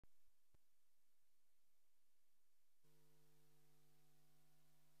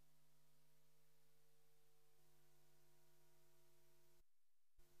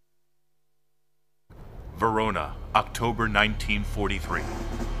Verona, October 1943.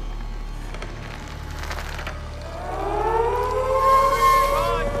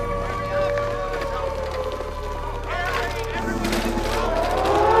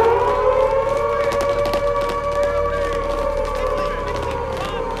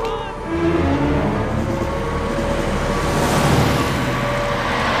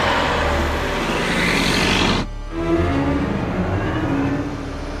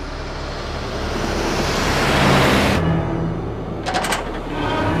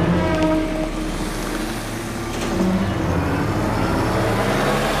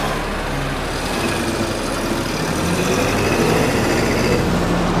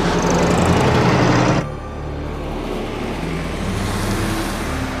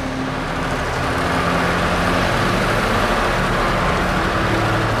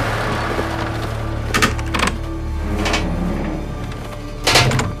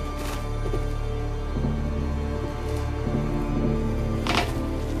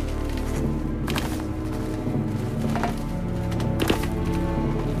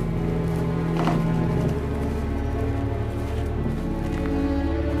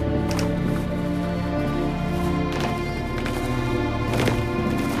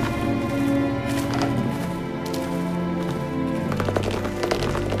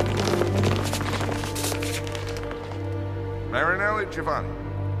 Giovanni.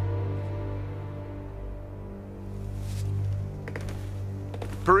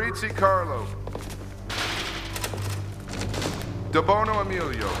 Parizzi Carlo. De Bono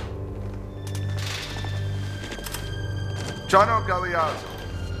Emilio. Giano Galeazzo.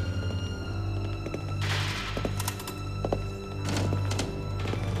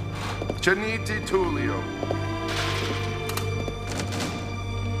 Gianniti Tullio.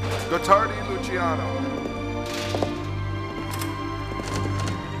 Gottardi Luciano.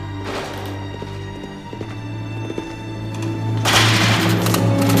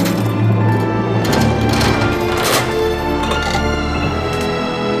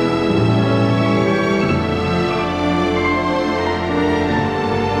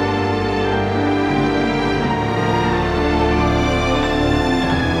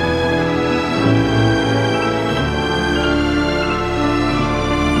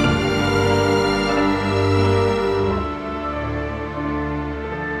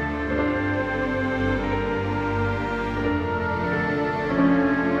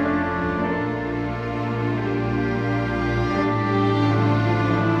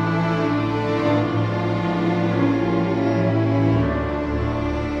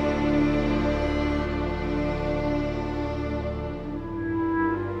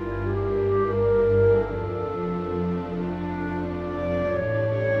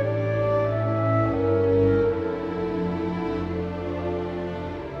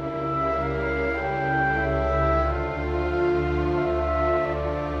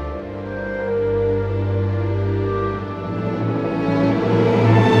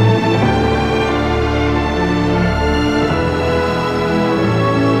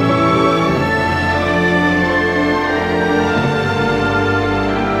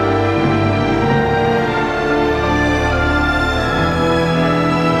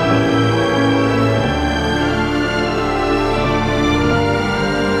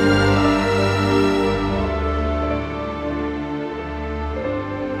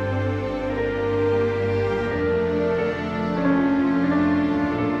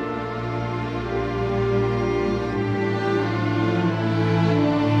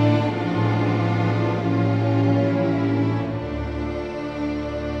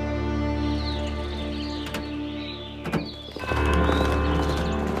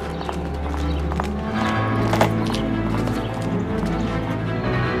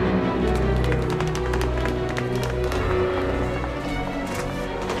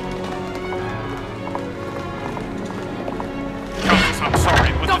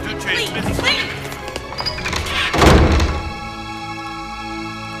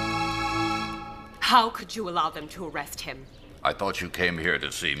 How could you allow them to arrest him? I thought you came here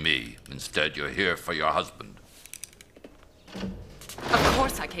to see me. Instead, you're here for your husband. Of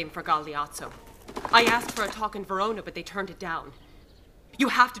course I came for Galeazzo. I asked for a talk in Verona, but they turned it down. You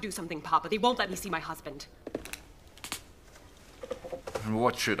have to do something, Papa. They won't let me see my husband.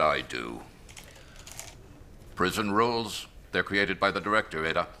 What should I do? Prison rules? They're created by the director,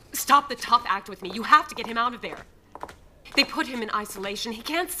 Edda. Stop the tough act with me. You have to get him out of there. They put him in isolation. He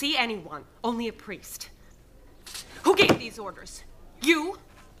can't see anyone, only a priest. Who gave these orders? You?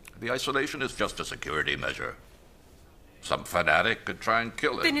 The isolation is just a security measure. Some fanatic could try and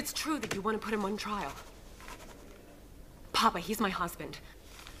kill him. Then it's true that you want to put him on trial. Papa, he's my husband.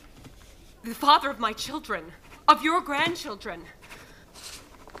 The father of my children, of your grandchildren.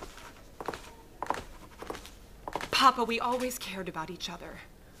 Papa, we always cared about each other.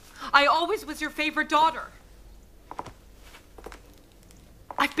 I always was your favorite daughter.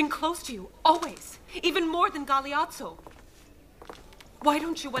 I've been close to you, always. Even more than Galeazzo. Why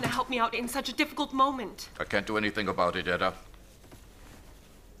don't you want to help me out in such a difficult moment? I can't do anything about it, Edda.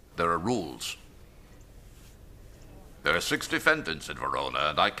 There are rules. There are 6 defendants in Verona,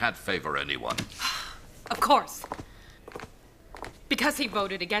 and I can't favor anyone. Of course. Because he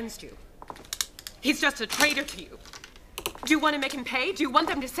voted against you. He's just a traitor to you. Do you want to make him pay? Do you want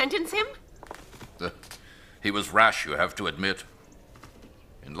them to sentence him? He was rash, you have to admit.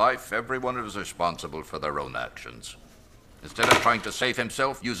 In life, everyone is responsible for their own actions. Instead of trying to save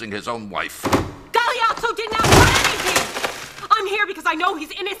himself using his own wife. Galeazzo didn't ask for anything! I'm here because I know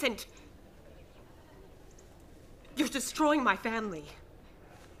he's innocent. You're destroying my family.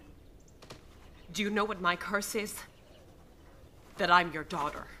 Do you know what my curse is? That I'm your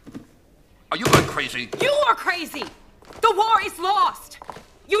daughter. Are you going crazy? You are crazy! The war is lost!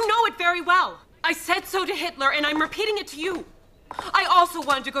 You know it very well. I said so to Hitler, and I'm repeating it to you. I also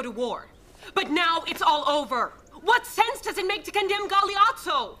wanted to go to war. But now it's all over. What sense does it make to condemn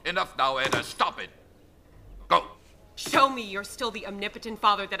Galeazzo? Enough now, Edda. Stop it. Go. Show me you're still the omnipotent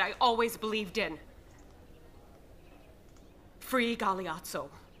father that I always believed in. Free Galeazzo.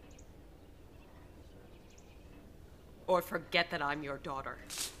 Or forget that I'm your daughter.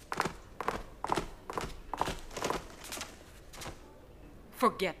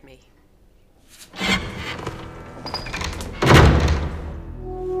 Forget me.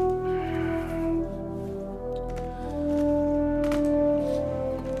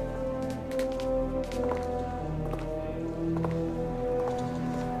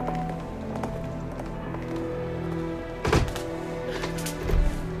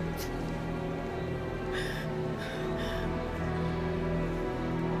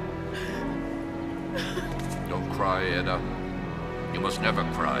 Don't cry, Edda. You must never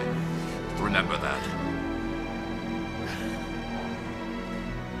cry. Remember that.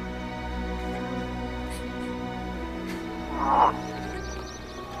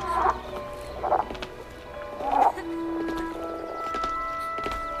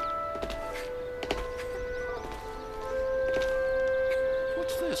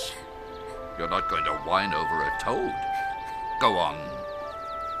 What's this? You're not going to whine over a toad. Go on.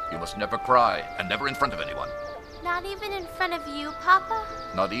 You must never cry, and never in front of anyone. Not even in front of you, Papa?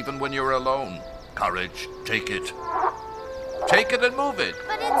 Not even when you're alone. Courage, take it. Take it and move it.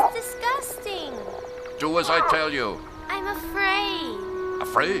 But it's disgusting. Do as I tell you. I'm afraid.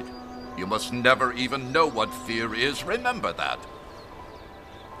 Afraid? You must never even know what fear is. Remember that.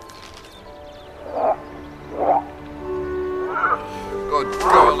 Good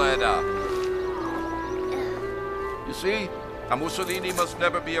girl, Edda. You see? A Mussolini must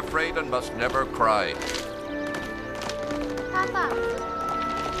never be afraid and must never cry. Papa.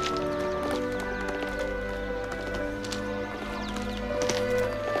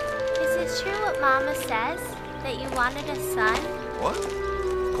 Is it true what Mama says? That you wanted a son? What?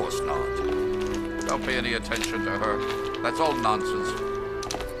 Of course not. Don't pay any attention to her. That's all nonsense.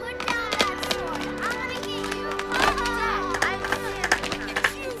 Put down that sword. I'm gonna get you. Dad, I'm serious.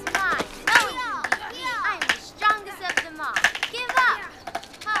 She's mine. No, I'm the strongest of them all. Give up.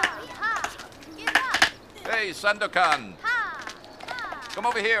 Ha, ha. Give up. Hey, Sandokan. Ha, ha. Come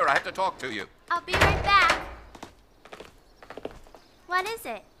over here. I have to talk to you. I'll be right back. What is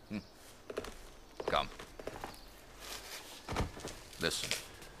it? Come. Listen.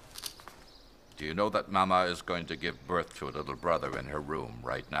 Do you know that Mama is going to give birth to a little brother in her room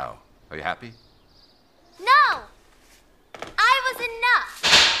right now? Are you happy? No! I was enough!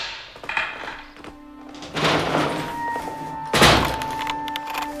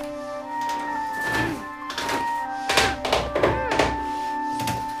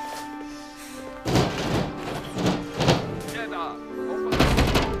 Edda, open up.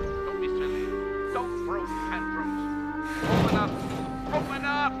 Don't be silly. Don't throw tantrums. Open up. Open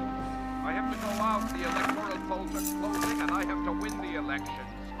up! I have to go out. The electoral polls are closing, and I have to win the elections.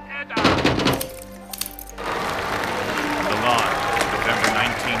 Edda! Milan, November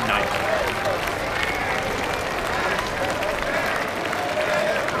 1990.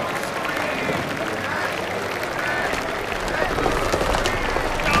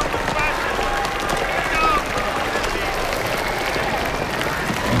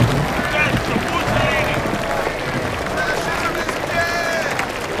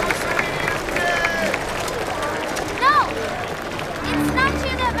 No! It's not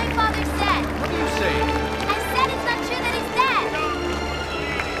true that my father said. What are you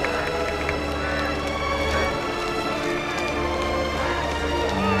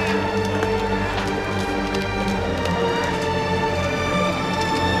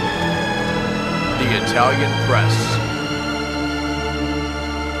Italian press.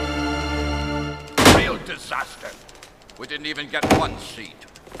 Real disaster. We didn't even get one seat.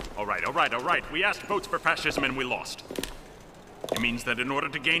 All right. We asked votes for fascism and we lost. It means that in order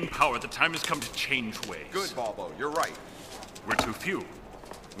to gain power, the time has come to change ways. Good, Bobo. You're right. We're too few.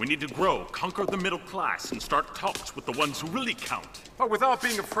 We need to grow, conquer the middle class, and start talks with the ones who really count. But without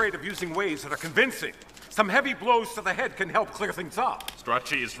being afraid of using ways that are convincing. Some heavy blows to the head can help clear things up.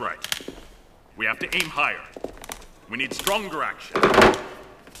 Strachey is right. We have to aim higher. We need stronger action.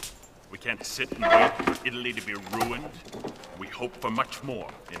 We can't sit and wait for Italy to be ruined. We hope for much more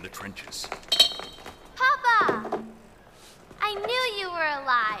in the trenches. Papa! I knew you were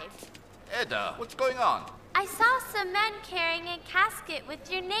alive. Edda, what's going on? I saw some men carrying a casket with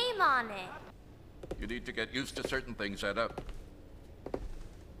your name on it. You need to get used to certain things, Edda.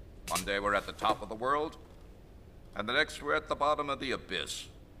 One day we're at the top of the world, and the next we're at the bottom of the abyss.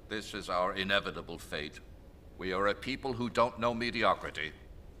 This is our inevitable fate. We are a people who don't know mediocrity.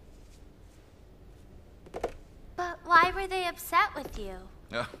 But why were they upset with you?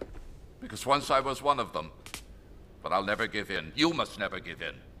 Yeah, because once I was one of them. But I'll never give in. You must never give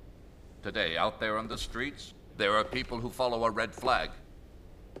in. Today, out there on the streets, there are people who follow a red flag.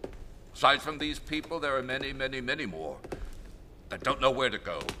 Aside from these people, there are many, many, many more that don't know where to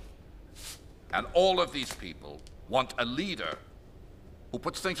go. And all of these people want a leader who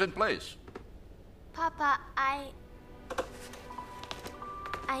puts things in place. Papa, I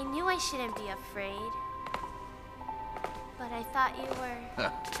knew I shouldn't be afraid. But I thought you were...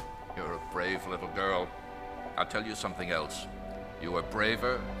 You're a brave little girl. I'll tell you something else. You are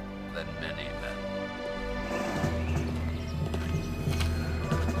braver than many men.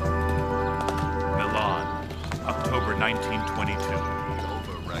 Milan, October 1922.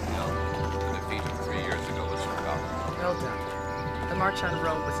 Over, Ragnell. The defeat of 3 years ago was forgotten. Well done. The March on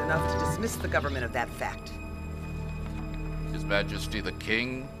Rome was enough to dismiss the government of that fact. His Majesty the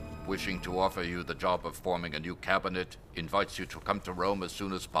King, wishing to offer you the job of forming a new cabinet, invites you to come to Rome as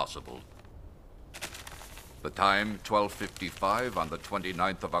soon as possible. The time, 12:55 on the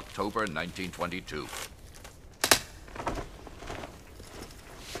 29th of October, 1922.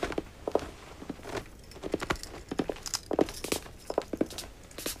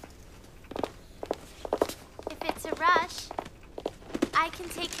 If it's a rush, I can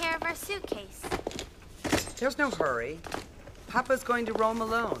take care of our suitcase. There's no hurry. Papa's going to Rome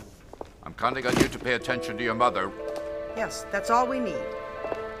alone. I'm counting on you to pay attention to your mother. Yes, that's all we need.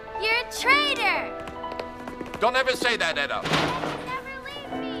 You're a traitor! Don't ever say that, Edda. Never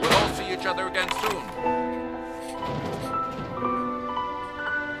leave me! We'll all see each other again soon.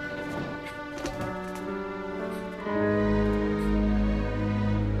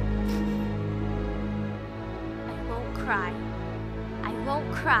 I won't cry. I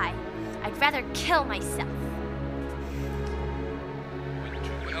won't cry. I'd rather kill myself.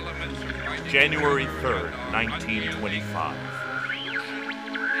 January 3rd, 1925.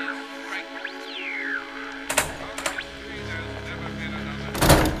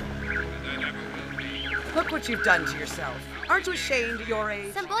 Look what you've done to yourself. Aren't you ashamed at your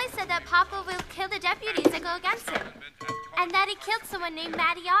age? Some boy said that Papa will kill the deputies that go against him. And that he killed someone named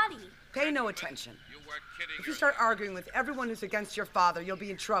Mattiotti. Pay no attention. If you start arguing with everyone who's against your father, you'll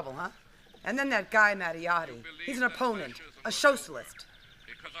be in trouble, huh? And then that guy Mattiotti, he's an opponent, a socialist.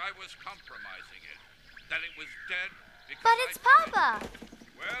 Because I was compromising it. That it was dead because But it's Papa!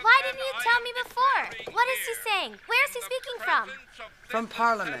 Why didn't you tell me before? What is he saying? Where is he speaking from? From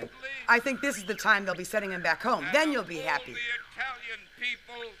Parliament. I think this is the time they'll be sending him back home. Then you'll be happy. The Italian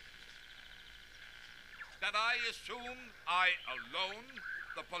people that I assume I alone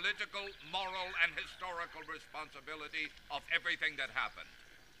the political, moral, and historical responsibility of everything that happened.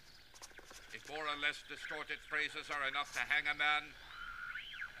 If more or less distorted phrases are enough to hang a man,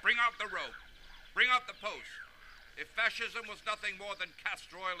 bring out the rope, bring out the post. If fascism was nothing more than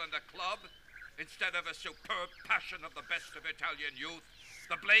castor oil and a club, instead of a superb passion of the best of Italian youth,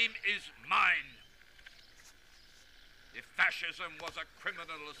 the blame is mine. If fascism was a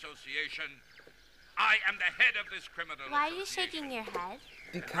criminal association, I am the head of this criminal association. Why are you shaking your head?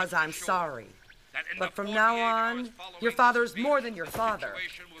 Because I'm sorry. But from now on, your father's more than your father.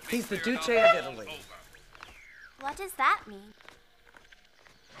 He's the Duce of Italy. What does that mean?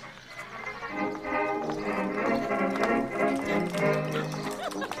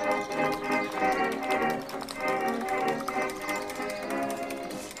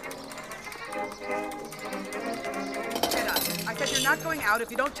 Edda, I said you're not going out if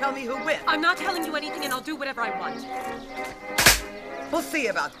you don't tell me who wins. I'm not telling you anything, and I'll do whatever I want. We'll see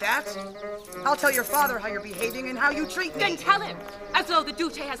about that. I'll tell your father how you're behaving and how you treat me. Then tell him, as though the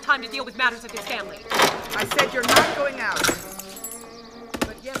Duce has time to deal with matters of his family. I said you're not going out.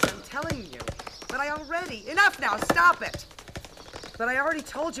 But yes, I'm telling you. But I already... Enough now, stop it! But I already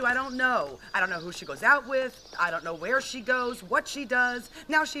told you I don't know. I don't know who she goes out with. I don't know where she goes, what she does.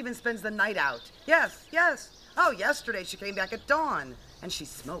 Now she even spends the night out. Yes, yes. Oh, yesterday she came back at dawn. And she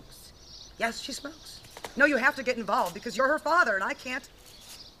smokes. Yes, she smokes. No, you have to get involved because you're her father and I can't...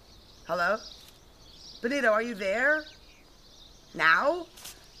 Hello? Benito, are you there? Now?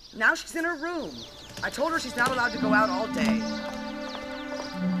 Now she's in her room. I told her she's not allowed to go out all day.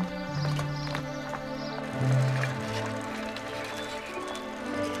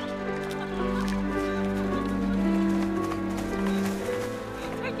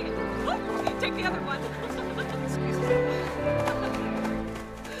 Take the other one.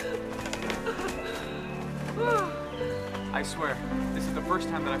 I swear, this is the first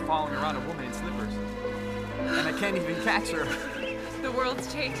time that I've fallen around a woman in slippers. And I can't even catch her. The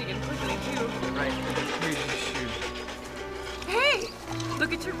world's changing and quickly, too. Right, here's your shoe. Hey,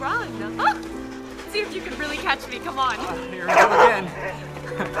 look at you run. Ah, see if you can really catch me. Come on. Here we go again.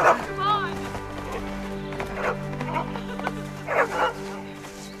 Come on.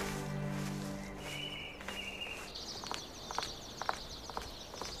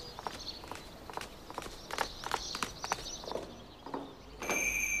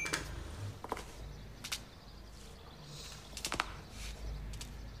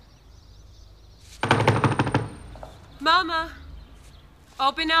 Mama,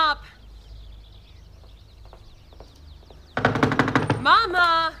 open up.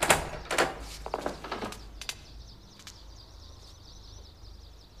 Mama!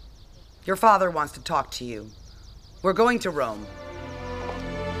 Your father wants to talk to you. We're going to Rome.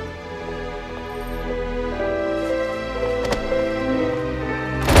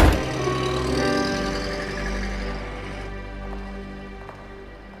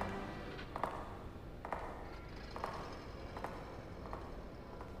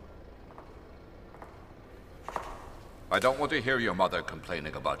 I don't want to hear your mother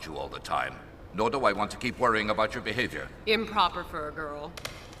complaining about you all the time. Nor do I want to keep worrying about your behavior. Improper for a girl.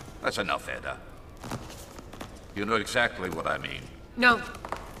 That's enough, Edda. You know exactly what I mean. No.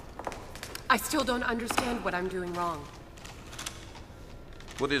 I still don't understand what I'm doing wrong.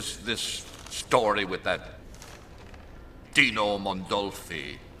 What is this story with that Dino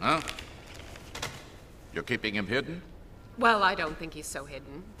Mondolfi, huh? You're keeping him hidden? Well, I don't think he's so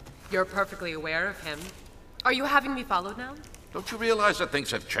hidden. You're perfectly aware of him. Are you having me followed now? Don't you realize that things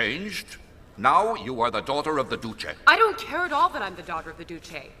have changed? Now you are the daughter of the Duce. I don't care at all that I'm the daughter of the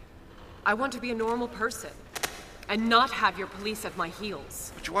Duce. I want to be a normal person and not have your police at my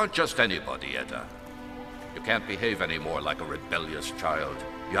heels. But you aren't just anybody, Edda. You can't behave anymore like a rebellious child.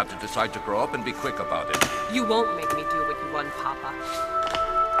 You have to decide to grow up and be quick about it. You won't make me do what you want, Papa.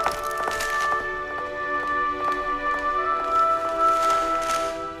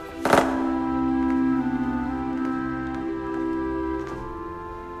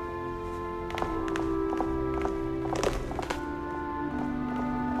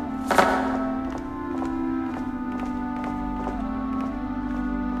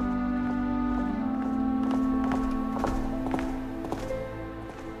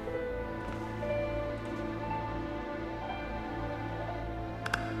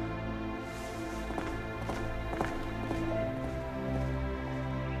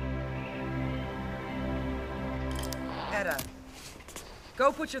 Edda,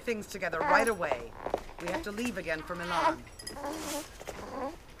 go put your things together right away. We have to leave again for Milan.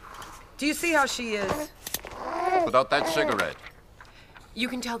 Do you see how she is? Put out that cigarette. You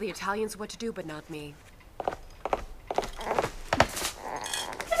can tell the Italians what to do, but not me.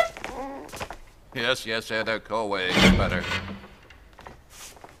 Yes, yes, Edda, go away. It's better.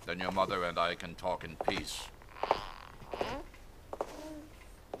 Then your mother and I can talk in peace.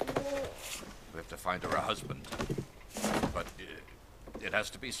 We have to find her a husband. But it has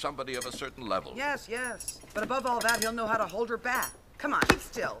to be somebody of a certain level. Yes, yes. But above all that, he'll know how to hold her back. Come on, keep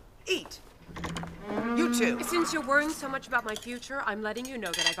still. Eat. You too. Since you're worrying so much about my future, I'm letting you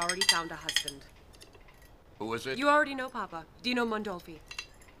know that I've already found a husband. Who is it? You already know, Papa. Dino Mondolfi.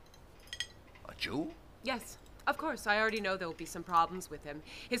 A Jew? Yes, of course. I already know there will be some problems with him.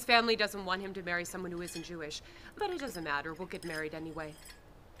 His family doesn't want him to marry someone who isn't Jewish. But it doesn't matter. We'll get married anyway.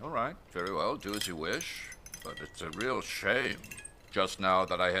 All right. Very well. Do as you wish. But it's a real shame. Just now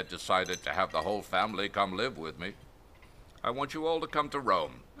that I had decided to have the whole family come live with me. I want you all to come to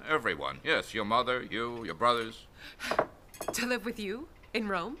Rome. Everyone. Yes, your mother, you, your brothers. To live with you? In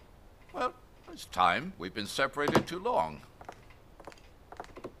Rome? Well, it's time. We've been separated too long.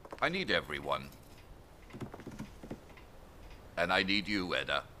 I need everyone. And I need you,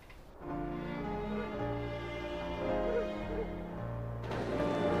 Edda.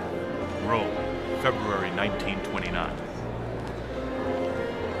 Rome, February 1929.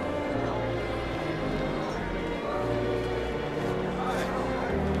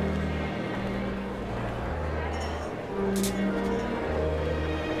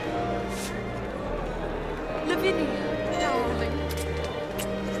 Lavinia, darling.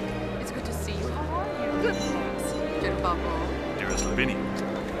 It's good to see you. How are you? Good, thanks. And above all, Dearest Lavinia,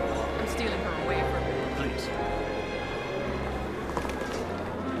 I'm stealing her away from you. please.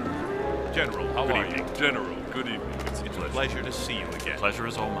 General, how Good are evening. you? General, good evening. It's a pleasure to see you again. Pleasure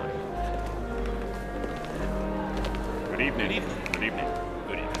is all mine. Good evening. Good evening. Good evening.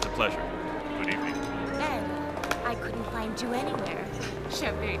 Good evening. It's a pleasure. Good evening. Ed, I couldn't find you anywhere.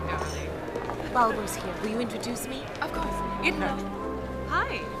 Champagne, darling. Bulbo's here. Will you introduce me? Of course. Edda.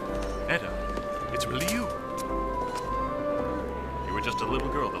 Hi. Edda, it's really you. You were just a little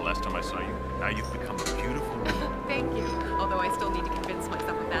girl the last time I saw you. Now you've become a beautiful woman. Thank you. Although I still need to convince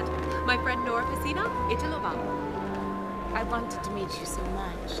myself of that. My friend Nora Piscina, Itilova. I wanted to meet you so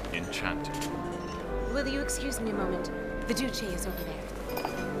much. Enchanted. Will you excuse me a moment? The Duce is over there.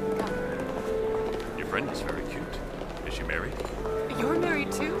 Come. Your friend is very cute. Is she married? You're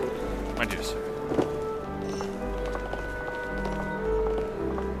married too? My dear sir.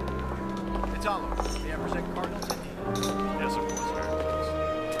 Italo, the Ampersand Cardinals in here. Yes, of course, very pleased.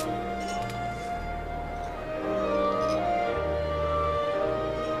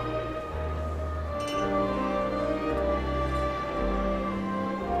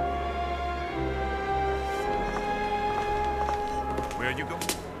 Where are you going?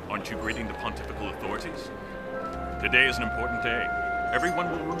 Aren't you greeting the pontifical authorities? Today is an important day.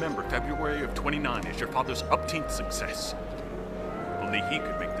 Everyone will remember February of 29 as your father's upteenth success. Only he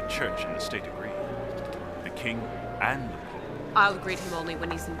could make the church and the state agree. The king and the pope. I'll greet him only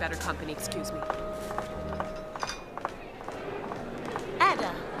when he's in better company, excuse me.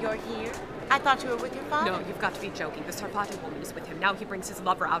 Edda, you're here? I thought you were with your father. No, you've got to be joking. The Sarfati woman is with him. Now he brings his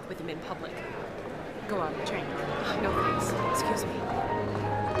lover out with him in public. Go on, drink. No thanks. Excuse me.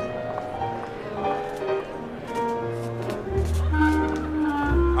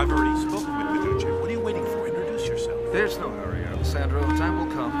 I've already spoken with the Duce. What are you waiting for? Introduce yourself. There's no hurry, Alessandra. Time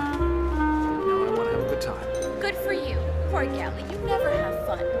will come. Now I want to have a good time. Good for you. Poor Gally, you never have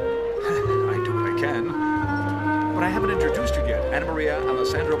fun. I do what I can. But I haven't introduced you yet. Anna Maria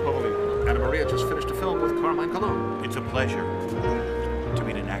Alessandro Povolino. Anna Maria just finished a film with Carmine Colon. It's a pleasure to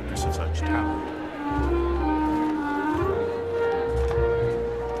meet an actress of such talent.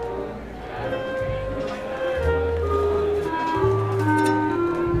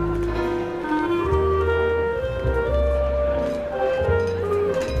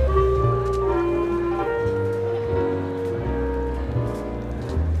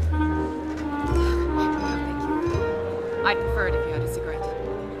 I'd prefer it if you had a cigarette.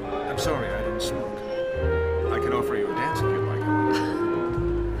 I'm sorry, I don't smoke. I can offer you a dance if you'd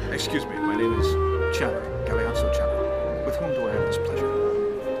like. Excuse me, my name is Ciano, Galeazzo Ciano. With whom do I have this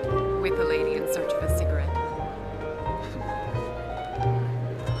pleasure? With a lady in search of a cigarette.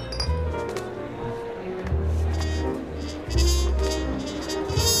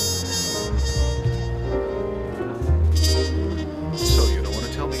 So you don't want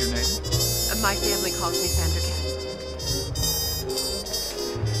to tell me your name? My family calls me Sandercat.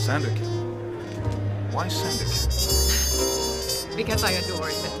 Sanderkin. Why Sanderkin? Because I adore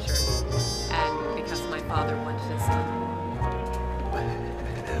adventure. And because my father wanted a son.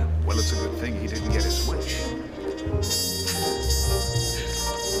 Well, it's a good thing he didn't get his wish.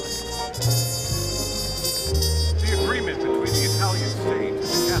 The agreement between the Italian state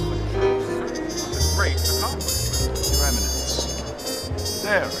and the Catholic Church certainly was a great accomplishment. Your Eminence.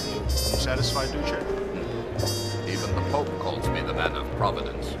 There. You satisfied, Duce? Even the Pope calls me the man of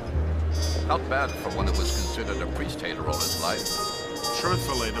Providence. Not bad for one who was considered a priest-hater all his life.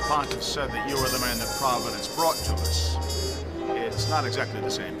 Truthfully, the Pontiff said that you were the man that Providence brought to us. It's not exactly the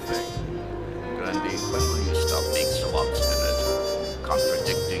same thing. Grandy, when will you stop being so obstinate?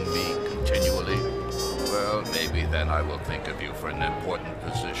 Contradicting me continually? Well, maybe then I will think of you for an important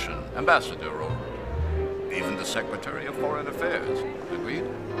position. Ambassador or even the Secretary of Foreign Affairs. Agreed?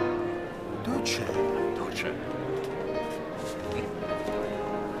 Duce. Duce.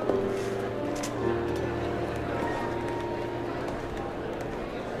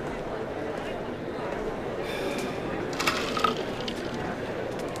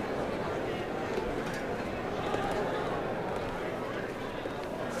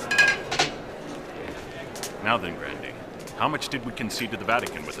 Now then, Grandy, How much did we concede to the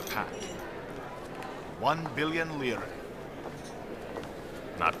Vatican with the pact? 1 billion lire.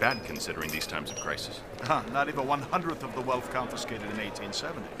 Not bad considering these times of crisis. Not even 1/100th of the wealth confiscated in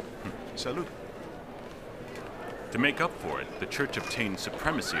 1870. Salute. To make up for it, the Church obtained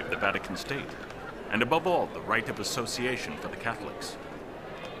supremacy of the Vatican State, and above all, the right of association for the Catholics.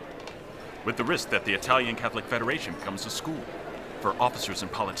 With the risk that the Italian Catholic Federation becomes a school for officers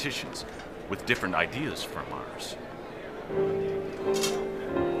and politicians with different ideas from ours.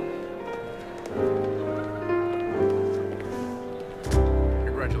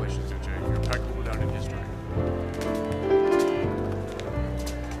 Congratulations, Duce. Your pact will go down in history.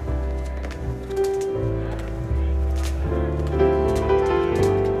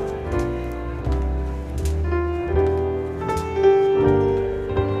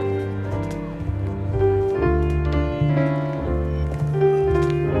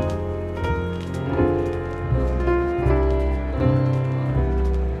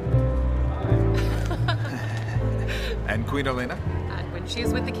 And Queen Elena? And when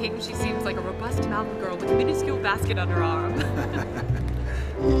she's with the king, she seems like a robust mountain girl with a minuscule basket on her arm.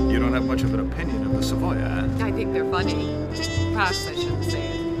 You don't have much of an opinion of the Savoy, huh? I think they're funny. Perhaps I shouldn't say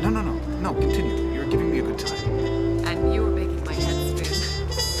it. No, continue. You're giving me a good time. And you were making my head spin.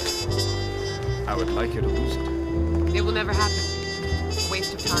 I would like you to lose it. It will never happen. It's a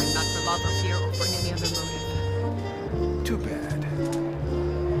waste of time, not for love or fear or for any other motive. Too bad.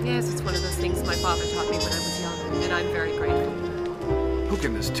 Yes, it's one of those things my father taught me when I was young, and I'm very grateful. Who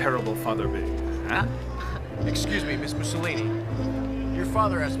can this terrible father be, huh? Excuse me, Miss Mussolini. Your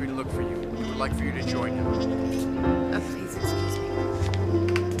father asked me to look for you. We would like for you to join him. Please excuse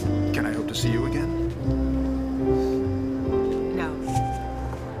me. Can I hope to see you again? No.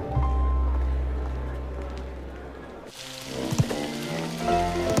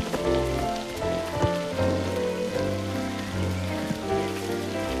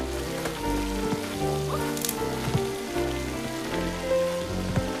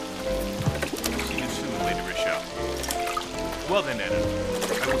 See you soon, Lady Rochelle. Well then, Edda,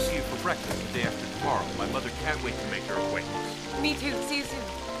 I will see you for breakfast the day after tomorrow. My mother can't wait to make your acquaintance. Me too. See you soon.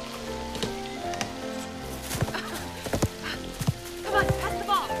 Come on, pass the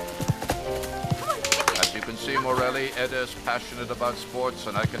ball. Come on, kick it. As you can see, Morelli, Edda is passionate about sports,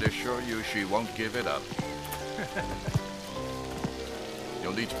 and I can assure you she won't give it up.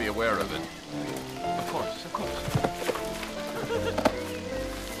 You'll need to be aware of it. Of course, of course.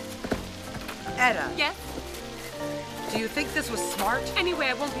 Edda, Yes? do you think this was smart? Anyway,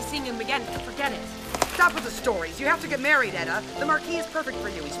 I won't be seeing him again. Forget it. Stop with the stories. You have to get married, Edda. The Marquis is perfect for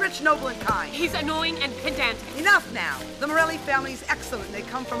you. He's rich, noble, and kind. He's annoying and pedantic. Enough now. The Morelli family is excellent, and they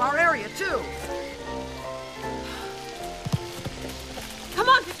come from our area, too. Come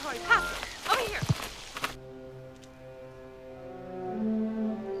on, Vittori, pass it. Over here.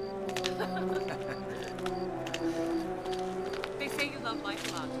 They say you love life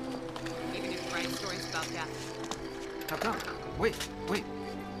a lot, even if you write stories about death. Come. Wait.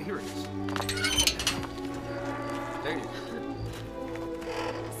 Here it is. There you go.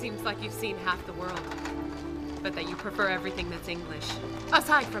 Seems like you've seen half the world, but that you prefer everything that's English.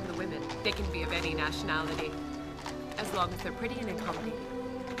 Aside from the women, they can be of any nationality, as long as they're pretty and accommodating.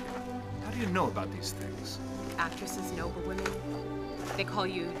 How do you know about these things? Actresses, noble women, they call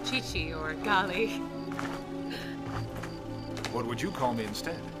you Chichi or Gali. What would you call me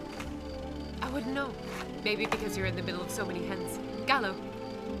instead? I wouldn't know. Maybe because you're in the middle of so many hens. Gallo.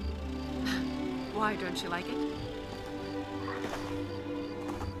 Why, don't you like it?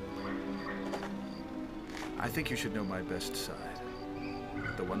 I think you should know my best side.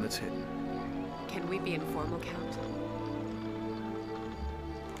 The one that's hidden. Can we be informal, Count?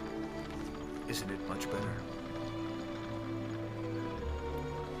 Isn't it much better?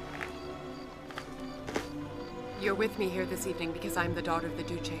 You're with me here this evening because I'm the daughter of the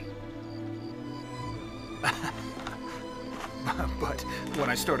Duce. But when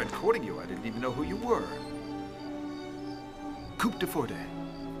I started courting you, I didn't even know who you were. Coupe de Forde.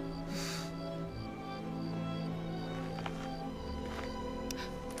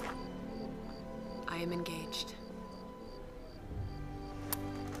 I am engaged.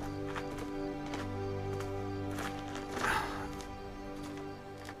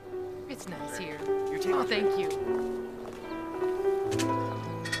 It's nice here. You're taking Oh, thank you.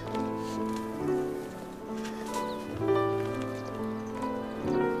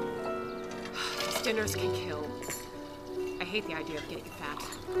 These dinners can kill. I hate the idea of getting fat.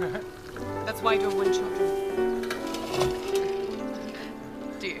 That's why I don't want children.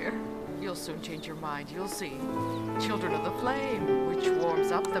 Dear, you'll soon change your mind. You'll see. Children of the flame, which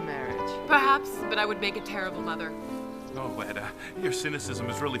warms up the marriage. Perhaps, but I would make a terrible mother. Oh, Edda, your cynicism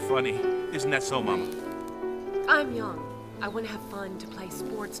is really funny. Isn't that so, Mama? I'm young. I want to have fun, to play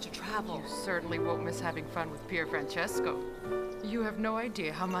sports, to travel. You certainly won't miss having fun with Pier Francesco. You have no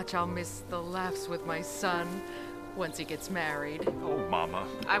idea how much I'll miss the laughs with my son once he gets married. Oh, Mama.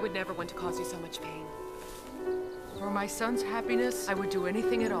 I would never want to cause you so much pain. For my son's happiness, I would do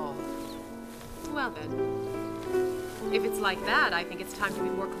anything at all. Well then, if it's like that, I think it's time to be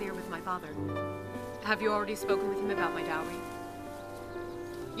more clear with my father. Have you already spoken with him about my dowry?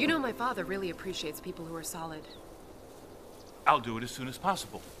 You know my father really appreciates people who are solid. I'll do it as soon as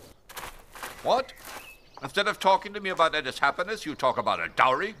possible. What? Instead of talking to me about Edda's happiness, you talk about a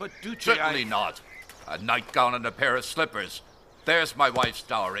dowry? But Duce, Certainly not. A nightgown and a pair of slippers. There's my wife's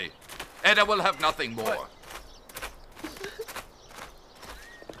dowry. Edda will have nothing more.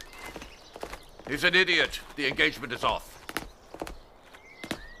 He's an idiot. The engagement is off.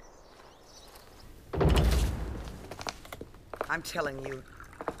 I'm telling you,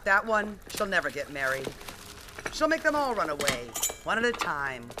 that one, she'll never get married. She'll make them all run away, one at a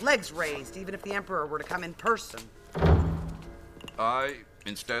time, legs raised, even if the Emperor were to come in person.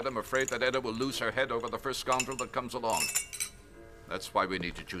 Instead, I'm afraid that Edda will lose her head over the first scoundrel that comes along. That's why we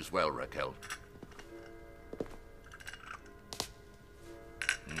need to choose well, Raquel.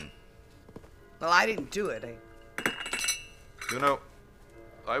 Well, I didn't do it, eh? You know,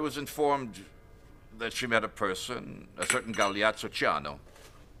 I was informed that she met a person, a certain Galeazzo Ciano.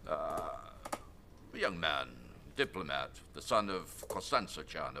 A young man, diplomat, the son of Costanzo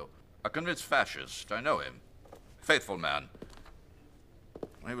Ciano. A convinced fascist, I know him. Faithful man.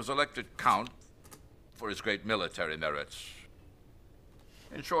 He was elected count for his great military merits.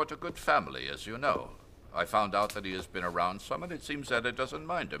 In short, a good family, as you know. I found out that he has been around some, and it seems that it doesn't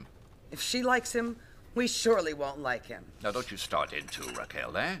mind him. If she likes him, we surely won't like him. Now, don't you start in too,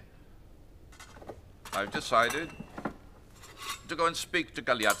 Raquel, eh? I've decided to go and speak to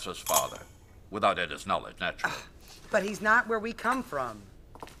Galeazzo's father, without Edda's knowledge, naturally. But he's not where we come from.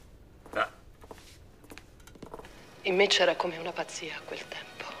 In me c'era come una pazzia a quel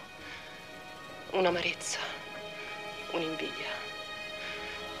tempo. Un'amarezza, un'invidia.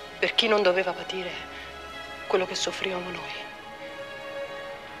 Per chi non doveva patire quello che soffrivamo noi.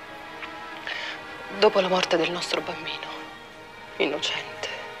 Dopo la morte del nostro bambino, innocente,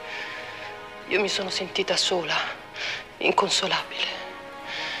 io mi sono sentita sola, inconsolabile.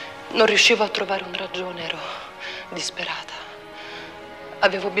 Non riuscivo a trovare una ragione, ero disperata.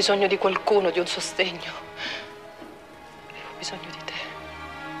 Avevo bisogno di qualcuno, di un sostegno. Avevo bisogno di te.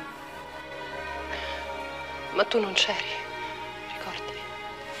 Ma tu non c'eri, ricordi?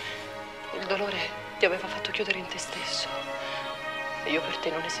 Il dolore ti aveva fatto chiudere in te stesso. E io per te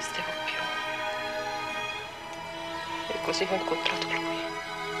non esistevo più. E così ho incontrato lui.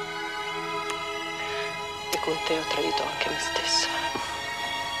 E con te ho tradito anche me stessa.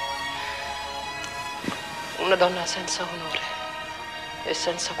 Una donna senza onore e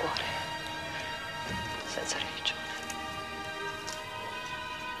senza cuore, senza religione.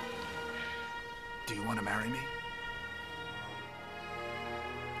 Do you want to marry me?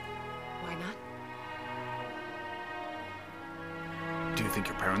 Why not? Do you think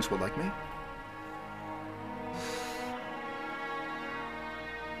your parents will like me?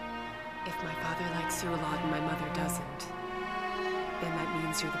 If my father likes you a lot and my mother doesn't, then that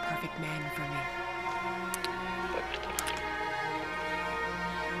means you're the perfect man for me. Puoi perdonarmi.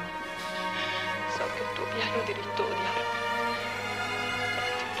 So che tu hai pieno diritto a odiarmi.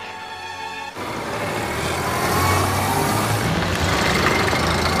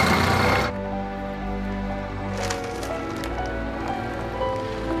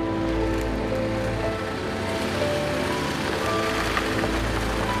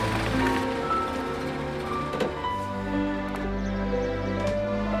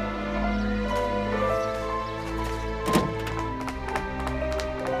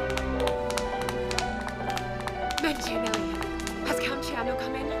 Has Count Ciano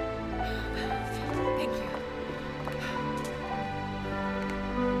come in? Thank you.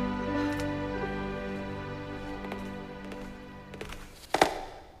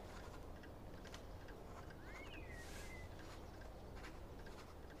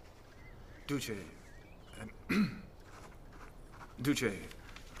 Duce. Duce.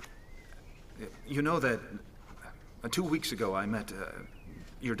 You know that 2 weeks ago I met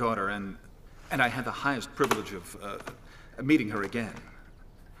your daughter and I had the highest privilege of meeting her again.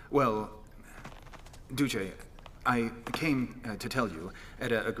 Well, Duce, I came to tell you,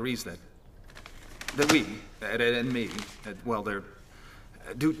 Edda agrees that we, Edda and me, well, they're...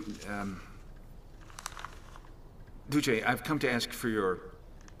 Duce, I've come to ask for your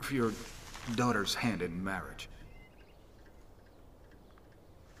daughter's hand in marriage.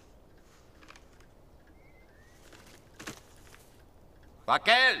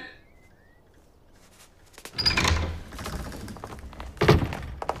 Raquel!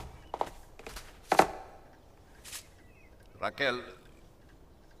 Raquel,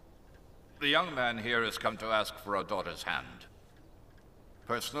 the young man here has come to ask for our daughter's hand.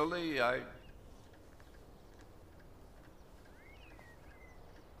 Personally, I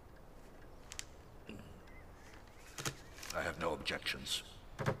have no objections.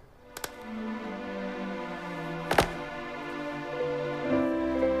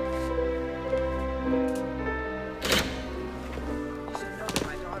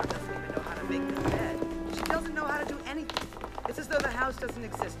 It's as though the house doesn't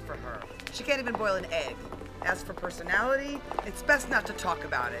exist for her. She can't even boil an egg. As for personality, it's best not to talk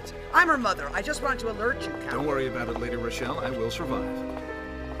about it. I'm her mother. I just wanted to alert you, Count. Don't worry about it, Lady Rochelle. I will survive.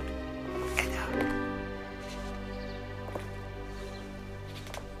 Edda.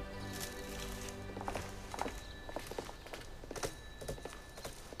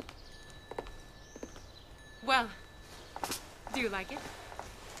 Well, do you like it?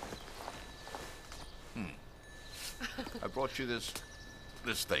 I brought you this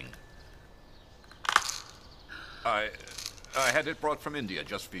thing. I had it brought from India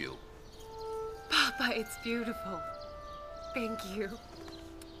just for you. Papa, it's beautiful. Thank you.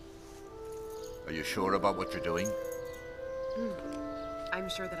 Are you sure about what you're doing? I'm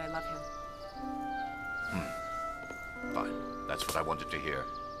sure that I love him. Fine. That's what I wanted to hear.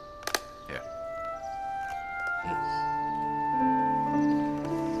 Here.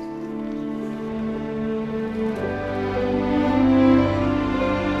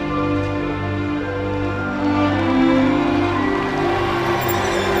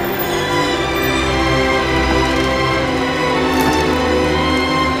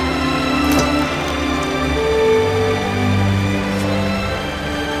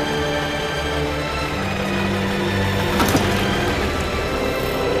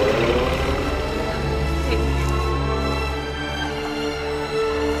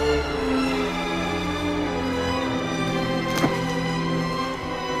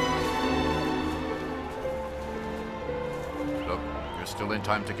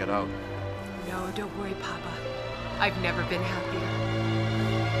 Time to get out. No, don't worry, Papa. I've never been happier.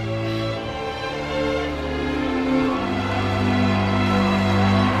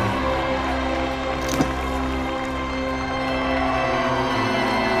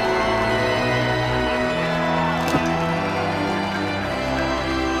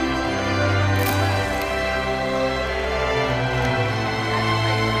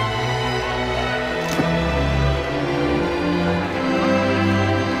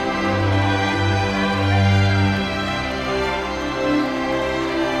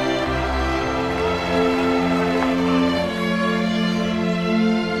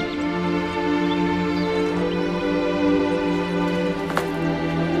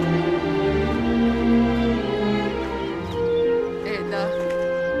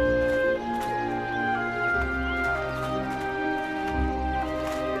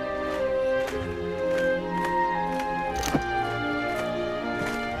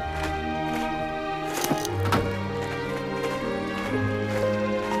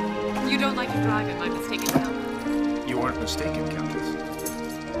 Mistaken, Countess.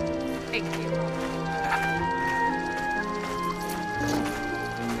 Thank you.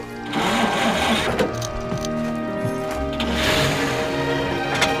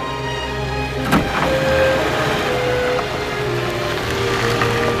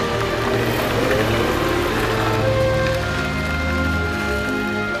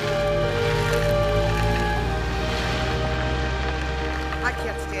 I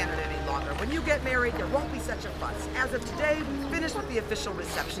can't stand it any longer. When you get married, there won't be such a fuss. As of today, we've finished with the official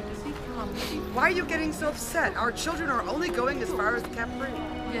reception. Why are you getting so upset? Our children are only going as far as Capri.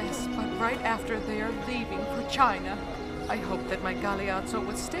 Yes, but right after they are leaving for China, I hoped that my Galeazzo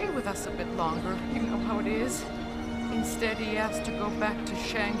would stay with us a bit longer. You know how it is. Instead, he asked to go back to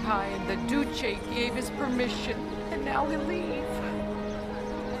Shanghai, and the Duce gave his permission, and now he'll leave.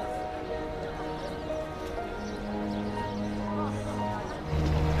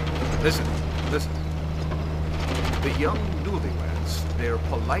 Listen. The young newlyweds, their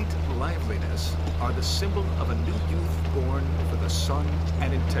polite liveliness, are the symbol of a new youth born for the sun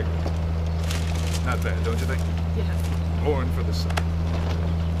and integrity. Not bad, don't you think? Yes. Born for the sun.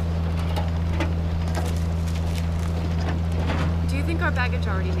 Do you think our baggage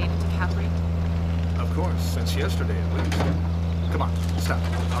already made it to Capri? Of course, since yesterday at least. Come on, stop.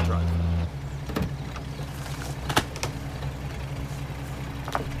 I'll drive.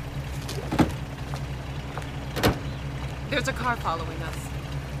 There's a car following us.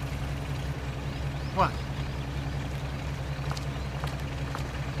 What?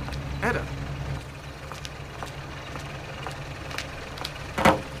 Edda.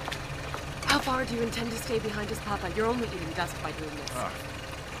 How far do you intend to stay behind us, Papa? You're only eating dust by doing this.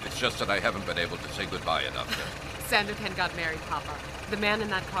 It's just that I haven't been able to say goodbye enough yet. Sandokan got married, Papa. The man in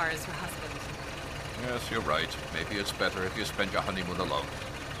that car is her husband. Yes, you're right. Maybe it's better if you spend your honeymoon alone.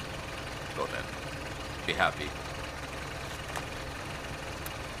 Go then. Be happy.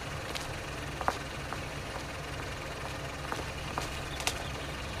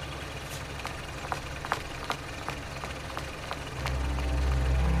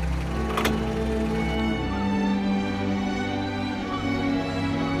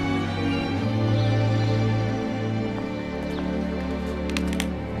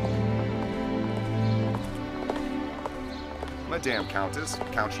 Madame Countess,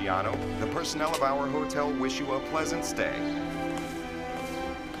 Count Giano, the personnel of our hotel wish you a pleasant stay.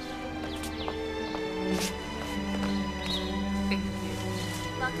 Thank you.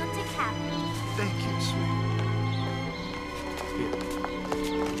 Welcome to Capri. Thank you, sweet. Here.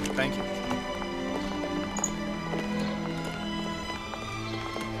 Thank you.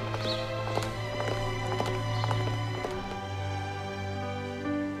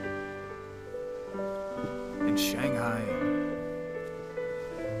 In Shanghai,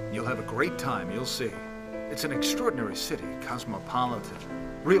 you'll have a great time, you'll see. It's an extraordinary city, cosmopolitan.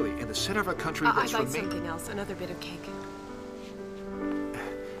 Really, in the center of a country that's I'd like remained... something else, another bit of cake.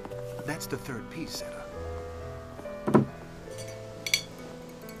 That's the third piece, Edda.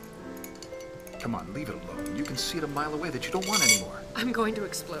 Come on, leave it alone. You can see it a mile away that you don't want anymore. I'm going to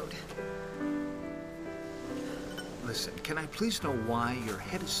explode. Listen, can I please know why your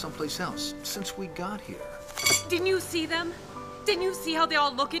head is someplace else since we got here? Didn't you see them? Didn't you see how they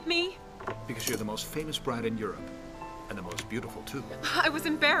all look at me? Because you're the most famous bride in Europe. And the most beautiful, too. I was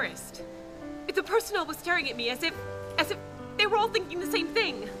embarrassed. The personnel was staring at me as if they were all thinking the same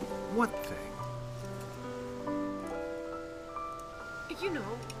thing. What thing? You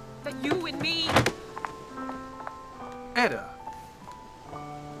know, that you and me... Edda!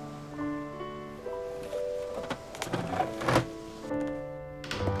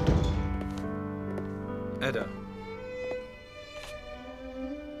 Edda.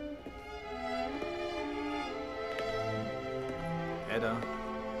 Edda.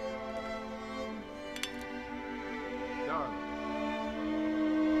 Darling.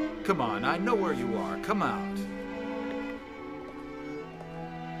 Come on, I know where you are. Come out.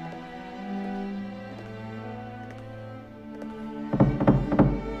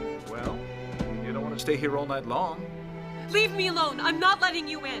 Well, you don't want to stay here all night long. Leave me alone. I'm not letting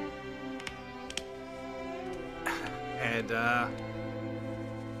you in. Edda.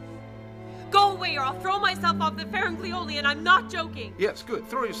 Go away or I'll throw myself off the Feringlioli, and I'm not joking. Yes, good.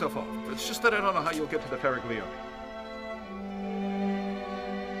 Throw yourself off. It's just that I don't know how you'll get to the Feriglione.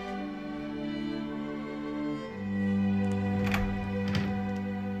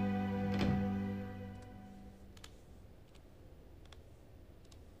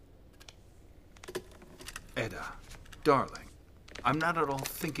 Edda, darling, I'm not at all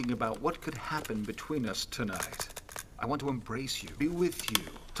thinking about what could happen between us tonight. I want to embrace you, be with you,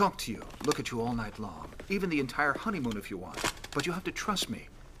 talk to you, look at you all night long, even the entire honeymoon if you want. But you have to trust me.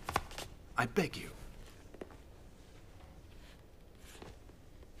 I beg you.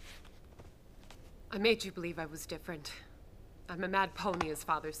 I made you believe I was different. I'm a mad pony, as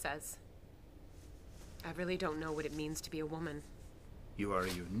Father says. I really don't know what it means to be a woman. You are a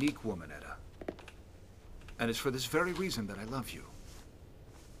unique woman, Edda. And it's for this very reason that I love you.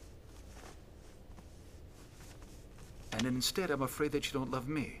 And instead, I'm afraid that you don't love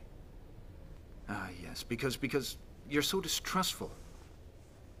me. Ah, yes, because you're so distrustful.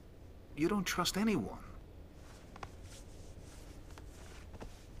 You don't trust anyone.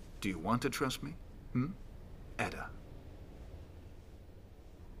 Do you want to trust me? Edda.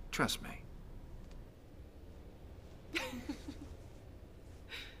 Trust me.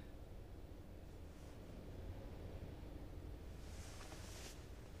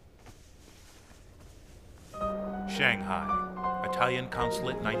 Shanghai, Italian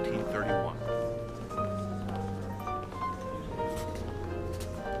Consulate, 1931.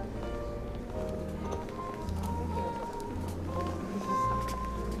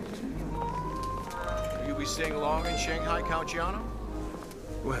 Will you be staying long in Shanghai, Count Giano?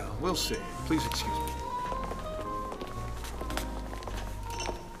 Well, we'll see. Please excuse me.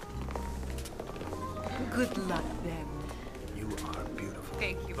 Good luck, then. You are beautiful.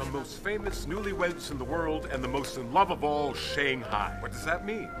 Thank you. The most famous newlyweds in the world and the most in love of all, Shanghai. What does that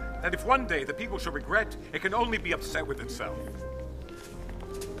mean? That if one day the people should regret, it can only be upset with itself.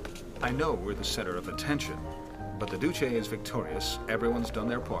 I know we're the center of attention, but the Duce is victorious. Everyone's done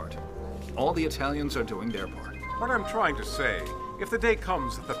their part. All the Italians are doing their part. What I'm trying to say, if the day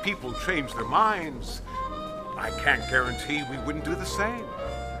comes that the people change their minds, I can't guarantee we wouldn't do the same.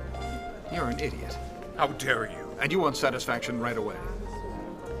 You're an idiot. How dare you? And you want satisfaction right away.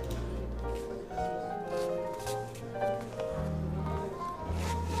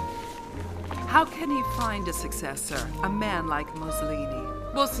 How can he find a successor, a man like Mussolini?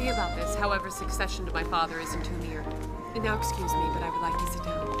 We'll see about this, however succession to my father isn't too near. Now excuse me, but I would like to sit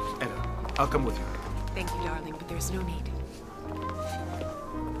down. Edda, I'll come with you. Thank you, darling, but there's no need.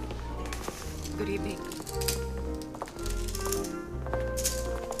 Good evening.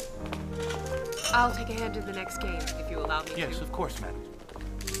 I'll take a hand in the next game, if you allow me to. Yes, of course, madam.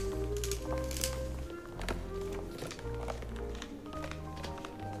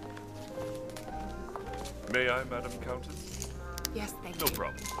 May I, Madam Countess? Yes, thank No you.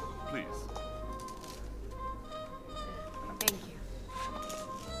 problem. Please. Thank you.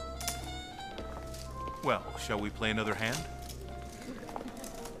 Well, shall we play another hand?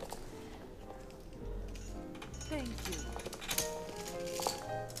 Thank you.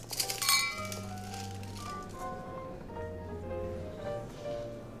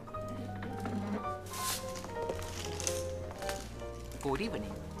 Good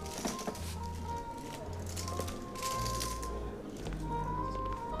evening.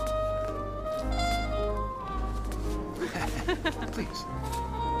 Please.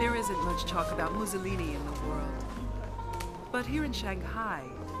 There isn't much talk about Mussolini in the world. But here in Shanghai,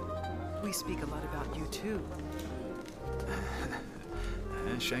 we speak a lot about you too.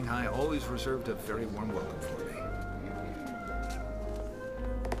 Shanghai always reserved a very warm welcome for me.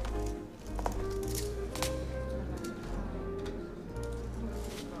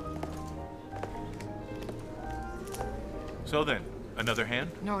 So then, another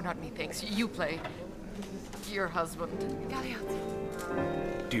hand? No, not me, thanks. You play. Your husband.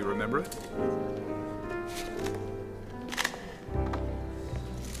 Do you remember it?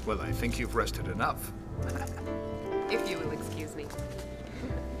 Well, I think you've rested enough. If you will excuse me.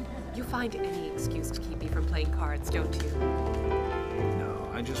 You find any excuse to keep me from playing cards, don't you? No,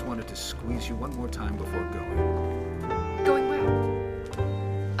 I just wanted to squeeze you one more time before going. Going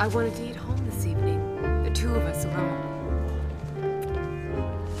where? I wanted to eat home this evening. The two of us alone.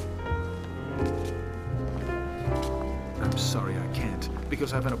 I'm sorry I can't,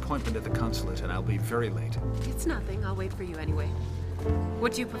 because I have an appointment at the consulate and I'll be very late. It's nothing. I'll wait for you anyway.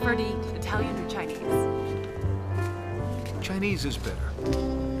 What do you prefer to eat, Italian or Chinese? Chinese is better.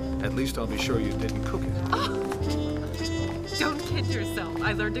 At least I'll be sure you didn't cook it. Oh! Don't kid yourself.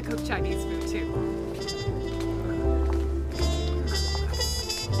 I learned to cook Chinese food too.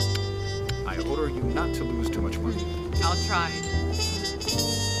 I order you not to lose too much money. I'll try.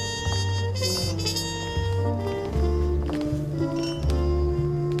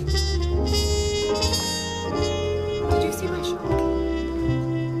 Did you see my shawl?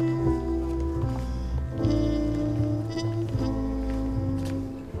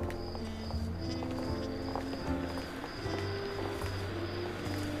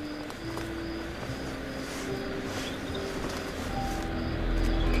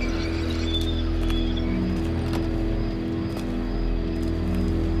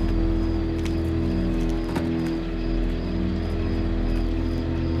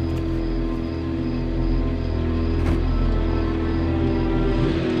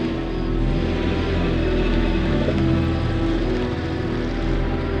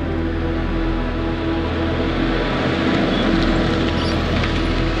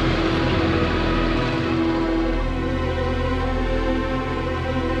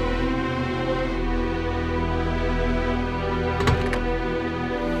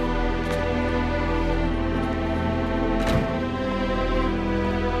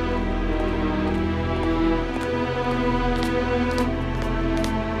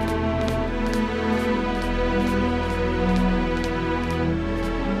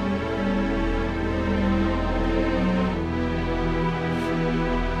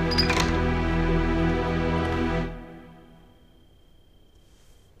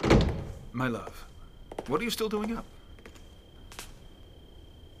 My love, what are you still doing up?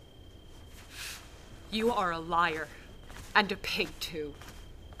 You are a liar. And a pig, too.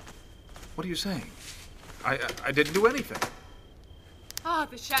 What are you saying? I didn't do anything. Ah,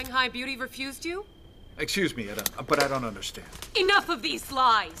 the Shanghai beauty refused you? Excuse me, Edda, but I don't understand. Enough of these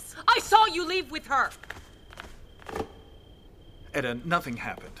lies! I saw you leave with her! Edda, nothing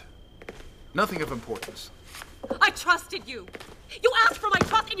happened. Nothing of importance. I trusted you! You asked for my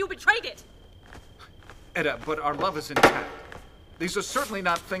trust and you betrayed it! Edda, but our love is intact. These are certainly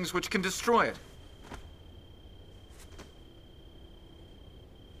not things which can destroy it.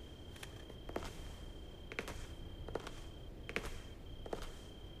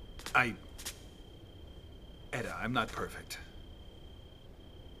 I'm not perfect.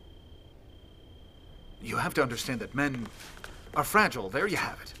 You have to understand that men are fragile. There you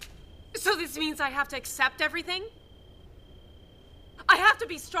have it. So this means I have to accept everything? I have to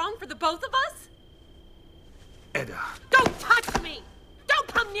be strong for the both of us? Edda. Don't touch me! Don't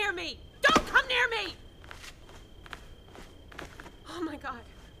come near me! Don't come near me! Oh my God,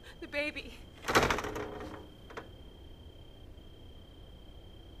 the baby.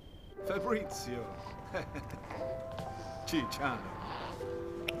 Fabrizio. Cicciano.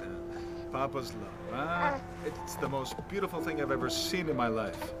 Papa's love, huh? It's the most beautiful thing I've ever seen in my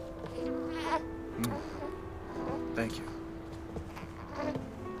life. Thank you.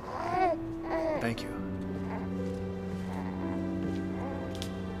 Thank you.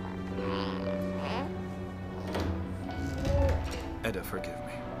 Edda, forgive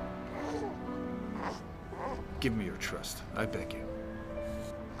me. Give me your trust, I beg you.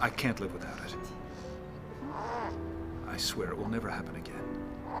 I can't live without it. I swear it will never happen again.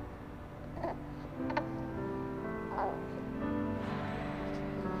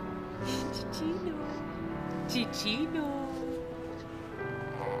 Cicino. Cicino.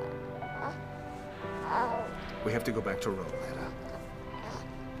 We have to go back to Rome, Edda.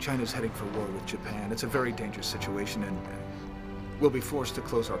 China's heading for war with Japan. It's a very dangerous situation, and we'll be forced to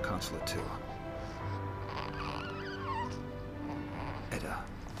close our consulate, too. Edda.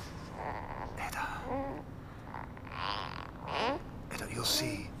 Edda. Edda, you'll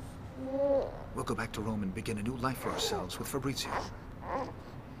see. We'll go back to Rome and begin a new life for ourselves with Fabrizio.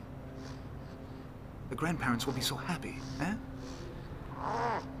 The grandparents will be so happy, eh?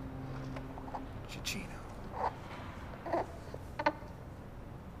 Cicino.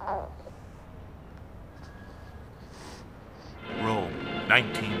 Rome,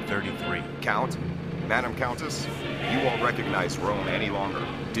 1933. Count? Madam Countess? You won't recognize Rome any longer.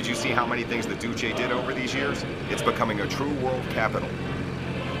 Did you see how many things the Duce did over these years? It's becoming a true world capital.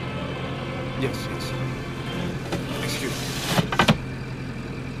 Yes, yes. Excuse me.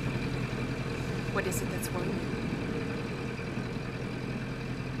 What is it that's worrying you?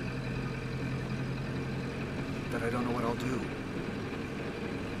 That I don't know what I'll do.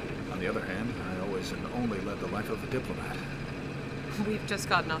 On the other hand, I always and only led the life of a diplomat. We've just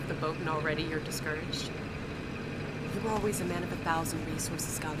gotten off the boat and already you're discouraged. You were always a man of 1,000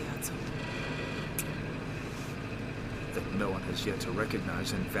 resources, Galeazzo. That no one has yet to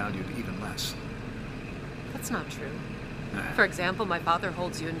recognize and valued even less. That's not true. For example, my father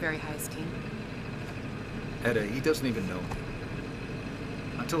holds you in very high esteem. Edda, he doesn't even know me.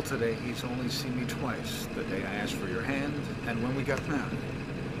 Until today, he's only seen me twice. The day I asked for your hand, and when we got married.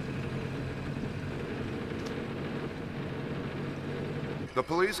 The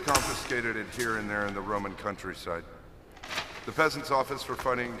police confiscated it here and there in the Roman countryside. The peasants' office for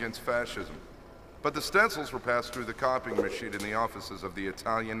fighting against fascism. But the stencils were passed through the copying machine in the offices of the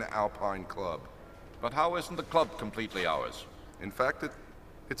Italian Alpine Club. But how isn't the club completely ours? In fact,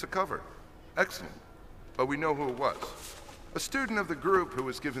 it's a cover. Excellent. But we know who it was. A student of the group who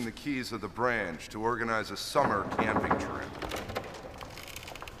was given the keys of the branch to organize a summer camping trip.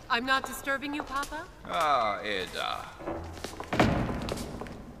 I'm not disturbing you, Papa? Ah, Edda.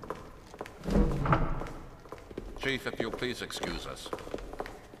 Chief, if you'll please excuse us.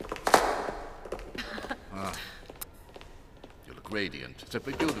 You look radiant,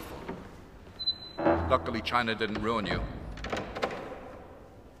 simply beautiful. Luckily, China didn't ruin you.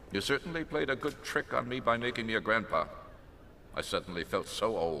 You certainly played a good trick on me by making me a grandpa. I suddenly felt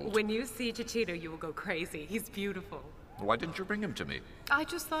so old. When you see Cicino, you will go crazy. He's beautiful. Why didn't you bring him to me? I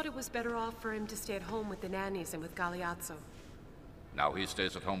just thought it was better off for him to stay at home with the nannies and with Galeazzo. Now he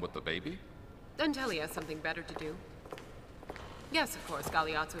stays at home with the baby? Until he has something better to do. Yes, of course,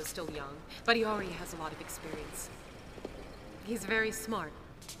 Galeazzo is still young, but he already has a lot of experience. He's very smart,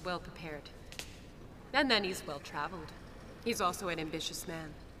 well prepared. And then he's well traveled. He's also an ambitious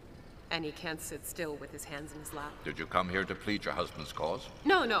man. And he can't sit still with his hands in his lap. Did you come here to plead your husband's cause?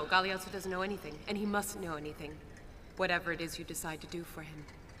 No, Galeazzo doesn't know anything, and he mustn't know anything. Whatever it is you decide to do for him.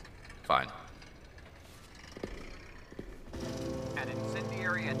 Fine. An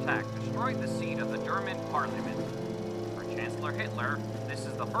incendiary attack destroyed the seat of the German parliament. For Chancellor Hitler, this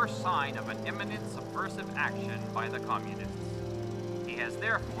is the first sign of an imminent subversive action by the communists. He has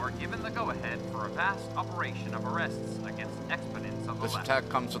therefore given the go-ahead for a vast operation of arrests against exponents of the This left. attack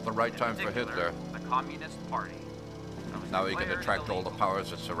comes at the right time for Hitler. The Communist Party. Now he can attract all the powers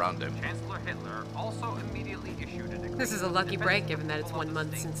that surround him. Chancellor Hitler also immediately issued a decree. This is a lucky break, given that it's 1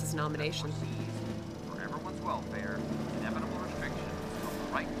 month since his nomination. For everyone's welfare, inevitable restrictions of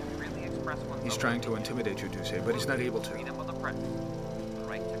the right to freely express oneself. He's trying to intimidate you, Duce, but he's not able to. Freedom of the press, the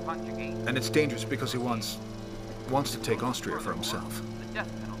right to conjugate. And it's dangerous because he wants wants to take Austria for himself. The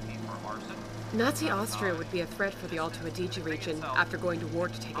death penalty for arson. Nazi Austria would be a threat for the Alto Adige region after going to war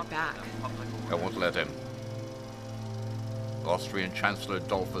to take it back. I won't let him. Austrian Chancellor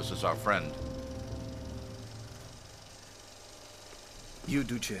Dollfuss is our friend. You,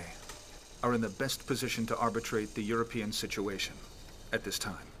 Duce, are in the best position to arbitrate the European situation at this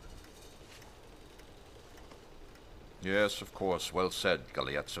time. Yes, of course. Well said,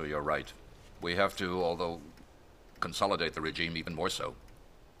 Galeazzo. You're right. We have to, although, consolidate the regime even more so.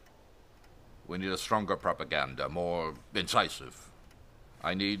 We need a stronger propaganda, more incisive.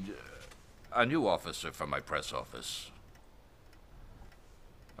 I need a new officer for my press office.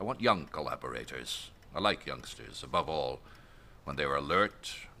 I want young collaborators. I like youngsters, above all, when they are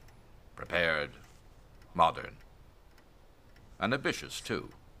alert, prepared, modern, and ambitious, too.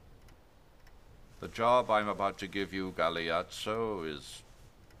 The job I'm about to give you, Galeazzo,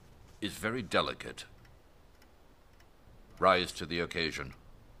 is very delicate. Rise to the occasion.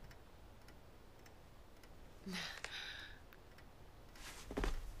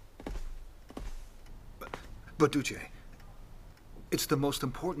 But Duce, it's the most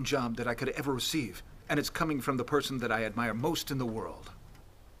important job that I could ever receive, and it's coming from the person that I admire most in the world.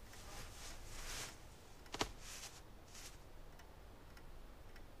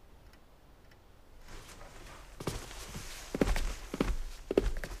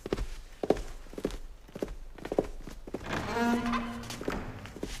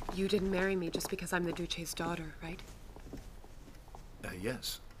 You didn't marry me just because I'm the Duce's daughter, right?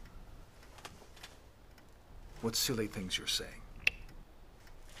 Yes. What silly things you're saying.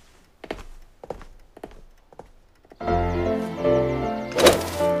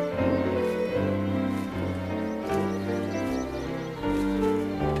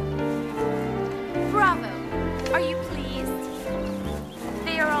 Bravo! Are you pleased?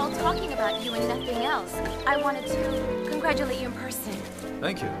 They are all talking about you and nothing else. I wanted to congratulate you in person.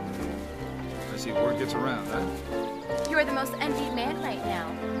 Thank you. I see word gets around, huh? You're the most envied man right now.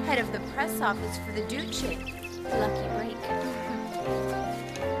 Head of the press office for the Duce. Lucky break.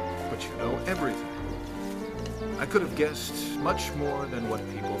 But you know everything. I could have guessed much more than what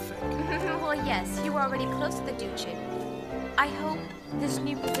people think. Well, yes, you were already close to the Duce. I hope this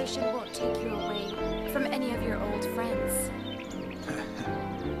new position won't take you away from any of your old friends.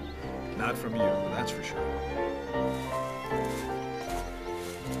 Not from you, that's for sure.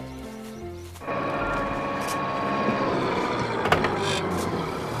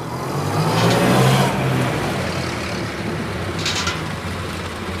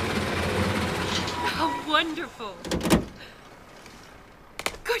 Wonderful.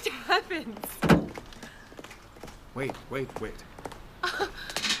 Good heavens. Wait.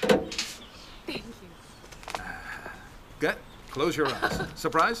 Thank you. Get. Close your eyes.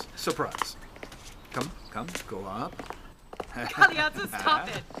 Surprise, surprise. Come, go up. Galeazzo, stop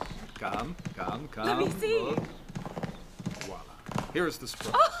it. Come. Let me see. Look. Voila. Here's the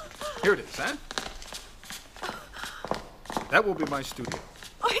surprise. Here it is, huh? That will be my studio.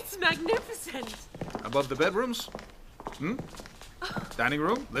 Oh, it's magnificent. Above the bedrooms? Dining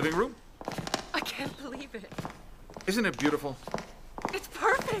room? Living room? I can't believe it. Isn't it beautiful? It's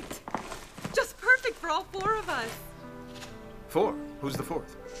perfect. Just perfect for all four of us. 4? Who's the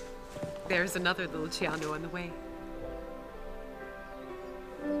 4th? There's another little Ciano on the way.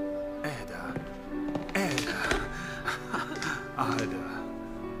 Edda. Edda,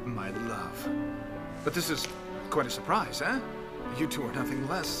 my love. But this is quite a surprise, eh? You two are nothing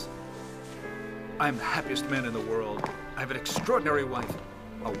less. I'm the happiest man in the world. I have an extraordinary wife,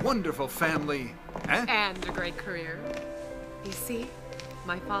 a wonderful family, eh? And a great career. You see,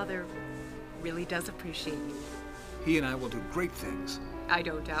 my father really does appreciate you. He and I will do great things. I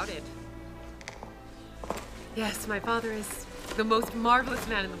don't doubt it. Yes, my father is the most marvelous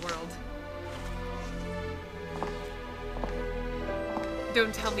man in the world.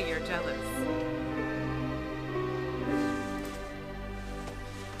 Don't tell me you're jealous.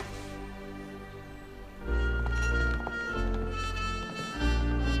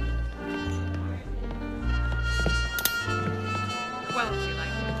 Well, do you like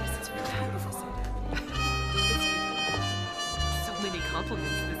it? Yes, it's really beautiful. It's beautiful. So many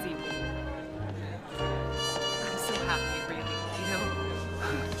compliments this evening. I'm so happy, really, you know?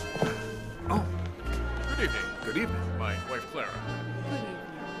 Oh. Good evening. Good evening. My wife, Clara.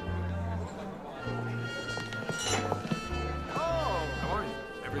 Oh, how are you?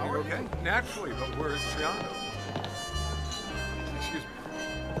 Everything How are okay? you? Naturally, but where's Triano? Excuse me.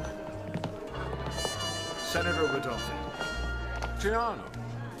 Senator Rodolphe. Triano.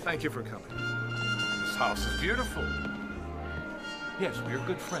 Thank you for coming. This house is beautiful. Yes, we are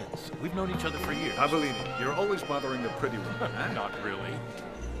good friends. We've known each other for years. Avellini, you're always bothering the pretty woman, huh? Not really.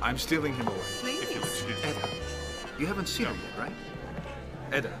 I'm stealing him away. Please. If you'll excuse me. Edda. You haven't seen her yet, right?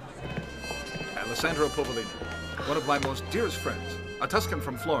 Edda. Alessandra Povolini. One of my most dearest friends. A Tuscan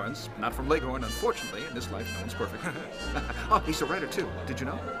from Florence, not from Leghorn, unfortunately. In this life, no one's perfect. Oh, he's a writer, too. Did you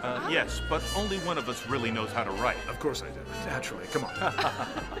know? Yes, but only one of us really knows how to write. Of course I did. Naturally. Come on.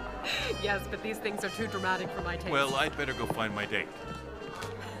 Yes, but these things are too dramatic for my taste. Well, I'd better go find my date.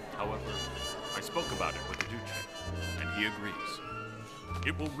 However, I spoke about it with the Duce, and he agrees.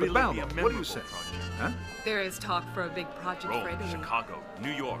 It will But really Balbo, be a what memorable do you say? project. Huh? There is talk for a big project Rome, for Italy. Chicago,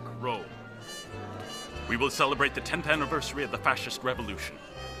 New York, Rome. We will celebrate the 10th anniversary of the fascist revolution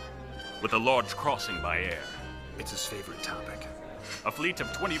with a large crossing by air. It's his favorite topic. A fleet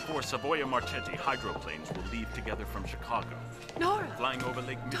of 24 Savoia Marchetti hydroplanes will leave together from Chicago, Nora! flying over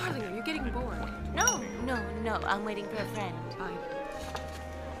Lake Michigan. Darling, are you getting bored? No, I'm waiting for a friend. Fine.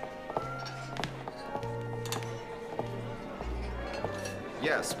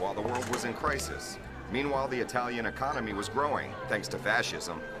 Yes, while the world was in crisis. Meanwhile, the Italian economy was growing, thanks to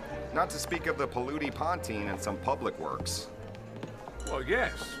fascism. Not to speak of the polluti pontine and some public works. Well,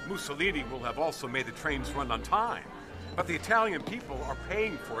 yes, Mussolini will have also made the trains run on time. But the Italian people are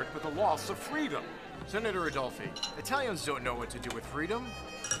paying for it with the loss of freedom. Senator Adolfi, Italians don't know what to do with freedom.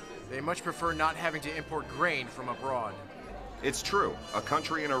 They much prefer not having to import grain from abroad. It's true, a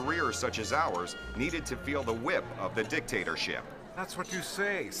country in arrears such as ours needed to feel the whip of the dictatorship. That's what you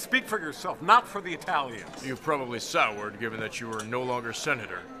say. Speak for yourself, not for the Italians. You've probably soured, given that you are no longer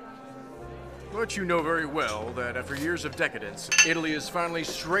senator. But you know very well that after years of decadence, Italy is finally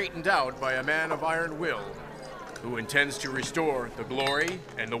straightened out by a man of iron will, who intends to restore the glory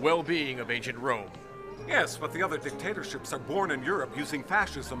and the well-being of ancient Rome. Yes, but the other dictatorships are born in Europe using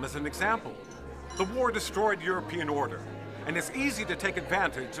fascism as an example. The war destroyed European order, and it's easy to take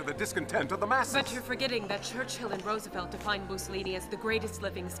advantage of the discontent of the masses. But you're forgetting that Churchill and Roosevelt defined Mussolini as the greatest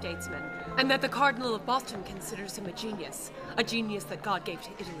living statesman, and that the Cardinal of Boston considers him a genius that God gave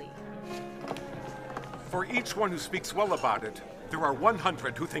to Italy. For each one who speaks well about it, there are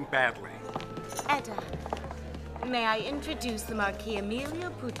 100 who think badly. Edda, may I introduce the Marquis Emilio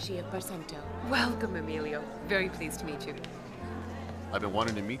Pucci of Barcento? Welcome, Emilio. Very pleased to meet you. I've been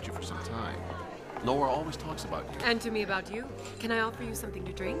wanting to meet you for some time. Nora always talks about you. And to me about you. Can I offer you something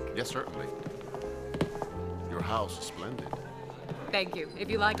to drink? Yes, certainly. Your house is splendid. Thank you. If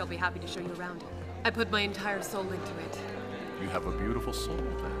you like, I'll be happy to show you around it. I put my entire soul into it. You have a beautiful soul,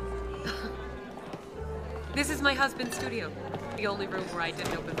 then. This is my husband's studio. The only room where I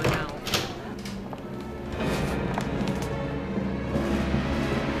didn't open my mouth.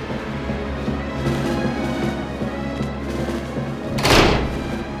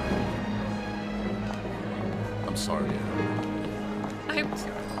 I'm sorry, Edda. I'm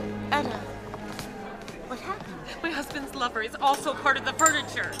sorry. Edda, what happened? My husband's lover is also part of the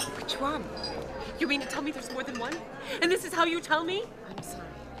furniture. Which one? You mean to tell me there's more than one? And this is how you tell me? I'm sorry.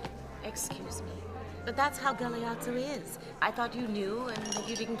 Excuse me. But that's how Galeazzo is. I thought you knew and that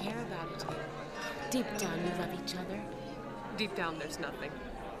you didn't care about it. Deep down, you love each other. Deep down, there's nothing.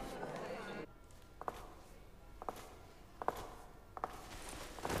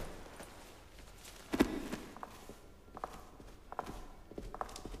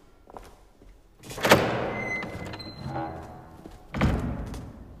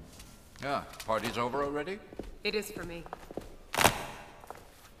 Yeah, party's over already? It is for me.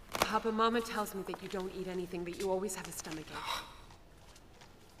 Papa, Mama tells me that you don't eat anything, that you always have a stomachache.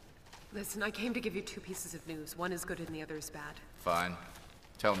 Listen, I came to give you two pieces of news. One is good and the other is bad. Fine.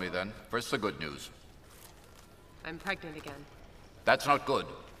 Tell me then. First, the good news. I'm pregnant again. That's not good.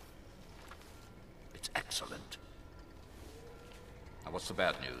 It's excellent. Now, what's the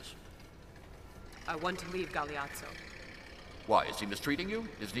bad news? I want to leave Galeazzo. Why? Is he mistreating you?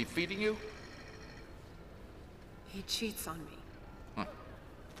 Isn't he feeding you? He cheats on me.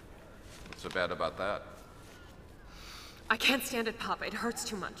 What's so bad about that? I can't stand it, Papa. It hurts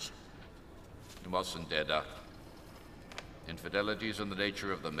too much. You mustn't, Edda. Infidelity is in the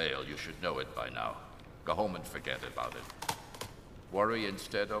nature of the male. You should know it by now. Go home and forget about it. Worry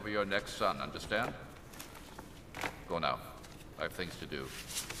instead over your next son, understand? Go now. I have things to do.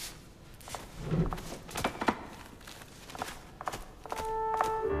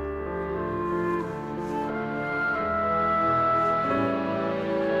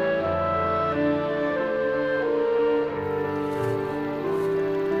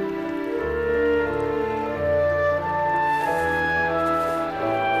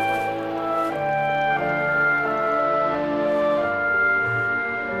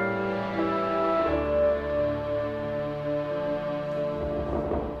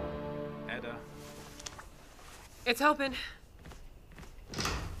 It's open.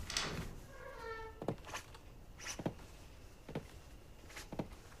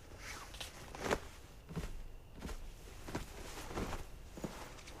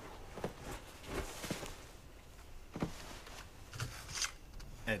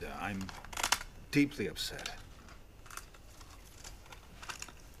 Edda, I'm deeply upset.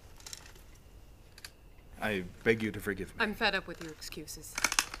 I beg you to forgive me. I'm fed up with your excuses.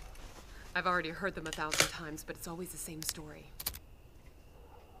 I've already heard them 1,000 times, but it's always the same story.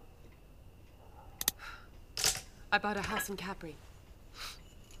 I bought a house in Capri,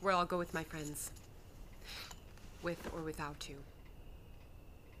 where I'll go with my friends. With or without you.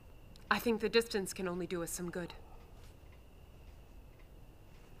 I think the distance can only do us some good.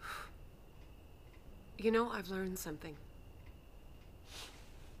 You know, I've learned something.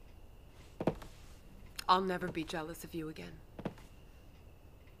 I'll never be jealous of you again.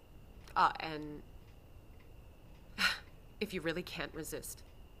 And if you really can't resist,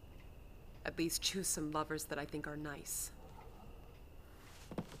 at least choose some lovers that I think are nice.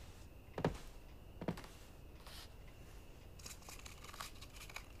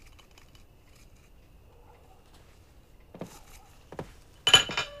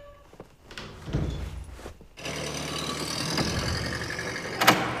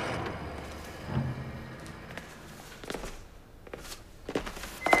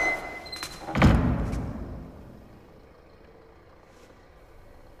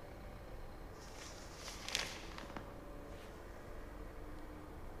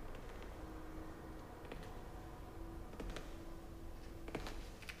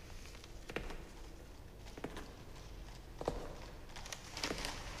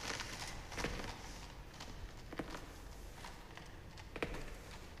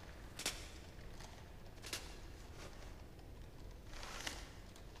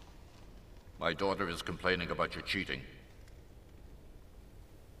 My daughter is complaining about your cheating.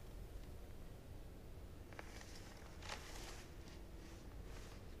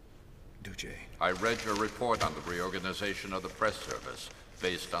 Duce. I read your report on the reorganization of the press service,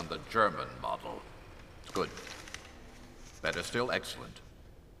 based on the German model. It's good. Better still, excellent.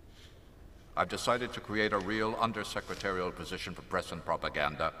 I've decided to create a real undersecretarial position for press and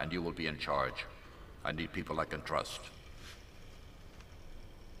propaganda, and you will be in charge. I need people I can trust.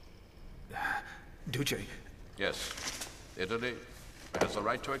 Duce. Yes. Italy has the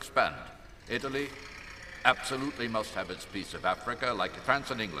right to expand. Italy absolutely must have its piece of Africa like France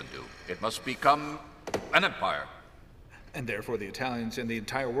and England do. It must become an empire. And therefore the Italians and the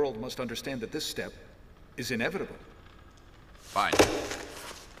entire world must understand that this step is inevitable. Fine.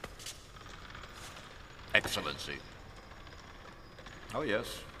 Excellency. Oh yes.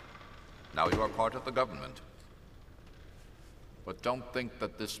 Now you are part of the government. But don't think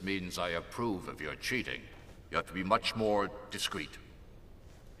that this means I approve of your cheating. You have to be much more discreet.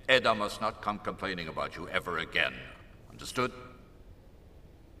 Edda must not come complaining about you ever again. Understood?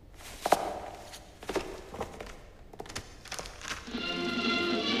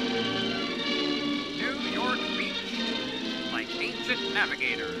 New York Beach. Like ancient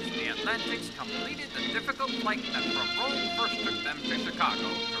navigators, the Atlantics completed the difficult flight that from Rome first took them to Chicago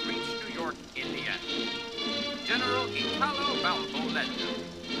to reach New York in the end. General Italo Balbo led them,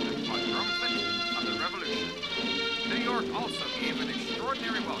 the triumphant of the Revolution. New York also gave an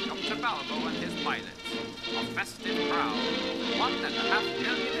extraordinary welcome to Balbo and his pilots. A festive crowd, 1.5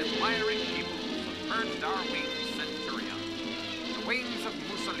 million admiring people submerged our winged centurion. The wings of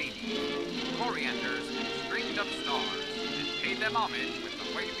Mussolini, corianders and stringed-up stars, and paid them homage with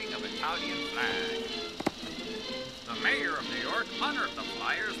the waving of Italian flags. The mayor of New York honored the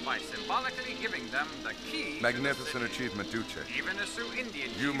flyers by symbolically giving them the key. Magnificent achievement, Duce. Even a Sioux Indian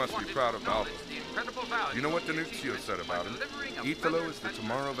You must be proud of Balbo. the incredible value. You know what the Nuncio said about him? Italo is the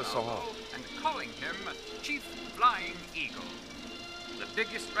tomorrow of us all. And calling him Chief Flying Eagle. The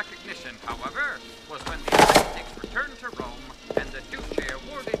biggest recognition, however, was when the Atlantics returned to Rome and the Duce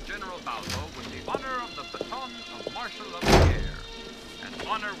awarded General Balbo with the honor of the baton of Marshal of the Air. An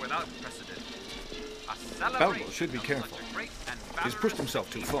honor without precedent. Balbo should be careful. He's pushed himself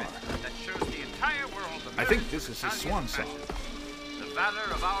too far. That shows the entire world I think this is his swan song. The valor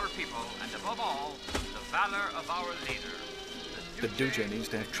of our people, and above all, the valor of our leader. The Duce needs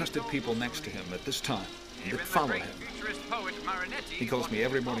to have trusted people next to him at this time that follow him. He calls me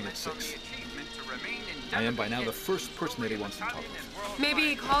every morning at 6. I am by now the first person that he wants to talk with. Maybe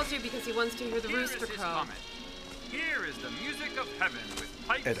he calls you because he wants to hear the rooster crow. Here is the music of heaven with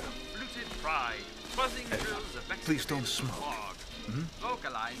pipes Edda. of fluted pride, buzzing thrills of Please don't smoke.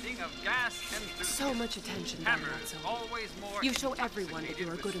 vocalizing of gas chemistry. So much attention, Hammers, Benito. always more You show everyone that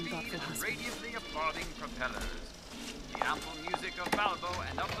you're a good and thoughtful husband. radiantly applauding propellers. The ample music of Balbo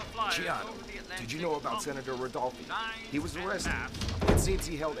and of the Flyers Gianno, over the Atlantic. did you know about Senator Rodolfi? He was arrested. It seems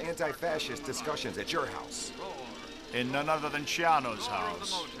he held anti-fascist discussions at your house. In none other than Ciano's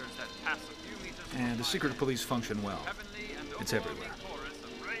house. And the secret police function well. It's everywhere.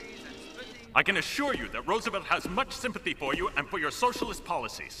 I can assure you that Roosevelt has much sympathy for you and for your socialist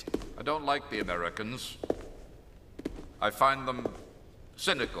policies. I don't like the Americans. I find them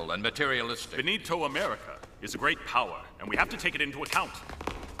cynical and materialistic. Benito America is a great power, and we have to take it into account.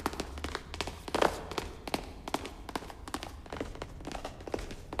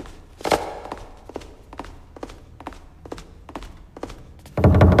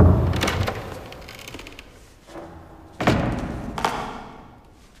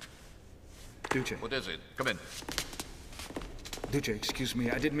 Duce. What is it? Come in. Duce, excuse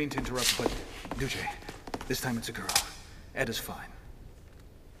me. I didn't mean to interrupt, but Duce, this time it's a girl. Edda's fine.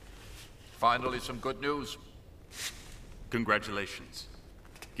 Finally, some good news. Congratulations.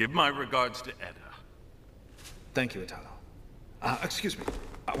 Give my regards to Edda. Thank you, Italo. Excuse me.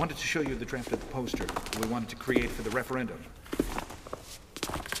 I wanted to show you the draft of the poster we wanted to create for the referendum.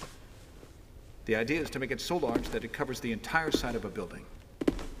 The idea is to make it so large that it covers the entire side of a building.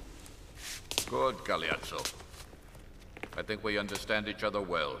 Good, Galeazzo. I think we understand each other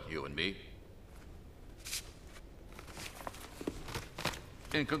well, you and me.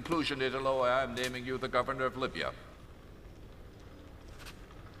 In conclusion, Italo, I am naming you the governor of Libya.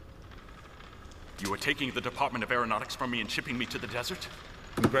 You are taking the Department of Aeronautics from me and shipping me to the desert?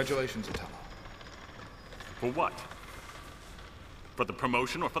 Congratulations, Italo. For what? For the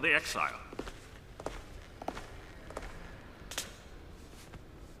promotion or for the exile?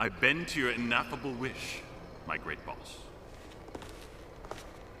 I bend to your ineffable wish, my great boss.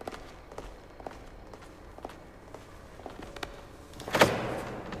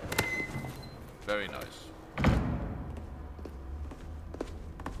 Very nice.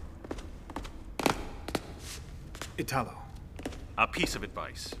 Italo. A piece of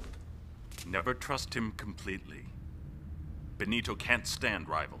advice. Never trust him completely. Benito can't stand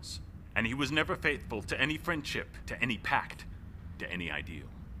rivals, and he was never faithful to any friendship, to any pact, to any ideal.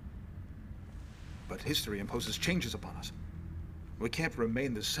 But history imposes changes upon us. We can't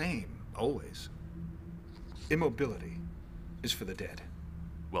remain the same, always. Immobility is for the dead.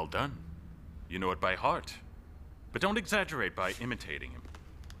 Well done. You know it by heart. But don't exaggerate by imitating him.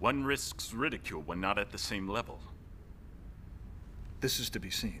 One risks ridicule when not at the same level. This is to be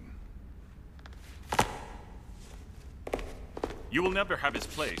seen. You will never have his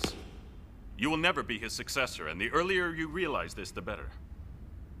place. You will never be his successor, and the earlier you realize this, the better.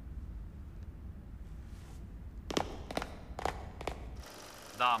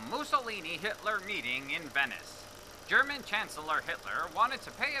 The Mussolini-Hitler meeting in Venice. German Chancellor Hitler wanted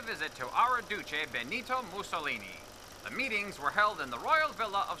to pay a visit to our Duce Benito Mussolini. The meetings were held in the royal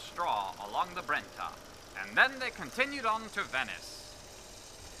villa of straw along the Brenta, and then they continued on to Venice.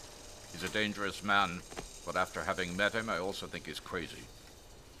 He's a dangerous man, but after having met him, I also think he's crazy.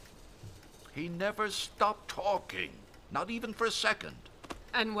 He never stopped talking, not even for a second.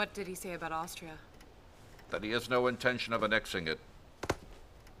 And what did he say about Austria? That he has no intention of annexing it.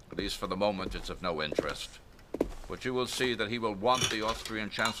 At least for the moment, it's of no interest. But you will see that he will want the Austrian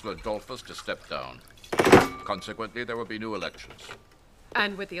Chancellor Dollfuss to step down. Consequently, there will be new elections.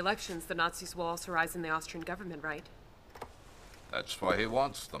 And with the elections, the Nazis will also rise in the Austrian government, right? That's why he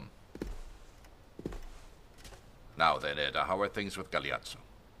wants them. Now then, Edda, how are things with Galeazzo?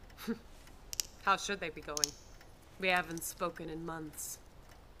 How should they be going? We haven't spoken in months.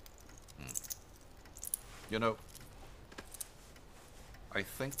 You know, I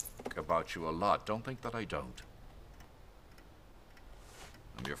think about you a lot. Don't think that I don't.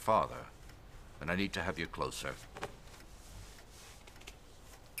 I'm your father, and I need to have you closer.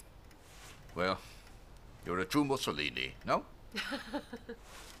 Well, you're a true Mussolini, no?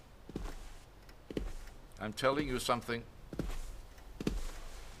 I'm telling you something.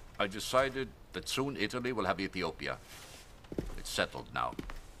 I decided that soon Italy will have Ethiopia. It's settled now.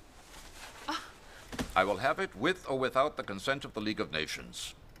 I will have it with or without the consent of the League of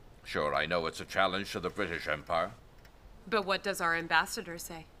Nations. Sure, I know it's a challenge to the British Empire. But what does our ambassador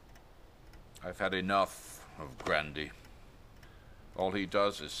say? I've had enough of Grandy. All he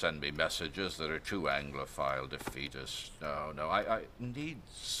does is send me messages that are too Anglophile, defeatist. No, I need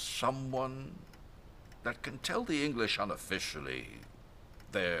someone that can tell the English unofficially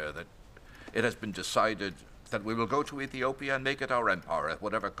there that it has been decided that we will go to Ethiopia and make it our empire at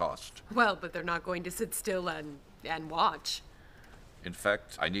whatever cost. Well, but they're not going to sit still and watch. In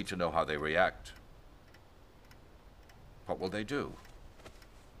fact, I need to know how they react. What will they do?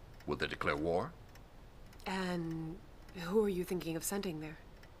 Will they declare war? And Who are you thinking of sending there?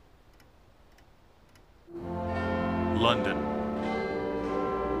 London.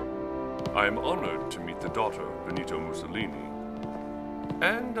 I am honored to meet the daughter of Benito Mussolini.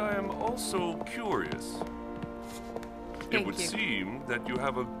 And I am also curious. It would seem that you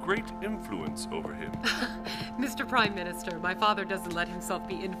have a great influence over him. Mr. Prime Minister, my father doesn't let himself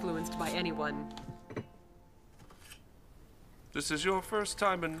be influenced by anyone. This is your first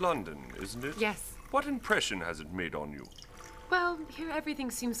time in London, isn't it? Yes. What impression has it made on you? Well, here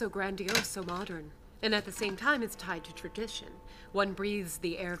everything seems so grandiose, so modern. And at the same time, it's tied to tradition. One breathes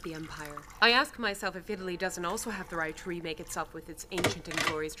the air of the empire. I ask myself if Italy doesn't also have the right to remake itself with its ancient and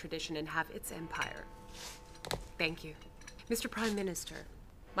glorious tradition and have its empire. Thank you. Mr. Prime Minister,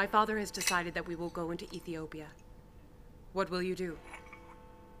 my father has decided that we will go into Ethiopia. What will you do?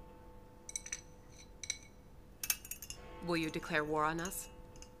 Will you declare war on us?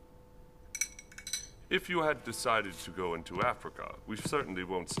 If you had decided to go into Africa, we certainly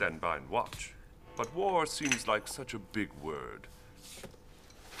won't stand by and watch. But war seems like such a big word.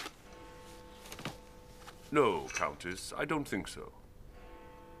 No, Countess, I don't think so.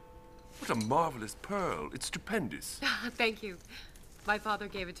 What a marvelous pearl. It's stupendous. Thank you. My father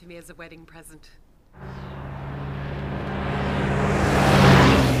gave it to me as a wedding present.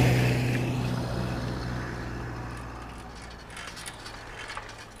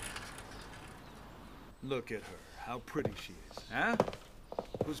 Look at her. How pretty she is, huh?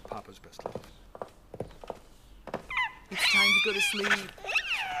 Who's Papa's best love? It's time to go to sleep.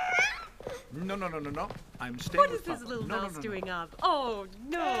 No. I'm staying What with is this Papa. little No. mouse doing up? Oh,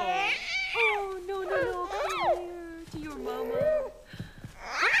 no. Oh, no. Come here to your mama.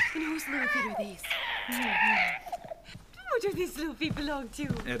 And whose little feet are these? Who do these little feet belong to?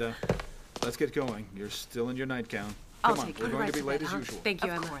 Edda, let's get going. You're still in your nightgown. I'll Come on, take we're it. going Right to be to late bed, as huh? usual. Thank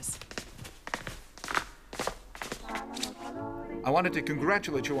you, Of Emma. course. I wanted to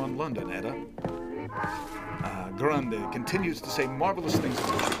congratulate you on London, Edda. Grande continues to say marvelous things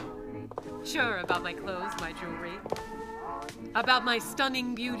about you. Sure, about my clothes, my jewelry. About my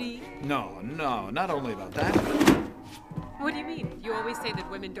stunning beauty. No, not only about that. What do you mean? You always say that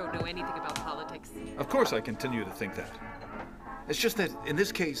women don't know anything about politics. Of course I continue to think that. It's just that, in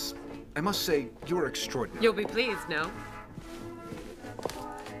this case, I must say, you're extraordinary. You'll be pleased, no?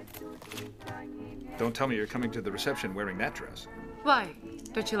 Don't tell me you're coming to the reception wearing that dress. Why?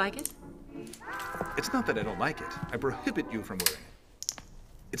 Don't you like it? It's not that I don't like it. I prohibit you from wearing it.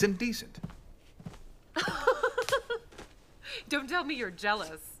 It's indecent. Don't tell me you're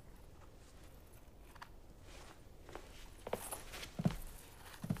jealous.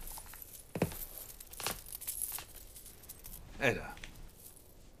 Edda.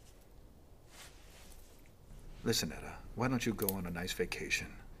 Listen, Edda, why don't you go on a nice vacation?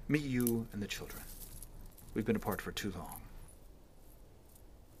 Me, you, and the children. We've been apart for too long.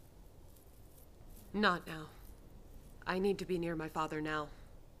 Not now. I need to be near my father now.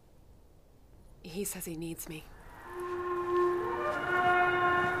 He says he needs me.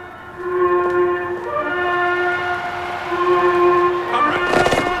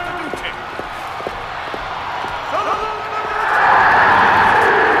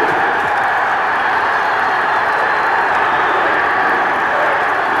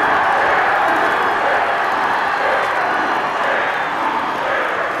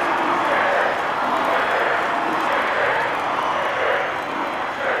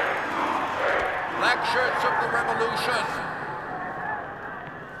 Black shirts of the revolution.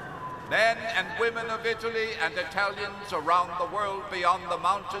 Men and women of Italy and Italians around the world, beyond the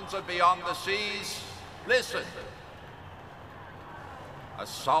mountains and beyond the seas, listen. A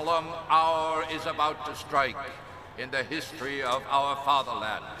solemn hour is about to strike in the history of our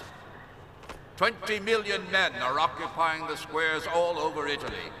fatherland. 20 million men are occupying the squares all over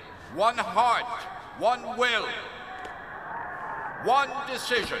Italy. One heart, one will, one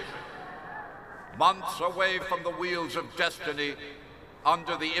decision. Months away from the wheels of destiny,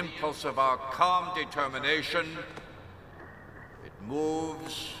 under the impulse of our calm determination, it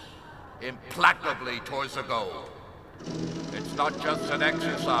moves implacably towards a goal. It's not just an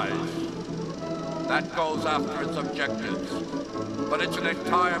exercise. That goes after its objectives. But it's an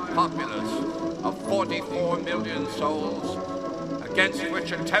entire populace of 44 million souls against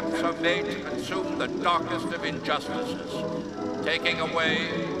which attempts are made to consume the darkest of injustices, taking away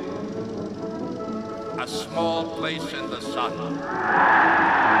a small place in the sun.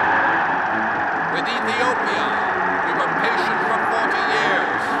 With Ethiopia, we were patient for 40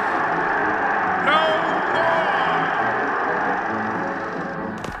 years. No more!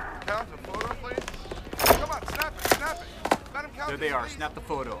 Count a photo, please. Come on, snap it. Let him count. There they are. Snap the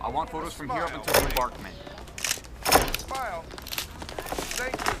photo. I want photos from here up until the embarkment.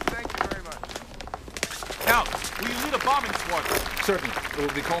 bombing squad. Certainly. It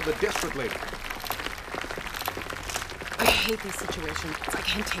will be called the Desperate Lady. I hate this situation. I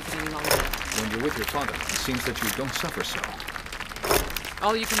can't take it any longer. When you're with your father, it seems that you don't suffer so.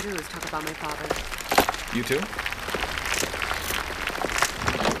 All you can do is talk about my father. You too?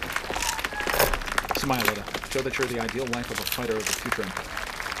 Smile, Edda. Show that you're the ideal wife of a fighter of the future empire.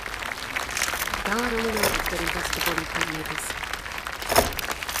 God only knows what's getting festival in Point Mavis.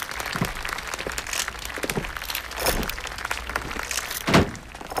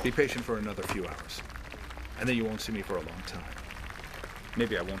 Be patient for another few hours. And then you won't see me for a long time.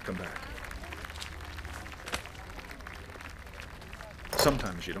 Maybe I won't come back.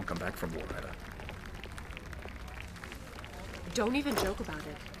 Sometimes you don't come back from war, Edda. Don't even joke about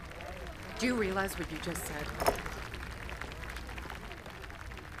it. Do you realize what you just said?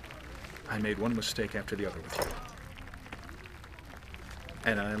 I made one mistake after the other with you.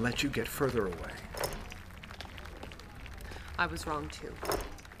 And I let you get further away. I was wrong too.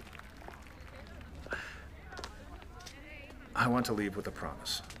 I want to leave with a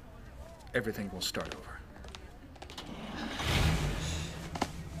promise. Everything will start over.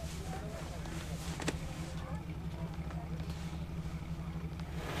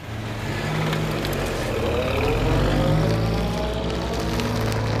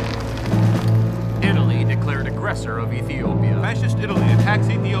 Italy declared aggressor of Ethiopia. Fascist Italy attacks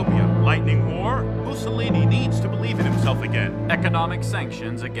Ethiopia. Lightning war? Mussolini needs to believe in himself again. Economic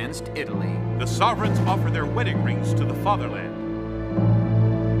sanctions against Italy. The sovereigns offer their wedding rings to the fatherland.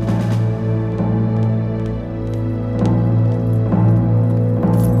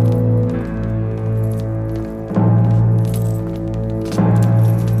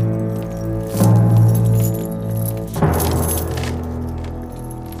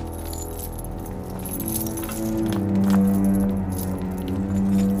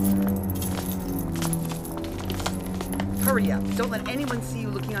 Hurry up. Don't let anyone see you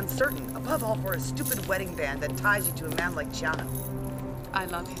looking uncertain. Above all, for a stupid wedding band that ties you to a man like John. I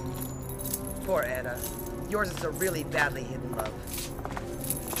love him. Poor Edda. Yours is a really badly hidden love.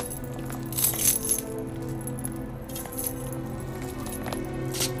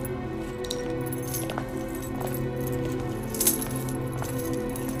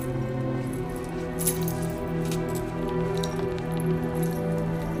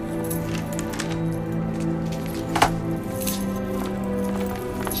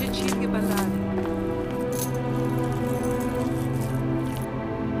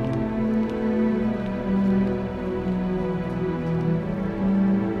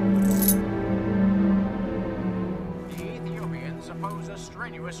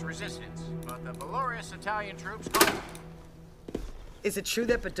 Resistance, but the valorous Italian troops. Is it true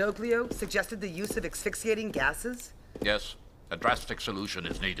that Badoglio suggested the use of asphyxiating gases? Yes, a drastic solution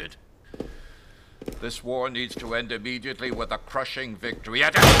is needed. This war needs to end immediately with a crushing victory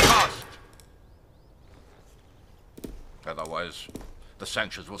at any cost. Otherwise, the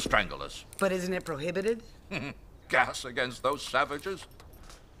sanctions will strangle us. But isn't it prohibited? Gas against those savages?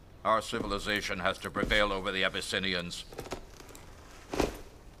 Our civilization has to prevail over the Abyssinians.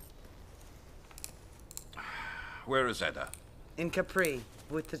 Where is Edda? In Capri,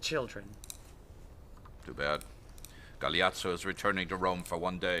 with the children. Too bad. Galeazzo is returning to Rome for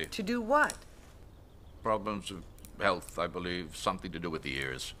one day. To do what? Problems of health, I believe. Something to do with the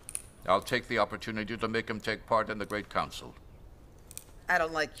ears. I'll take the opportunity to make him take part in the Great Council. I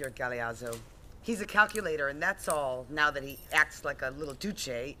don't like your Galeazzo. He's a calculator, and that's all. Now that he acts like a little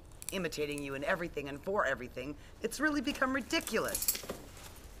Duce, imitating you in everything and for everything, it's really become ridiculous.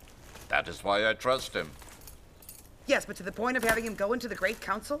 That is why I trust him. Yes, but to the point of having him go into the Great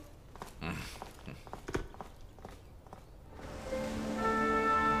Council?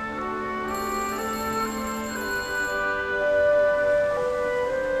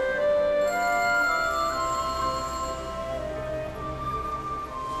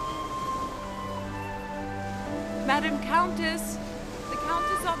 Madam Countess! The Count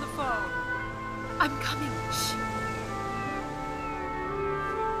is on the phone. I'm coming. Shh.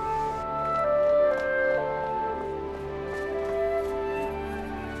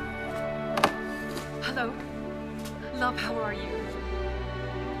 Hello. Love, how are you?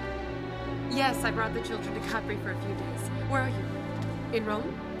 Yes, I brought the children to Capri for a few days. Where are you? In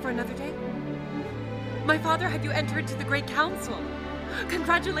Rome? For another day? My father had you enter into the Great Council.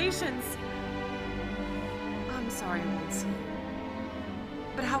 Congratulations! I'm sorry I won't see you.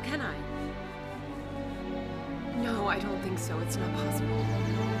 But how can I? No, I don't think so. It's not possible.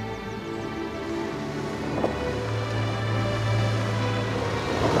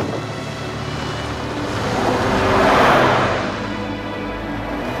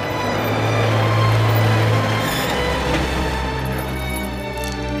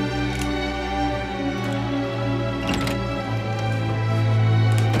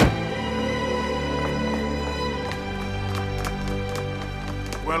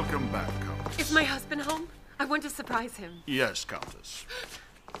 Welcome back, Countess. Is my husband home? I want to surprise him. Yes, Countess.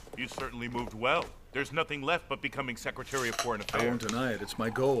 You certainly moved well. There's nothing left but becoming Secretary of Foreign Affairs. I won't deny it. It's my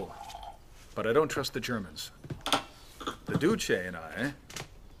goal. But I don't trust the Germans. The Duce and I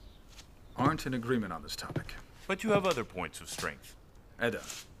aren't in agreement on this topic. But you have other points of strength. Edda.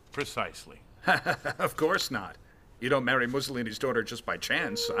 Precisely. Of course not. You don't marry Mussolini's daughter just by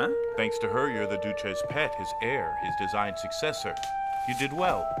chance, huh? Thanks to her, you're the Duce's pet, his heir, his designed successor. You did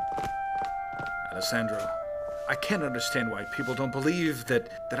well. Alessandra, I can't understand why people don't believe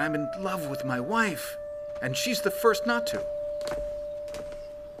that I'm in love with my wife. And she's the first not to.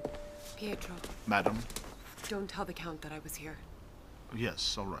 Pietro, Madam? don't tell the Count that I was here.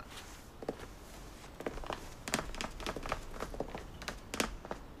 Yes, all right.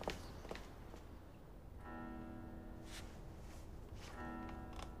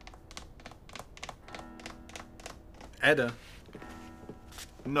 Edda.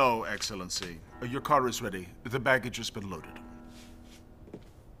 No, Excellency. Your car is ready. The baggage has been loaded.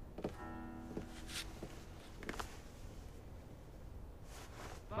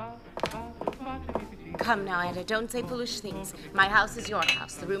 Come now, Edda, don't say foolish things. My house is your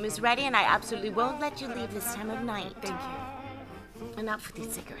house. The room is ready, and I absolutely won't let you leave this time of night. Thank you. Enough with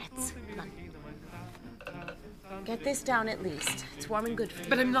these cigarettes. Come on. Get this down at least. It's warm and good for you.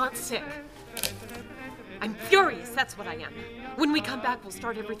 But I'm not sick. I'm furious, that's what I am. When we come back, we'll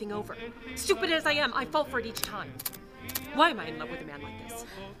start everything over. Stupid as I am, I fall for it each time. Why am I in love with a man like this?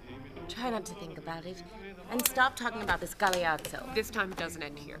 Try not to think about it. And stop talking about this Galeazzo. This time it doesn't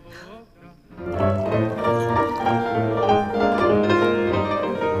end here.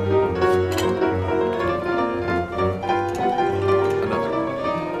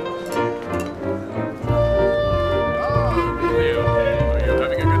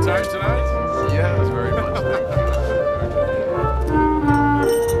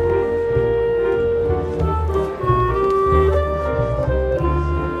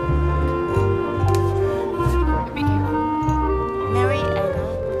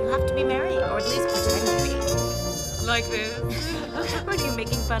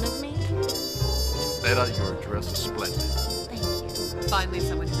 Fun of me? Edda, your dress is splendid. Thank you. Finally,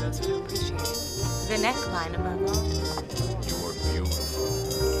 someone who knows how to appreciate it. The neckline above all. You are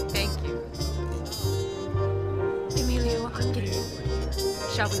beautiful. Thank you. Emilio, I'm getting bored here.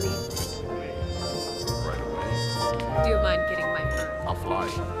 Shall we leave? Right away. Do you mind getting my fur? I'll fly.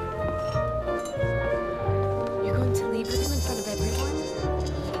 You're going to leave with him in front of everyone?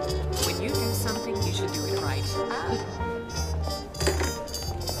 When you do something, you should do it right.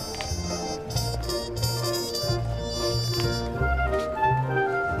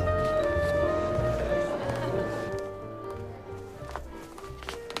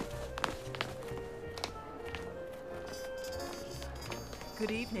 Good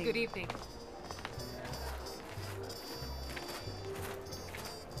evening. Good evening.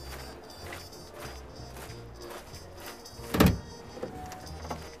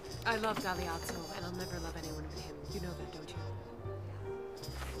 I love Galeazzo, and I'll never love anyone but him. You know that, don't you?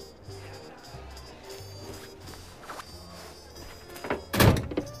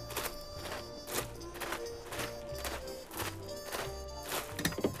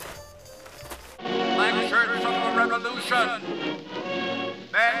 Lectures of the Revolution!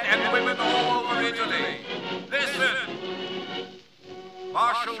 Men and women all over Italy, listen!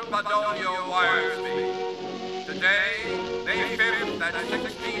 Marshal Badoglio wires me. Today, May 5th at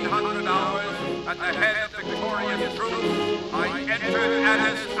 1600 hours, at the head of victorious troops, I entered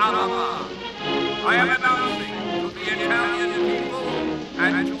Addis Ababa. I am announcing to the Italian people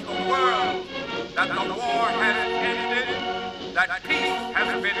and to the world that the war has ended, that peace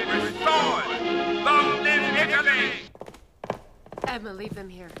has been restored. Long live Italy! Emma, leave them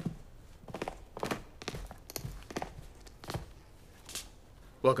here.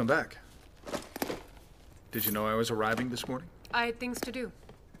 Welcome back. Did you know I was arriving this morning? I had things to do.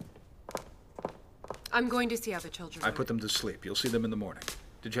 I'm going to see how the children I are. put them to sleep. You'll see them in the morning.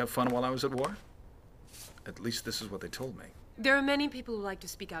 Did you have fun while I was at war? At least this is what they told me. There are many people who like to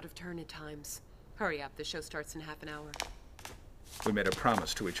speak out of turn at times. Hurry up, the show starts in half an hour. We made a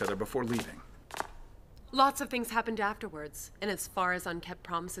promise to each other before leaving. Lots of things happened afterwards, and as far as unkept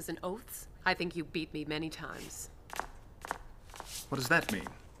promises and oaths, I think you beat me many times. What does that mean?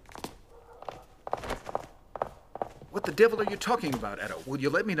 What the devil are you talking about, Edda? Will you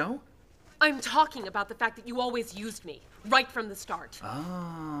let me know? I'm talking about the fact that you always used me, right from the start.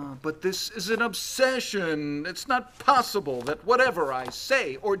 Ah, but this is an obsession. It's not possible that whatever I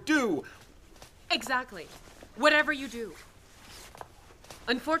say or do... Exactly. Whatever you do.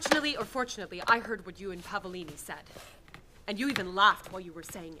 Unfortunately or fortunately, I heard what you and Pavolini said. And you even laughed while you were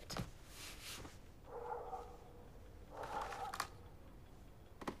saying it.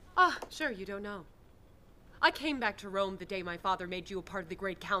 Ah, sure, you don't know. I came back to Rome the day my father made you a part of the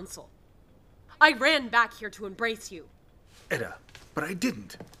Great Council. I ran back here to embrace you. Edda, but I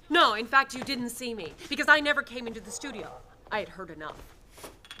didn't. No, in fact, you didn't see me, because I never came into the studio. I had heard enough.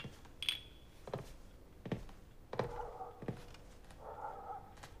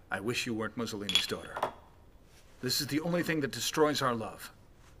 I wish you weren't Mussolini's daughter. This is the only thing that destroys our love.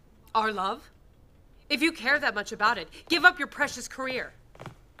 Our love? If you care that much about it, give up your precious career.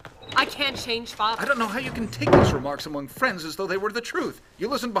 I can't change father. I don't know how you can take these remarks among friends as though they were the truth. You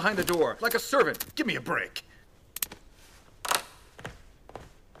listen behind a door, like a servant. Give me a break.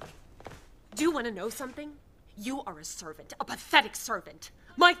 Do you want to know something? You are a servant, a pathetic servant.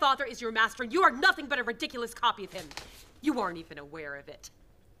 My father is your master, and you are nothing but a ridiculous copy of him. You aren't even aware of it.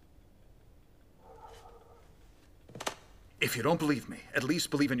 If you don't believe me, at least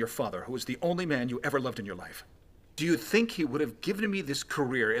believe in your father, who was the only man you ever loved in your life. Do you think he would have given me this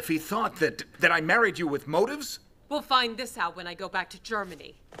career if he thought that I married you with motives? We'll find this out when I go back to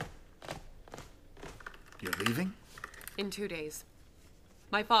Germany. You're leaving? In 2 days.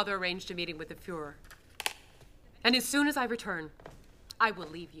 My father arranged a meeting with the Fuhrer. And as soon as I return, I will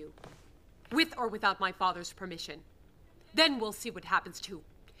leave you. With or without my father's permission. Then we'll see what happens to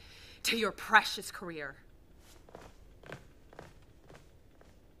your precious career.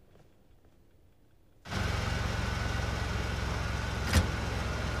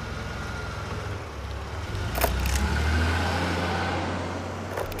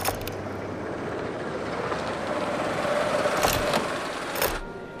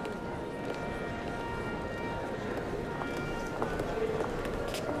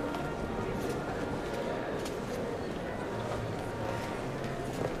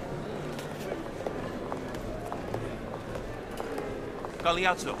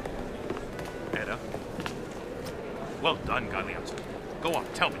 Galeazzo. Edda. Well done, Galeazzo. Go on,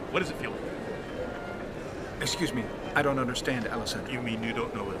 tell me, what does it feel like? Excuse me, I don't understand, Alessandra. You mean you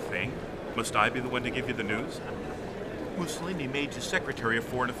don't know a thing? Must I be the one to give you the news? Mussolini made you Secretary of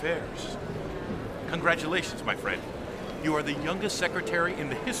Foreign Affairs. Congratulations, my friend. You are the youngest secretary in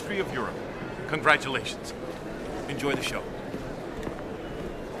the history of Europe. Congratulations. Enjoy the show.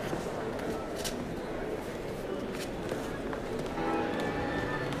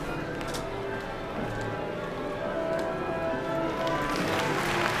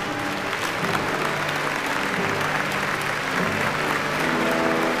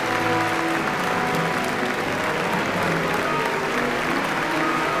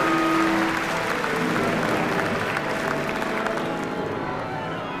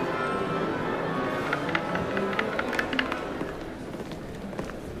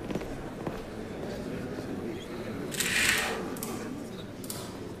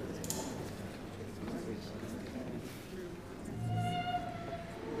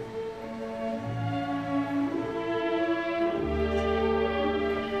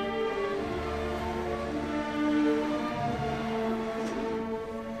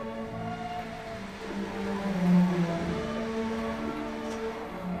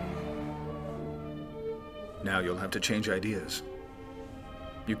 Now you'll have to change ideas.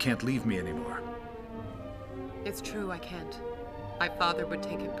 You can't leave me anymore. It's true, I can't. My father would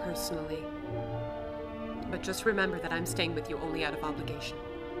take it personally. But just remember that I'm staying with you only out of obligation.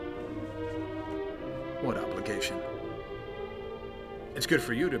 What obligation? It's good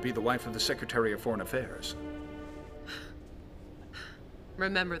for you to be the wife of the Secretary of Foreign Affairs.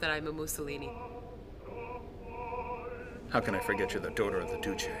 Remember that I'm a Mussolini. How can I forget you're the daughter of the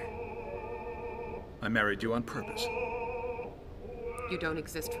Duce? I married you on purpose. You don't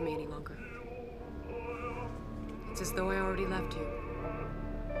exist for me any longer. It's as though I already left you.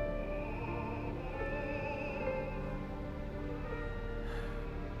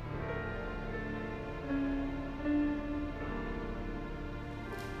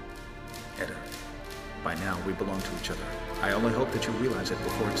 Edda, by now we belong to each other. I only hope that you realize it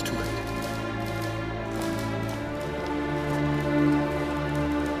before it's too late.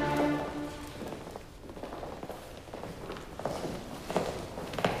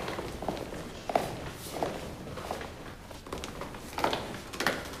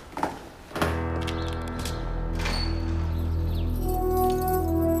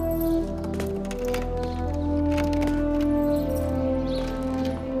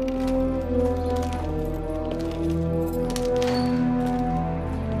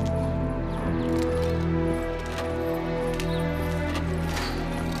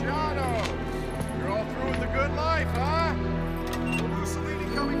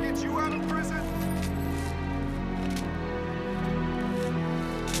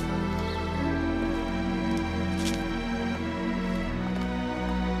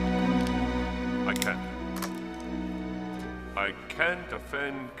 I can't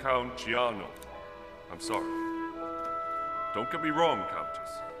offend Count Ciano. I'm sorry. Don't get me wrong, Countess.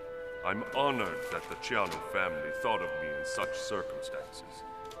 I'm honored that the Ciano family thought of me in such circumstances.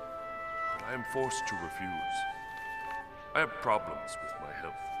 But I am forced to refuse. I have problems with my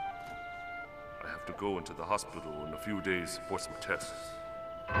health. I have to go into the hospital in a few days for some tests.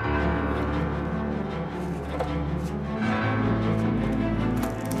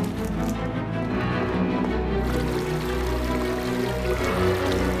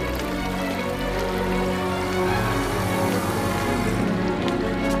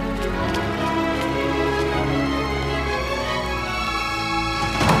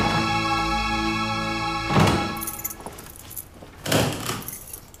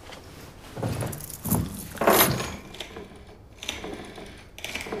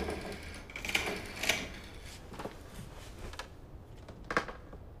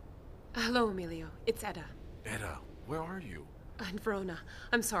 Hello, Emilio. It's Edda. Edda, where are you? In Verona.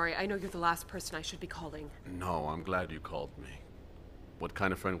 I'm sorry, I know you're the last person I should be calling. No, I'm glad you called me. What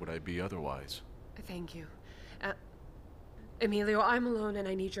kind of friend would I be otherwise? Thank you. Emilio, I'm alone and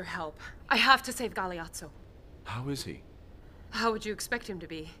I need your help. I have to save Galeazzo. How is he? How would you expect him to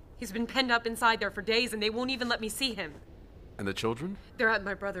be? He's been penned up inside there for days and they won't even let me see him. And the children? They're at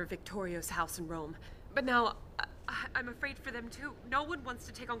my brother Vittorio's house in Rome. But now, I'm afraid for them too. No one wants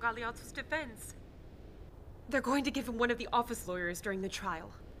to take on Galeazzo's defense. They're going to give him one of the office lawyers during the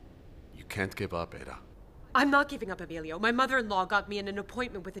trial. You can't give up, Edda. I'm not giving up, Emilio. My mother-in-law got me an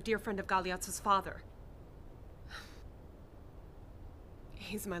appointment with a dear friend of Galeazzo's father.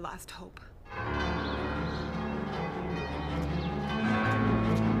 He's my last hope.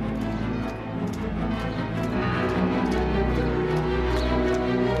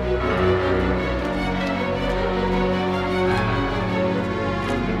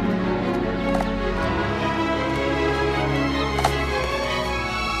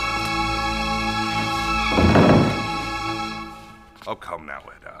 Oh, come now,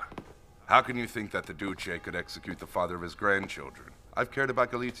 Edda. How can you think that the Duce could execute the father of his grandchildren? I've cared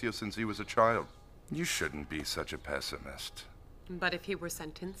about Galizio since he was a child. You shouldn't be such a pessimist. But if he were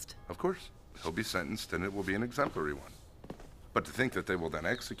sentenced? Of course. He'll be sentenced and it will be an exemplary one. But to think that they will then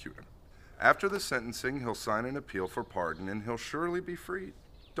execute him. After the sentencing, he'll sign an appeal for pardon and he'll surely be freed.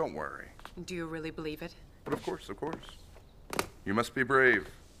 Don't worry. Do you really believe it? But of course, of course. You must be brave.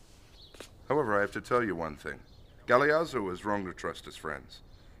 However, I have to tell you one thing. Galeazzo is wrong to trust his friends,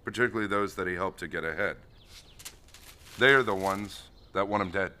 particularly those that he helped to get ahead. They are the ones that want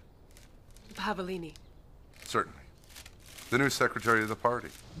him dead. Pavellini. Certainly. The new secretary of the party.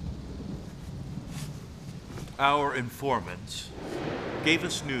 Our informants gave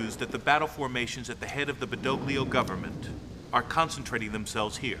us news that the battle formations at the head of the Badoglio government are concentrating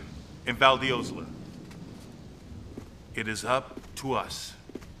themselves here, in Valdiosla. It is up to us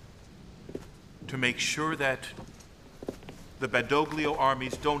to make sure that the Badoglio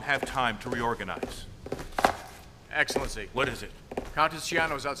armies don't have time to reorganize. Excellency. What is it? Countess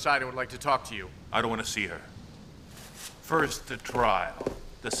Ciano is outside and would like to talk to you. I don't want to see her. First, the trial.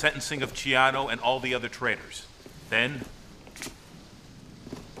 The sentencing of Ciano and all the other traitors. Then,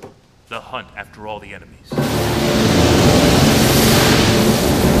 the hunt after all the enemies.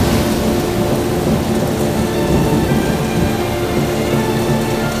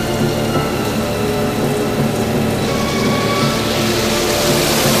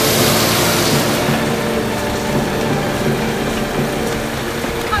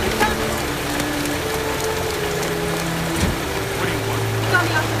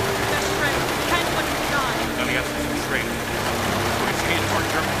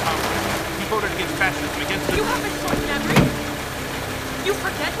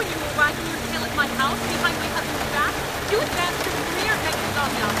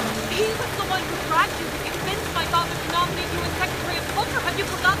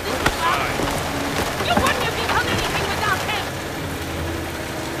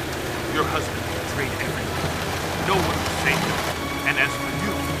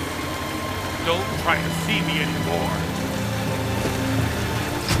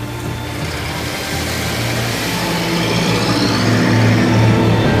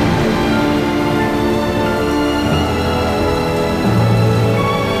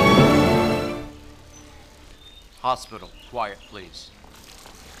 Hospital. Quiet, please.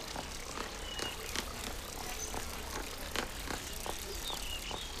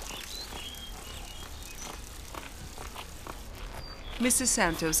 Mrs.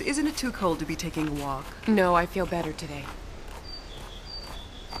 Santos, isn't it too cold to be taking a walk? No, I feel better today.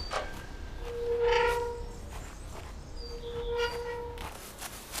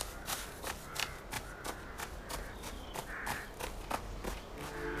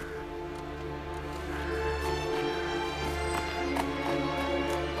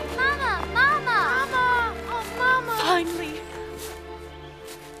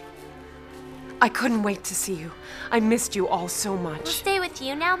 I couldn't wait to see you. I missed you all so much. We'll stay with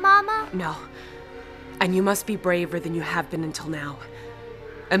you now, Mama? No. And you must be braver than you have been until now.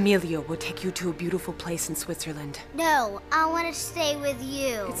 Emilio will take you to a beautiful place in Switzerland. No, I want to stay with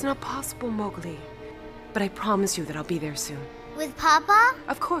you. It's not possible, Mowgli. But I promise you that I'll be there soon. With Papa?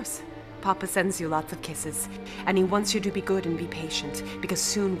 Of course. Papa sends you lots of kisses. And he wants you to be good and be patient, because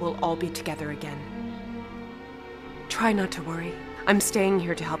soon we'll all be together again. Try not to worry. I'm staying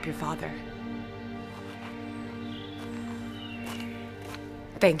here to help your father.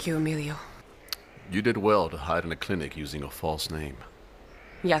 Thank you, Emilio. You did well to hide in a clinic using a false name.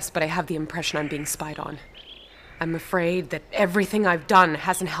 Yes, but I have the impression I'm being spied on. I'm afraid that everything I've done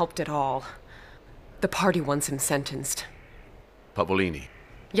hasn't helped at all. The party wants him sentenced. Pavolini.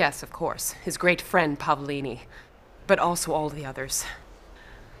 Yes, of course. His great friend, Pavolini. But also all the others.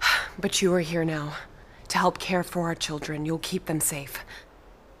 But you are here now. To help care for our children. You'll keep them safe.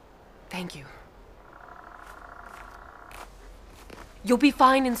 Thank you. You'll be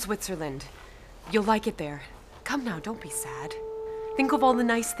fine in Switzerland. You'll like it there. Come now, don't be sad. Think of all the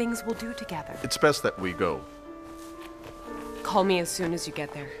nice things we'll do together. It's best that we go. Call me as soon as you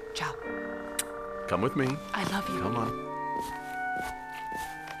get there. Ciao. Come with me. I love you. Come on.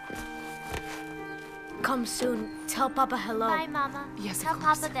 Come soon. Tell Papa hello. Bye, Mama. Yes, Tell of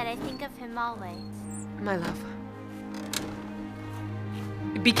course. Papa that I think of him always. My love.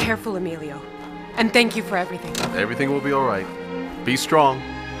 Be careful, Emilio. And thank you for everything. Everything will be all right. Be strong.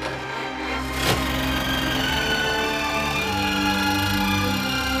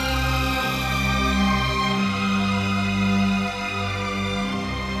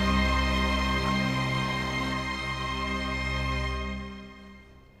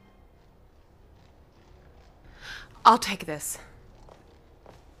 I'll take this.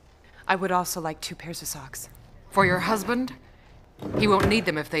 I would also like 2 pairs of socks. For your husband? He won't need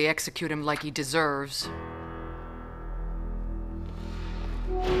them if they execute him like he deserves.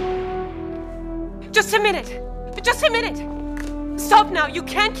 Just a minute! Just a minute! Stop now! You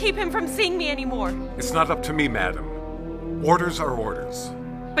can't keep him from seeing me anymore! It's not up to me, madam. Orders are orders.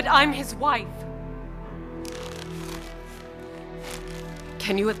 But I'm his wife.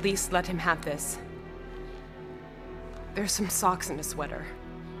 Can you at least let him have this? There's some socks and a sweater.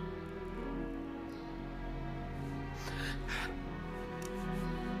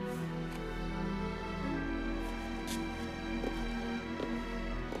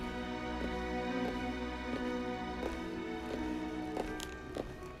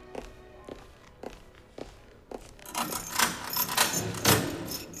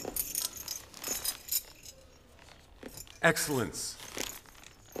 Excellence.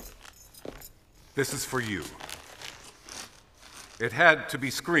 This is for you. It had to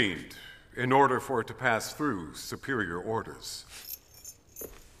be screened in order for it to pass through superior orders.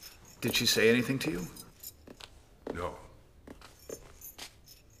 Did she say anything to you? No.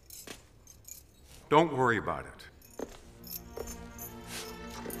 Don't worry about it.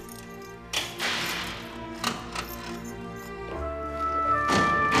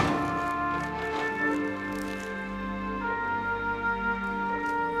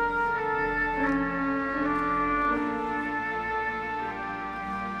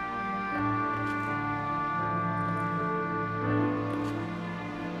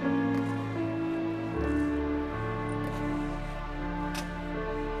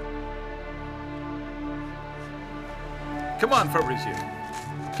 Come on, Fabrizio.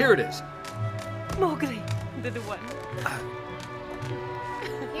 Here it is. Mowgli, little one.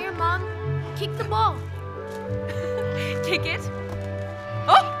 Here, Mom. Kick the ball. Take it.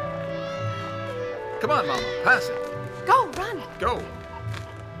 Oh! Come on, Mama. Pass it. Go, run. Go.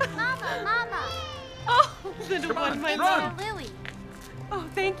 Mama, Mama. Oh, little Come one, on, my run. love. Lily. Oh,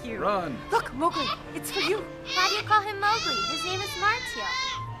 thank you. Run. Look, Mowgli, it's for you. Why do you call him Mowgli? His name is Martio.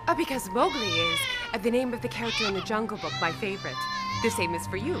 Because Mowgli is the name of the character in the Jungle Book, my favorite. The same is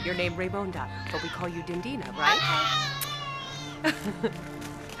for you. Your name Raymonda, but we call you Dindina, right?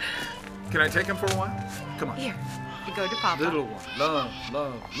 Can I take him for a while? Come on. Here, you go to Papa. Little one. Love,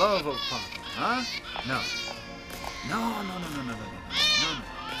 love, love of Papa. Huh? No. No, no, no, no, no, no,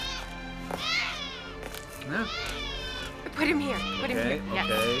 no. No? Put him here. Put him Okay, here. Yes.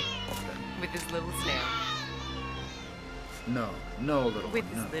 okay. With his little snail. No, no, little With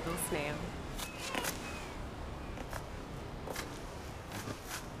one, his no. little snail.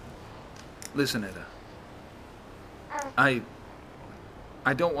 Listen, Edda. I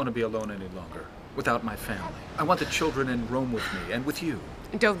don't want to be alone any longer, without my family. I want the children in Rome with me, and with you.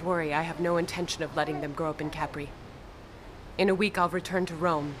 Don't worry, I have no intention of letting them grow up in Capri. In a week, I'll return to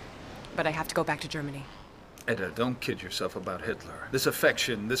Rome, but I have to go back to Germany. Edda, don't kid yourself about Hitler. This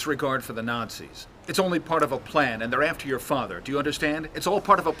affection, this regard for the Nazis, it's only part of a plan, and they're after your father. Do you understand? It's all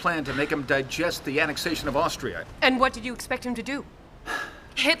part of a plan to make him digest the annexation of Austria. And what did you expect him to do?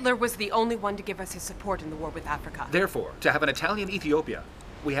 Hitler was the only one to give us his support in the war with Africa. Therefore, to have an Italian Ethiopia,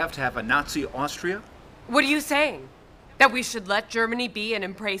 we have to have a Nazi Austria? What are you saying? That we should let Germany be and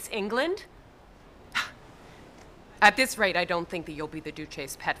embrace England? At this rate, I don't think that you'll be the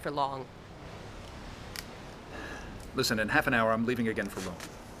Duce's pet for long. Listen, in half an hour, I'm leaving again for Rome.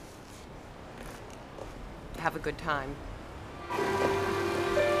 Have a good time.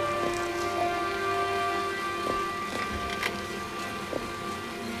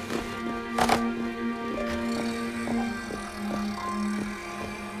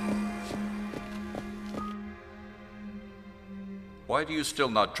 Why do you still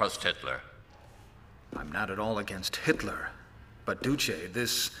not trust Hitler? I'm not at all against Hitler. But Duce,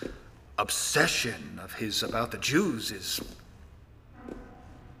 this obsession of his about the Jews is...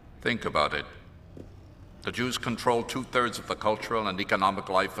 Think about it. The Jews control 2/3 of the cultural and economic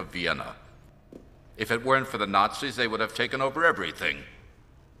life of Vienna. If it weren't for the Nazis, they would have taken over everything.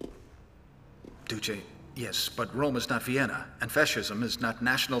 Duce, yes, but Rome is not Vienna, and fascism is not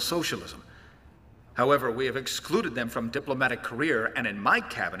National Socialism. However, we have excluded them from diplomatic career, and in my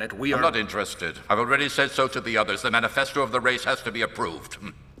cabinet, we are... I'm not interested. I've already said so to the others. The manifesto of the race has to be approved.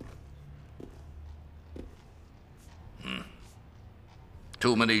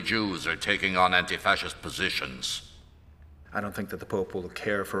 Too many Jews are taking on anti-fascist positions. I don't think that the Pope will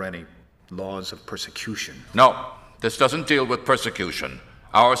care for any laws of persecution. No, this doesn't deal with persecution.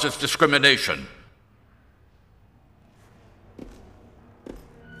 Ours is discrimination.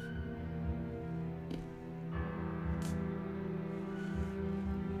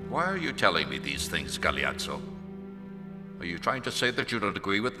 Why are you telling me these things, Galeazzo? Are you trying to say that you don't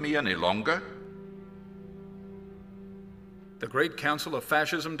agree with me any longer? The Great Council of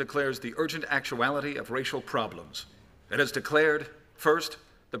Fascism declares the urgent actuality of racial problems. It has declared, first,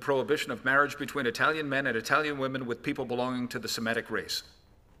 the prohibition of marriage between Italian men and Italian women with people belonging to the Semitic race.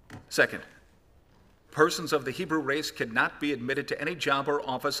 Second, persons of the Hebrew race cannot be admitted to any job or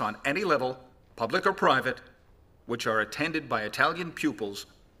office on any level, public or private, which are attended by Italian pupils.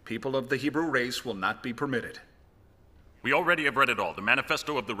 People of the Hebrew race will not be permitted. We already have read it all, the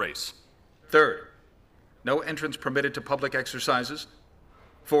manifesto of the race. Third, no entrance permitted to public exercises.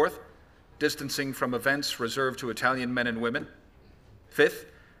 Fourth, distancing from events reserved to Italian men and women. Fifth,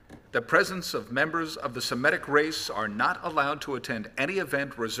 the presence of members of the Semitic race are not allowed to attend any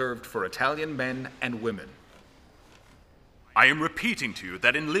event reserved for Italian men and women. I am repeating to you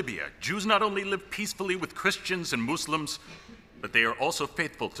that in Libya, Jews not only live peacefully with Christians and Muslims, but they are also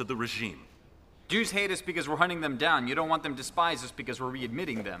faithful to the regime. Jews hate us because we're hunting them down. You don't want them to despise us because we're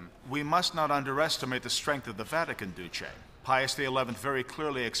readmitting them. We must not underestimate the strength of the Vatican, Duce. Pius XI very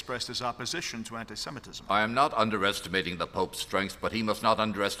clearly expressed his opposition to anti-Semitism. I am not underestimating the Pope's strength, but he must not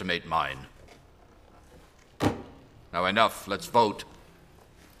underestimate mine. Now enough, let's vote.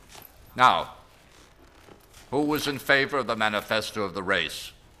 Now, who was in favor of the manifesto of the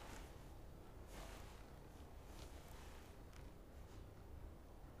race?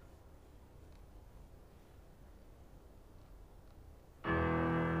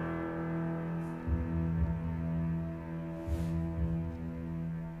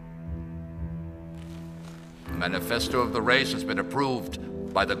 The manifesto of the race has been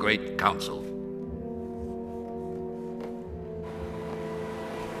approved by the Great Council.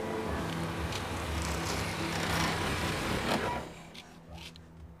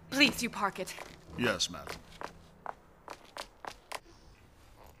 Please, you park it. Yes, madam.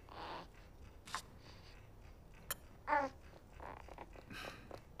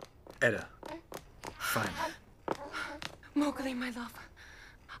 Edda, fine. Mowgli, my love.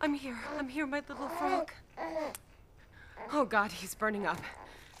 I'm here, my little frog. Oh, God, he's burning up.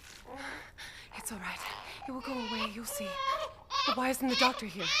 It's all right. It will go away, you'll see. But why isn't the doctor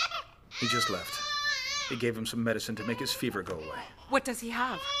here? He just left. He gave him some medicine to make his fever go away. What does he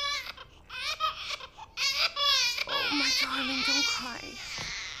have? Oh, my darling, don't cry.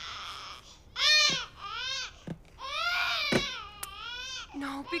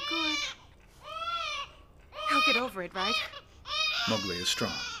 No, be good. He'll get over it, right? Mowgli is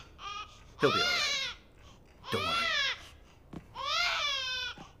strong. He'll be all right. Don't worry.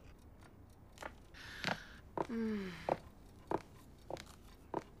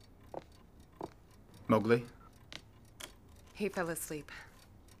 Mowgli? He fell asleep.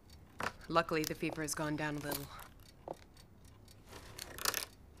 Luckily, the fever has gone down a little.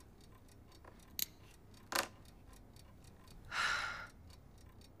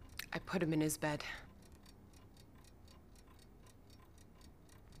 I put him in his bed.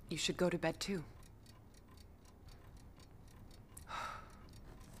 You should go to bed too.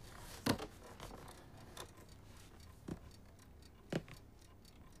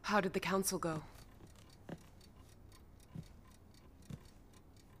 How did the council go?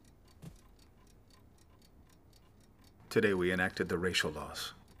 Today we enacted the racial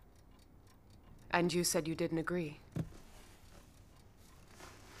laws. And you said you didn't agree.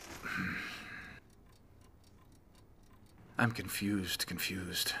 I'm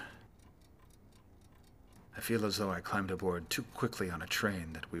confused. I feel as though I climbed aboard too quickly on a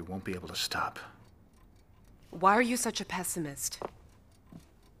train that we won't be able to stop. Why are you such a pessimist?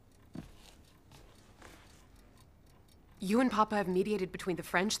 You and Papa have mediated between the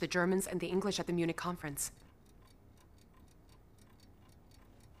French, the Germans, and the English at the Munich conference.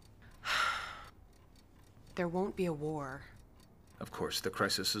 There won't be a war. Of course, the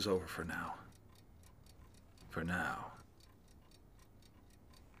crisis is over for now. For now.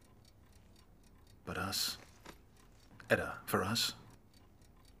 But us? Edda, for us?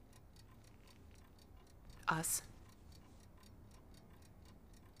 Us?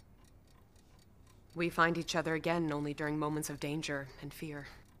 We find each other again only during moments of danger and fear.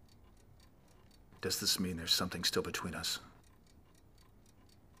 Does this mean there's something still between us?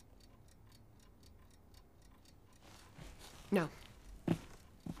 No.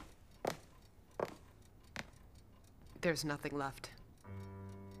 There's nothing left.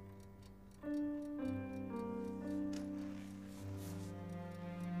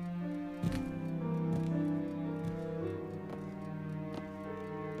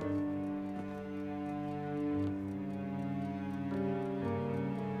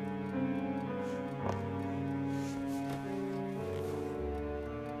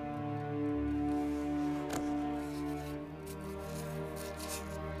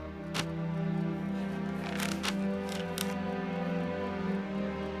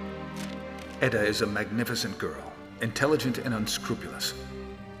 Edda is a magnificent girl, intelligent and unscrupulous.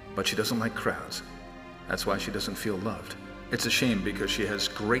 But she doesn't like crowds. That's why she doesn't feel loved. It's a shame because she has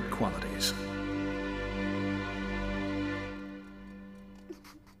great qualities.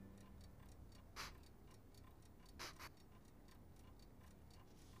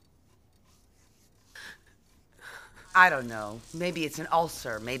 I don't know. Maybe it's an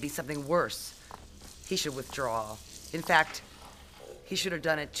ulcer, maybe something worse. He should withdraw. In fact, he should have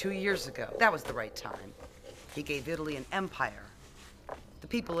done it 2 years ago. That was the right time. He gave Italy an empire. The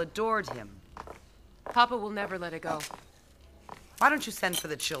people adored him. Papa will never let it go. Why don't you send for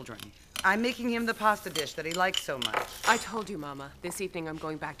the children? I'm making him the pasta dish that he likes so much. I told you, Mama. This evening I'm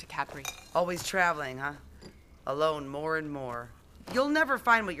going back to Capri. Always traveling, huh? Alone more and more. You'll never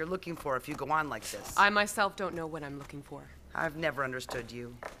find what you're looking for if you go on like this. I myself don't know what I'm looking for. I've never understood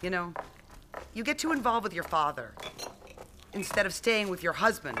you. You know, you get too involved with your father instead of staying with your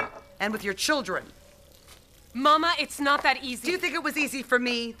husband and with your children. Mama, it's not that easy. Do you think it was easy for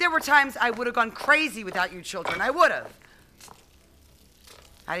me? There were times I would have gone crazy without you children. I would have.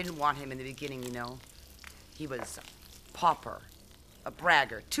 I didn't want him in the beginning, you know. He was a pauper, a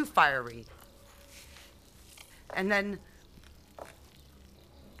braggart, too fiery. And then,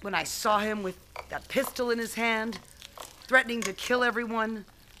 when I saw him with that pistol in his hand, threatening to kill everyone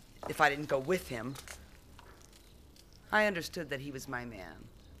if I didn't go with him, I understood that he was my man.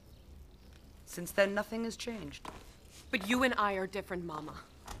 Since then, nothing has changed. But you and I are different, Mama.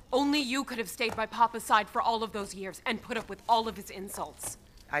 Only you could have stayed by Papa's side for all of those years and put up with all of his insults.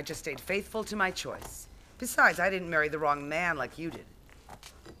 I just stayed faithful to my choice. Besides, I didn't marry the wrong man like you did.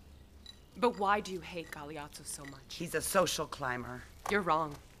 But why do you hate Galeazzo so much? He's a social climber. You're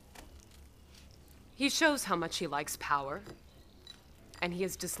wrong. He shows how much he likes power. And he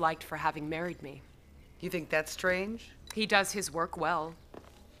is disliked for having married me. You think that's strange? He does his work well.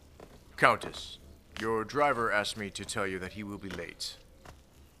 Countess, your driver asked me to tell you that he will be late.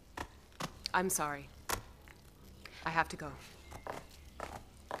 I'm sorry. I have to go.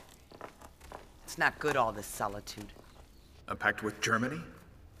 It's not good, all this solitude. A pact with Germany?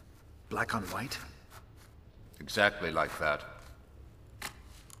 Black on white? Exactly like that.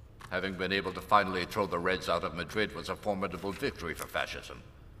 Having been able to finally throw the Reds out of Madrid was a formidable victory for fascism.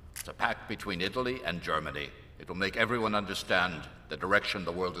 It's a pact between Italy and Germany. It will make everyone understand the direction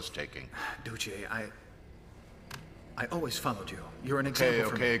the world is taking. Duce, I always followed you. You're an example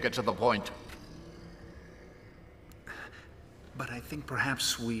for me. Okay, get to the point. But I think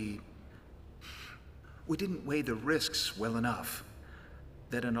perhaps we didn't weigh the risks well enough.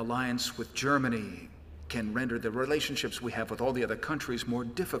 That an alliance with Germany can render the relationships we have with all the other countries more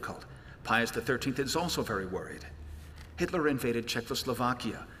difficult. Pius XIII is also very worried. Hitler invaded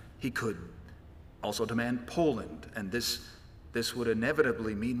Czechoslovakia. He could also demand Poland, and this this would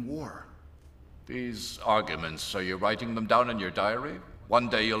inevitably mean war. These arguments, are you writing them down in your diary? One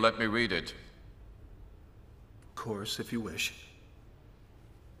day you'll let me read it. Of course, if you wish.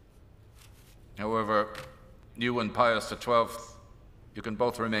 However, you and Pius XII, you can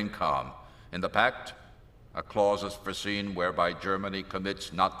both remain calm. In the pact, a clause is foreseen whereby Germany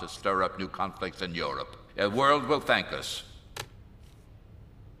commits not to stir up new conflicts in Europe. The world will thank us.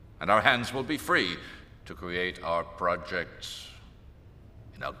 And our hands will be free to create our projects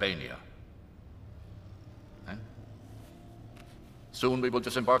in Albania. Soon we will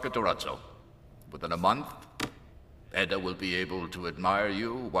disembark at Durazzo. Within a month, Edda will be able to admire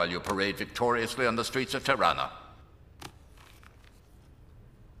you while you parade victoriously on the streets of Tirana.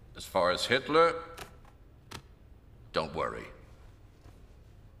 As far as Hitler, don't worry.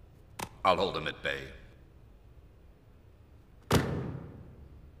 I'll hold him at bay.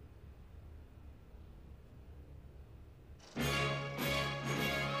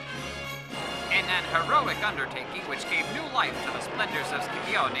 In an heroic undertaking which gave new life to the splendors of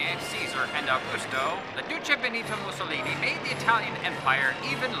Scipione, Caesar, and Augusto, the Duce Benito Mussolini made the Italian Empire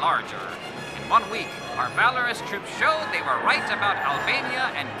even larger. In 1 week, our valorous troops showed they were right about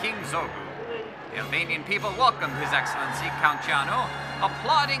Albania and King Zogu. The Albanian people welcomed His Excellency Count Ciano,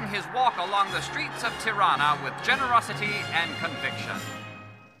 applauding his walk along the streets of Tirana with generosity and conviction.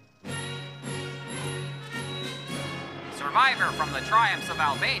 Survivor from the triumphs of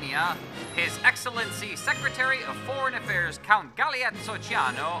Albania, His Excellency Secretary of Foreign Affairs Count Galeazzo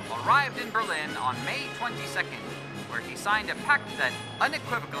Ciano arrived in Berlin on May 22nd, where he signed a pact that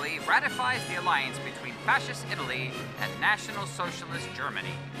unequivocally ratifies the alliance between Fascist Italy and National Socialist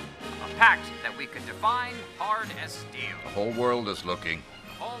Germany. A pact that we could define hard as steel. The whole world is looking.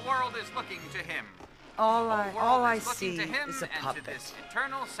 The whole world is looking to him. All I see is a and to puppet. this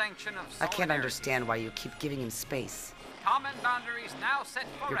eternal sanction of I can't solidarity. understand why you keep giving him space. Common boundaries now set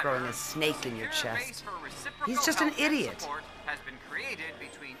forever. You're growing a snake in your Secure base chest. for reciprocal He's just an help and idiot. support has been created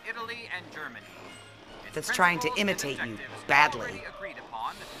between Italy and Germany. Its That's trying to principles and imitate you objectives badly. already agreed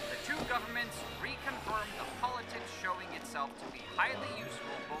upon, the two governments reconfirmed the politics showing itself to be highly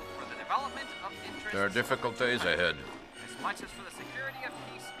useful both for the development of interests. There are difficult days ahead, As much as for the security of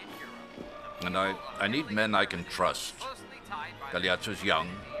peace in Europe. and I need men I can trust. Galeazzo's young,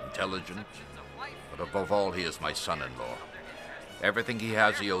 intelligent, but above all, he is my son-in-law. Everything he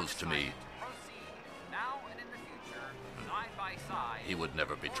has, he owes to me. He would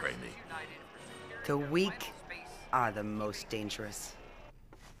never betray me. The weak are the most dangerous.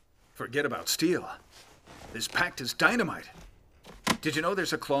 Forget about steel. This pact is dynamite. Did you know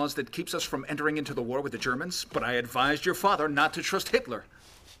there's a clause that keeps us from entering into the war with the Germans? But I advised your father not to trust Hitler.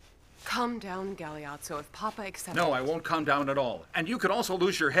 Calm down, Galeazzo. If Papa accepts... No, I won't calm down at all. And you could also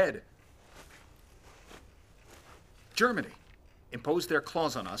lose your head. Germany imposed their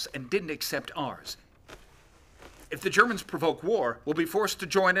clause on us and didn't accept ours. If the Germans provoke war, we'll be forced to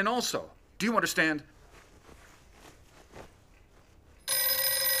join in also. Do you understand?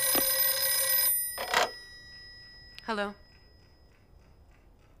 Hello?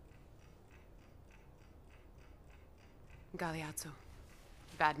 Galeazzo.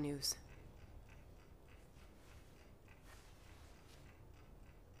 Bad news.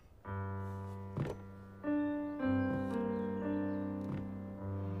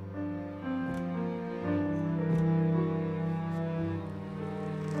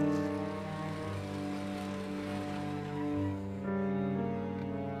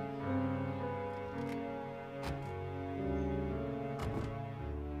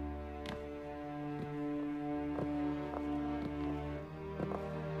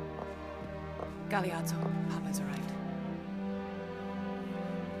 Galeazzo, Papa's arrived.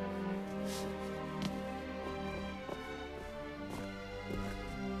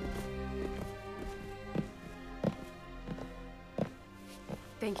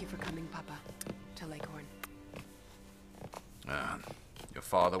 Thank you for coming, Papa, to Leghorn. Your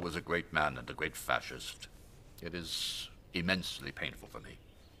father was a great man and a great fascist. It is immensely painful for me.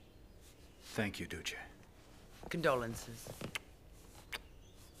 Thank you, Duce. Condolences.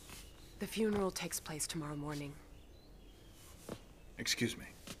 The funeral takes place tomorrow morning. Excuse me.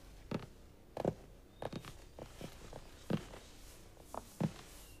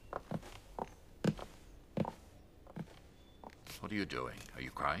 What are you doing? Are you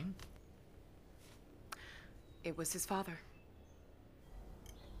crying? It was his father.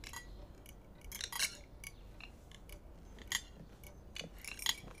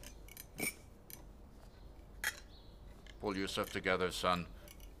 Pull yourself together, son.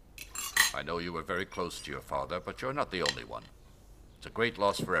 I know you were very close to your father, but you're not the only one. It's a great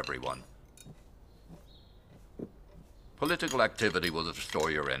loss for everyone. Political activity will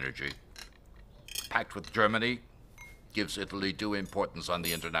restore your energy. Pact with Germany gives Italy due importance on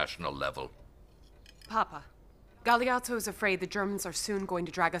the international level. Papa, Galeazzo is afraid the Germans are soon going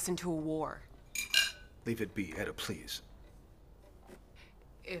to drag us into a war. Leave it be, Edda, please.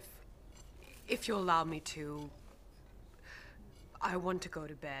 If you'll allow me to, I want to go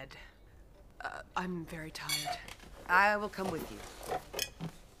to bed. I'm very tired. I will come with you.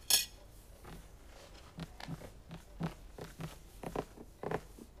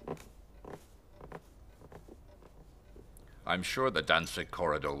 I'm sure the Danzig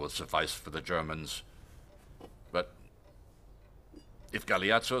corridor will suffice for the Germans. But if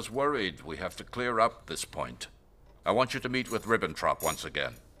Galeazzo's worried, we have to clear up this point. I want you to meet with Ribbentrop once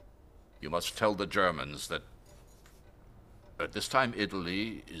again. You must tell the Germans that at this time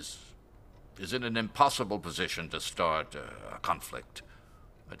Italy is in an impossible position to start a conflict.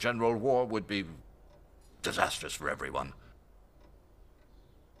 A general war would be disastrous for everyone.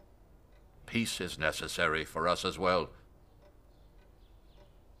 Peace is necessary for us as well.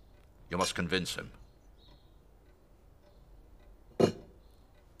 You must convince him.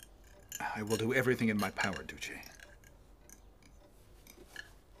 I will do everything in my power, Duce.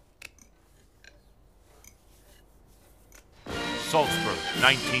 Salzburg,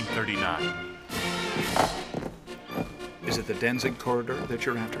 1939. Is it the Danzig corridor that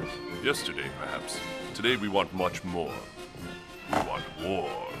you're after? Yesterday, perhaps. Today we want much more. We want war.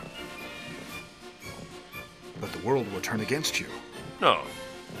 But the world will turn against you. No.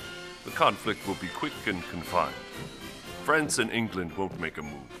 The conflict will be quick and confined. France and England won't make a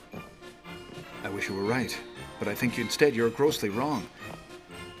move. I wish you were right, but I think instead you're grossly wrong.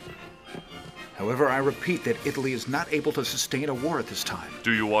 However, I repeat that Italy is not able to sustain a war at this time.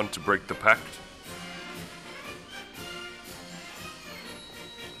 Do you want to break the pact?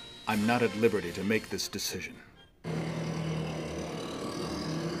 I'm not at liberty to make this decision.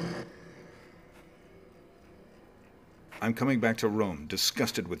 I'm coming back to Rome,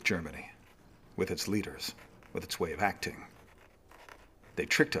 disgusted with Germany, with its leaders, with its way of acting. They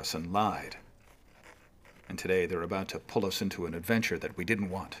tricked us and lied. And today they're about to pull us into an adventure that we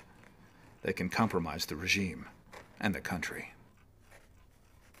didn't want. They can compromise the regime and the country.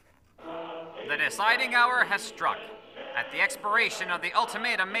 The deciding hour has struck. At the expiration of the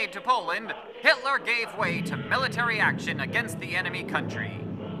ultimatum made to Poland, Hitler gave way to military action against the enemy country.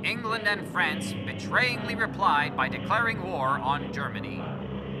 England and France betrayingly replied by declaring war on Germany.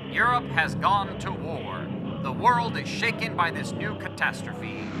 Europe has gone to war. The world is shaken by this new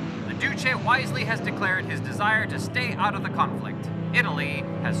catastrophe. The Duce wisely has declared his desire to stay out of the conflict. Italy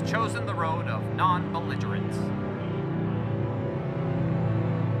has chosen the road of non-belligerence.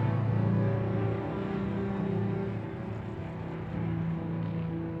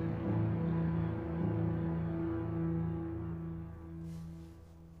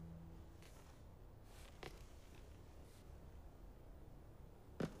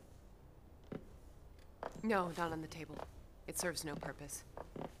 No, not on the table. It serves no purpose.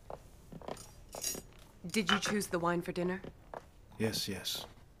 Did you choose the wine for dinner? Yes, yes.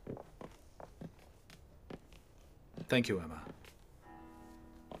 Thank you, Emma.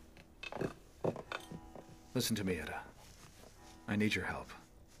 Listen to me, Edda. I need your help.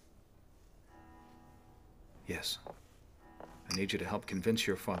 Yes. I need you to help convince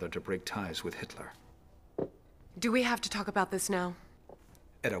your father to break ties with Hitler. Do we have to talk about this now?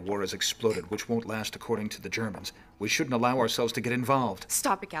 Edda, war has exploded, which won't last according to the Germans. We shouldn't allow ourselves to get involved.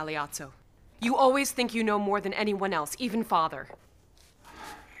 Stop it, Galeazzo. You always think you know more than anyone else, even Father.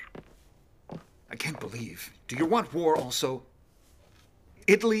 I can't believe. Do you want war also?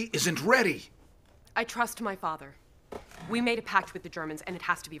 Italy isn't ready. I trust my father. We made a pact with the Germans, and it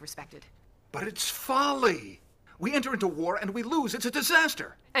has to be respected. But it's folly. We enter into war and we lose. It's a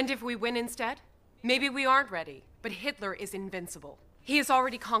disaster. And if we win instead? Maybe we aren't ready, but Hitler is invincible. He has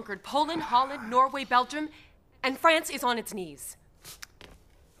already conquered Poland, Holland, Norway, Belgium, and France is on its knees.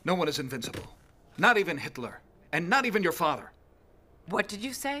 No one is invincible. Not even Hitler. And not even your father. What did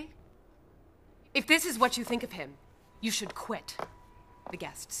you say? If this is what you think of him, you should quit. The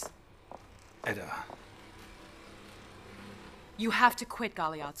guests. Edda. You have to quit,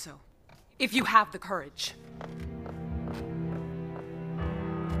 Galeazzo. If you have the courage.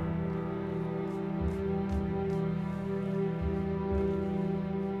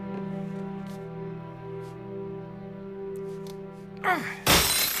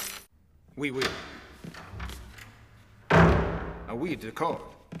 Oui. Ah oui, d'accord.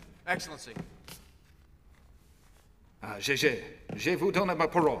 Excellency. Ah, je vous donne ma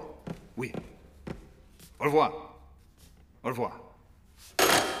parole. Oui. Au revoir. Au revoir.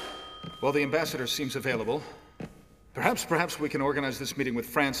 Well, the ambassador seems available. Perhaps we can organize this meeting with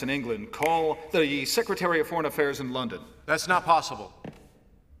France and England. Call the Secretary of Foreign Affairs in London. That's not possible.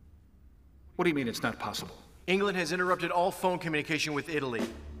 What do you mean it's not possible? England has interrupted all phone communication with Italy.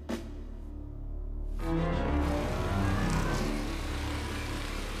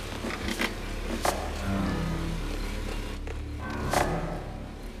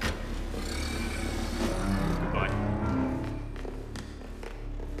 Goodbye.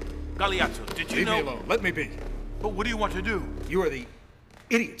 Galeazzo, did you know... Leave me alone. Let me be. But what do you want to do? You are the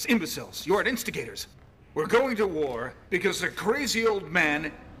idiots, imbeciles. You are instigators. We're going to war because the crazy old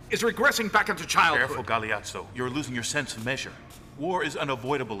man is regressing back into childhood. Careful, Galeazzo. You're losing your sense of measure. War is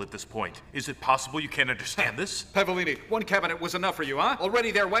unavoidable at this point. Is it possible you can't understand this? Pavolini, one cabinet was enough for you, huh?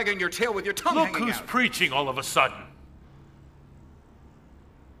 Already there wagging your tail with your tongue Look hanging who's out. preaching all of a sudden.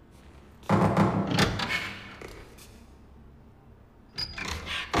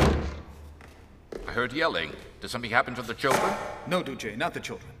 I heard yelling. Did something happen to the children? No, Duce, not the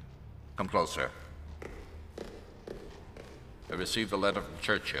children. Come closer. I received a letter from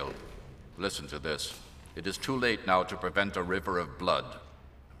Churchill. Listen to this. It is too late now to prevent a river of blood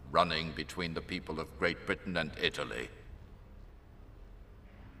running between the people of Great Britain and Italy.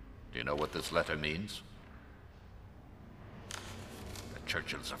 Do you know what this letter means? That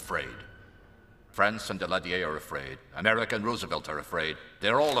Churchill's afraid. France and Daladier are afraid. America and Roosevelt are afraid.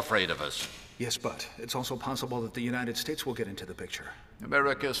 They're all afraid of us. Yes, but it's also possible that the United States will get into the picture.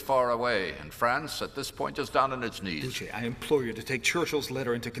 America is far away, and France, at this point, is down on its knees. Duce, I implore you to take Churchill's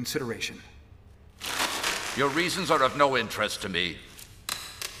letter into consideration. Your reasons are of no interest to me.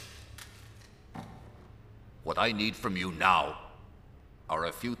 What I need from you now are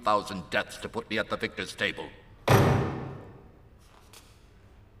a few thousand deaths to put me at the victor's table.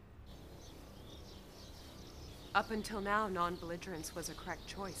 Up until now, non-belligerence was a correct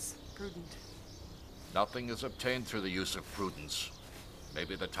choice. Prudent. Nothing is obtained through the use of prudence.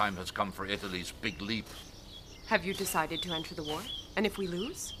 Maybe the time has come for Italy's big leap. Have you decided to enter the war? And if we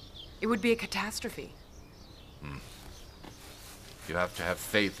lose? It would be a catastrophe. You have to have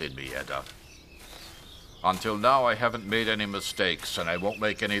faith in me, Edda. Until now, I haven't made any mistakes, and I won't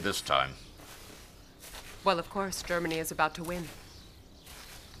make any this time. Well, of course, Germany is about to win.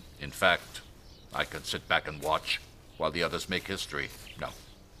 In fact, I could sit back and watch while the others make history. No.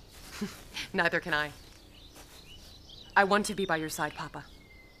 Neither can I. I want to be by your side, Papa.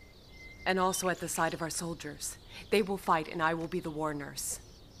 And also at the side of our soldiers. They will fight, and I will be the war nurse.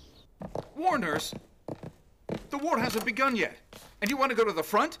 War nurse? The war hasn't begun yet. And you want to go to the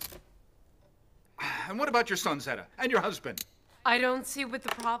front? And what about your son, Zeta? And your husband? I don't see what the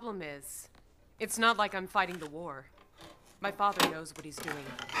problem is. It's not like I'm fighting the war. My father knows what he's doing.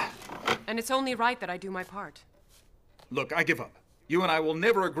 And it's only right that I do my part. Look, I give up. You and I will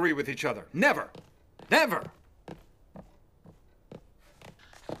never agree with each other. Never! Never!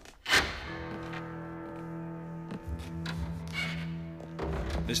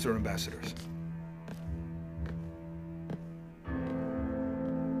 Mr. Ambassadors.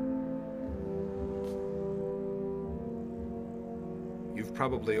 You've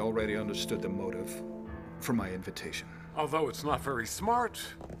probably already understood the motive for my invitation. Although it's not very smart,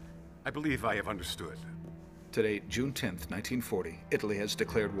 I believe I have understood. Today, June 10th, 1940, Italy has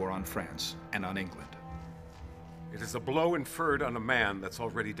declared war on France and on England. It is a blow inferred on a man that's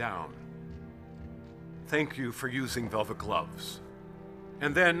already down. Thank you for using velvet gloves.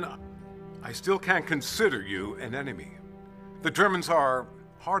 And then, I still can't consider you an enemy. The Germans are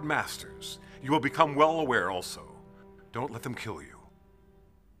hard masters. You will become well aware also. Don't let them kill you.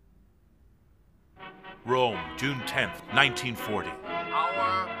 Rome, June 10th, 1940.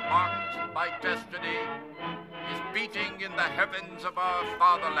 Hour marked by destiny is beating in the heavens of our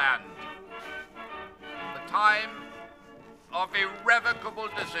fatherland. The time of irrevocable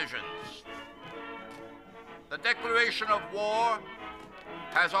decisions. The declaration of war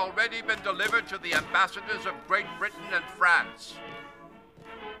has already been delivered to the ambassadors of Great Britain and France.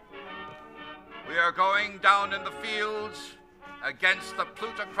 We are going down in the fields against the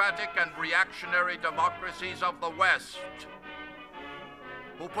plutocratic and reactionary democracies of the West,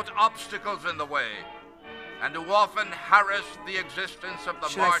 who put obstacles in the way and who often harass the existence of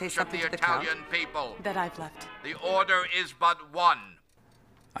the march of the Italian people. That I've left. The order is but one.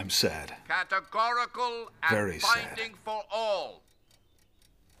 I'm sad. Categorical and Very sad. binding for all.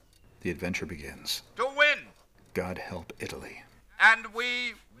 The adventure begins. To win. God help Italy. And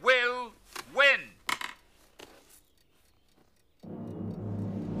we will win.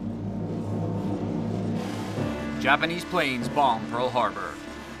 Japanese planes bomb Pearl Harbor.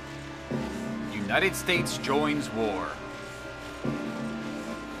 United States joins war.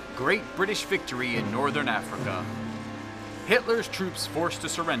 Great British victory in Northern Africa. Hitler's troops forced to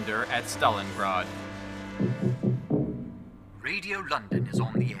surrender at Stalingrad. Radio London is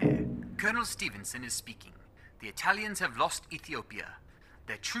on the air. Colonel Stevenson is speaking. The Italians have lost Ethiopia.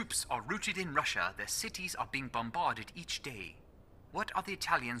 Their troops are rooted in Russia. Their cities are being bombarded each day. What are the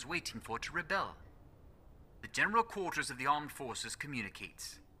Italians waiting for to rebel? The General Quarters of the Armed Forces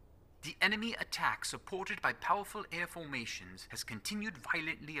communicates. The enemy attack, supported by powerful air formations, has continued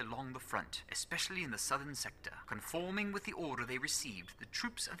violently along the front, especially in the southern sector. Conforming with the order they received, the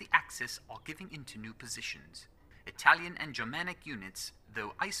troops of the Axis are giving into new positions. Italian and Germanic units,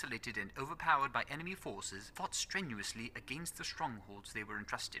 though isolated and overpowered by enemy forces, fought strenuously against the strongholds they were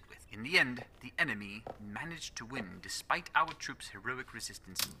entrusted with. In the end, the enemy managed to win despite our troops' heroic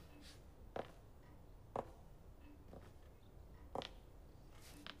resistance.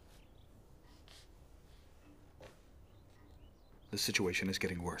 The situation is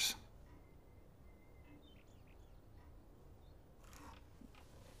getting worse.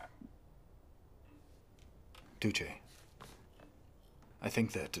 Duce, I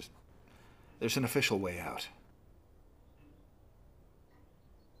think that there's an official way out.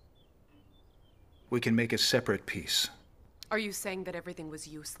 We can make a separate peace. Are you saying that everything was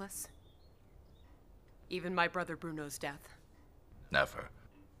useless? Even my brother Bruno's death? Never.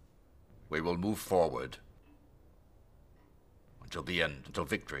 We will move forward. Until the end, until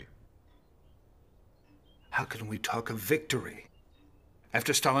victory. How can we talk of victory?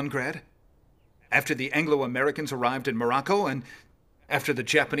 After Stalingrad? After the Anglo-Americans arrived in Morocco? And after the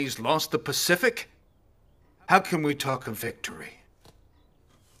Japanese lost the Pacific? How can we talk of victory?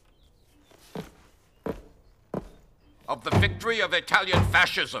 Of the victory of Italian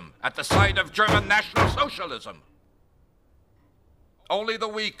fascism at the side of German National Socialism. Only the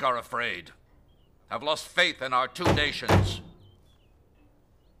weak are afraid, have lost faith in our two nations.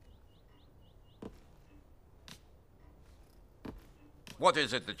 What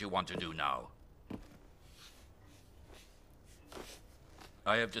is it that you want to do now?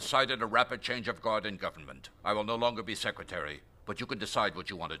 I have decided a rapid change of guard in government. I will no longer be secretary, but you can decide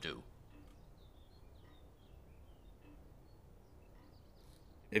what you want to do.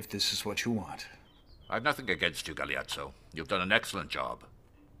 If this is what you want. I've nothing against you, Galeazzo. You've done an excellent job.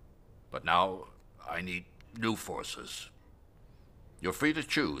 But now, I need new forces. You're free to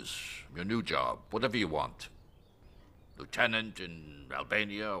choose your new job, whatever you want. Lieutenant in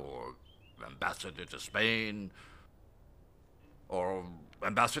Albania, or ambassador to Spain, or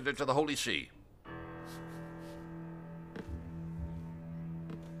ambassador to the Holy See.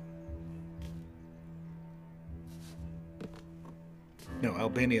 No,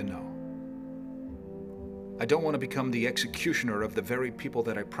 Albania, no. I don't want to become the executioner of the very people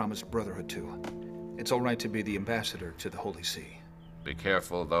that I promised brotherhood to. It's all right to be the ambassador to the Holy See. Be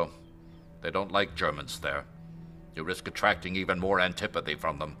careful, though. They don't like Germans there. You risk attracting even more antipathy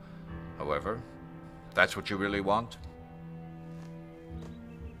from them. However, if that's what you really want.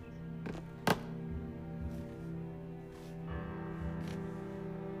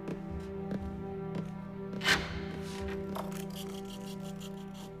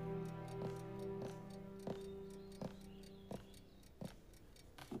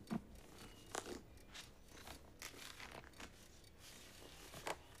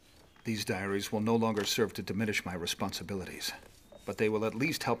 These diaries will no longer serve to diminish my responsibilities, but they will at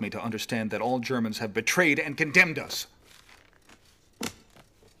least help me to understand that all Germans have betrayed and condemned us.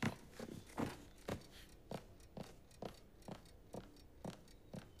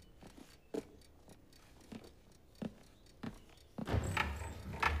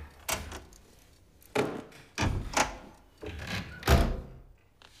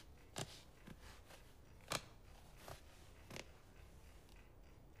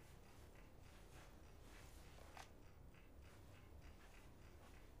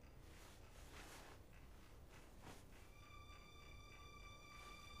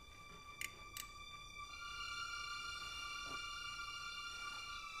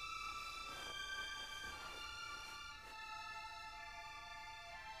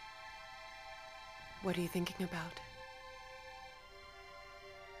 What are you thinking about?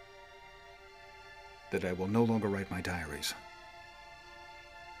 That I will no longer write my diaries.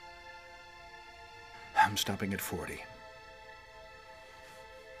 I'm stopping at 40.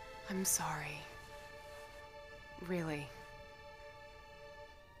 I'm sorry. Really.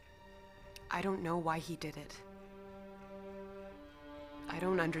 I don't know why he did it. I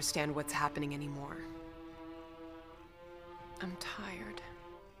don't understand what's happening anymore. I'm tired.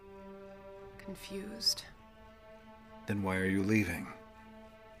 Confused. Then why are you leaving?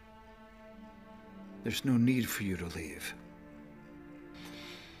 There's no need for you to leave.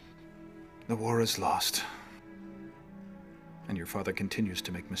 The war is lost. And your father continues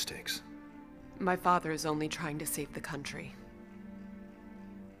to make mistakes. My father is only trying to save the country.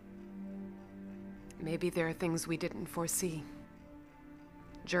 Maybe there are things we didn't foresee.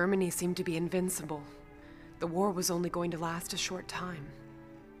 Germany seemed to be invincible. The war was only going to last a short time.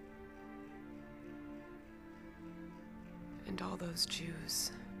 And all those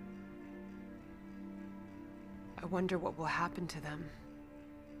Jews. I wonder what will happen to them.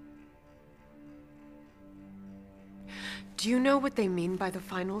 Do you know what they mean by the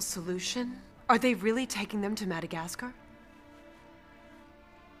final solution? Are they really taking them to Madagascar?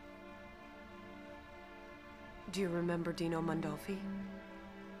 Do you remember Dino Mondolfi?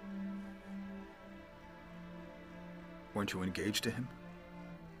 Weren't you engaged to him?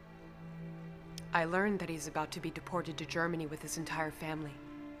 I learned that he's about to be deported to Germany with his entire family.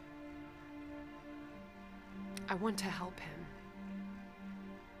 I want to help him.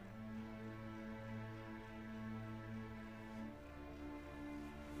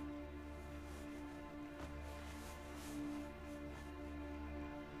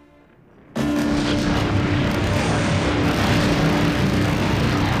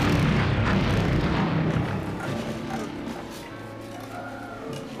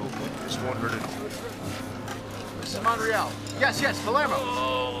 Yes,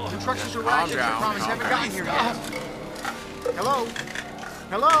 Palermo. The trucks just arrived. I promise haven't gotten here yet. Hello?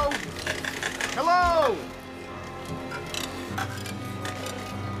 Hello? Hello?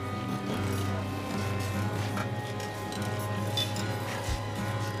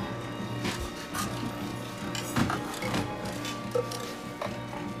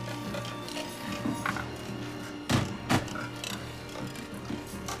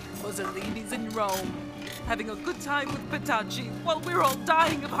 Mussolini's in Rome, having a good time with Petacci while we're all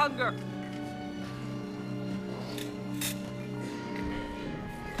dying of hunger.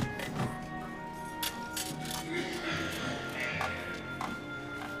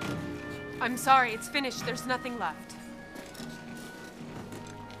 I'm sorry, it's finished. There's nothing left.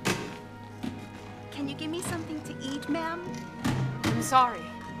 Can you give me something to eat, ma'am? I'm sorry.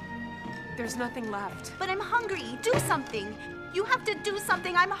 There's nothing left. But I'm hungry. Do something. You have to do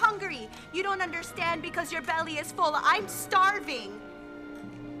something. I'm hungry. You don't understand because your belly is full. I'm starving.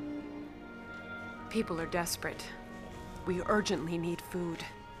 People are desperate. We urgently need food,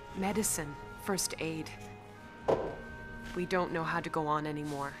 medicine, first aid. We don't know how to go on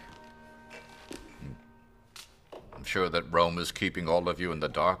anymore. I'm sure that Rome is keeping all of you in the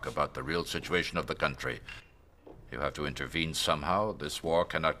dark about the real situation of the country. You have to intervene somehow. This war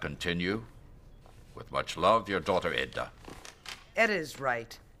cannot continue. With much love, your daughter Edda. Edda is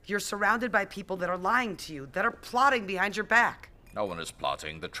right. You're surrounded by people that are lying to you, that are plotting behind your back. No one is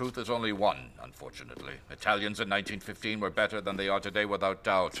plotting. The truth is only one, unfortunately. Italians in 1915 were better than they are today, without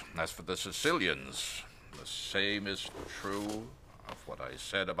doubt. As for the Sicilians, the same is true of what I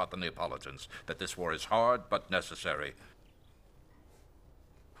said about the Neapolitans, that this war is hard but necessary.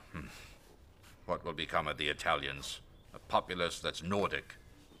 What will become of the Italians? A populace that's Nordic.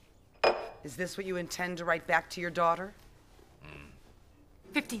 Is this what you intend to write back to your daughter?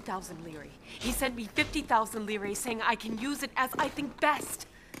 50,000 lire. He sent me 50,000 lire saying I can use it as I think best.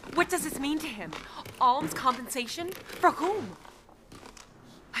 What does this mean to him? Alms compensation? For whom?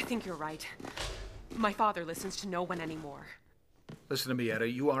 I think you're right. My father listens to no one anymore. Listen to me, Edda.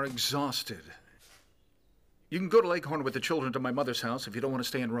 You are exhausted. You can go to Leghorn with the children to my mother's house if you don't want to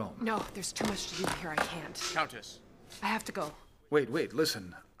stay in Rome. No, there's too much to do here. I can't. Countess. I have to go. Wait,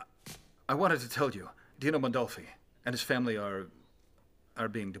 listen. I wanted to tell you, Dino Mondolfi and his family are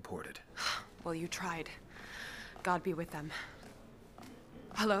being deported. Well, you tried. God be with them.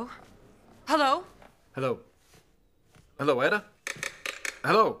 Hello? Hello? Hello? Hello, Edda?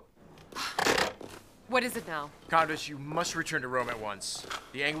 Hello? What is it now? Countess, you must return to Rome at once.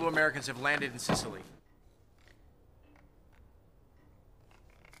 The Anglo-Americans have landed in Sicily.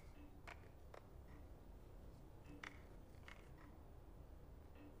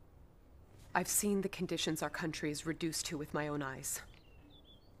 I've seen the conditions our country is reduced to with my own eyes.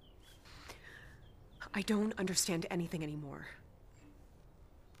 I don't understand anything anymore.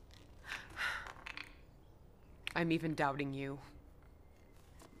 I'm even doubting you.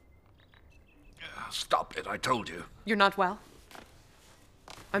 Stop it, I told you. You're not well?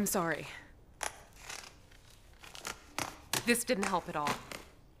 I'm sorry. This didn't help at all.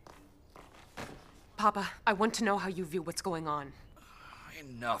 Papa, I want to know how you view what's going on.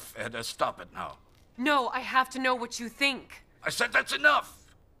 Enough, Edda. Stop it now. No, I have to know what you think. I said that's enough!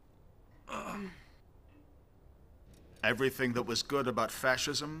 Everything that was good about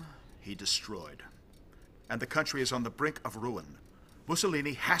fascism, he destroyed. And the country is on the brink of ruin.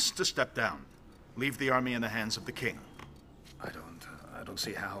 Mussolini has to step down. Leave the army in the hands of the king. I don't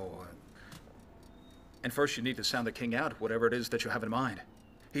see how. And first you need to sound the king out, whatever it is that you have in mind.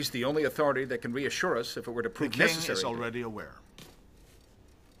 He's the only authority that can reassure us if it were to prove necessary. The king is already aware.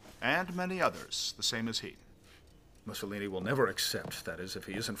 And many others, the same as he. Mussolini will never accept, that is, if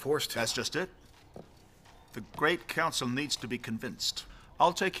he isn't forced to. That's just it. The Great Council needs to be convinced.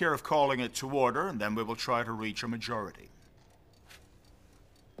 I'll take care of calling it to order, and then we will try to reach a majority.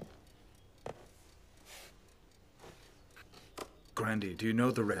 Grandi, do you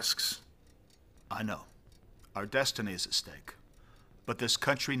know the risks? I know. Our destiny is at stake. But this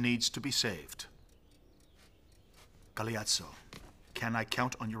country needs to be saved. Galeazzo, can I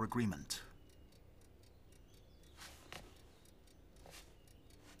count on your agreement?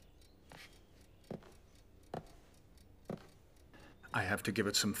 I have to give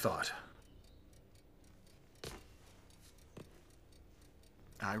it some thought.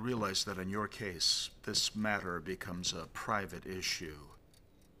 I realize that in your case, this matter becomes a private issue.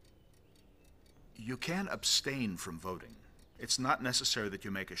 You can abstain from voting. It's not necessary that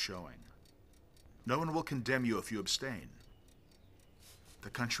you make a showing. No one will condemn you if you abstain. The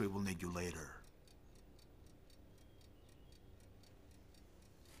country will need you later.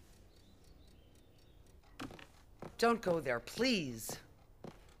 Don't go there, please.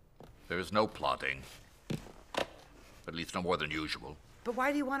 There is no plotting. At least no more than usual. But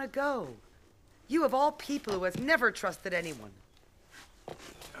why do you want to go? You, of all people, who has never trusted anyone.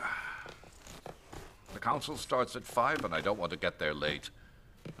 The council starts at 5, and I don't want to get there late.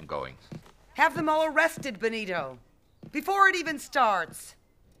 I'm going. Have them all arrested, Benito. Before it even starts.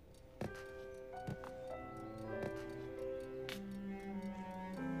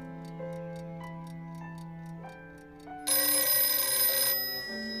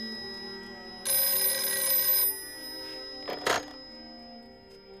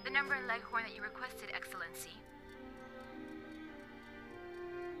 The number in Leghorn that you requested, Excellency.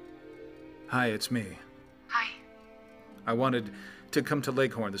 Hi, it's me. Hi. I wanted to come to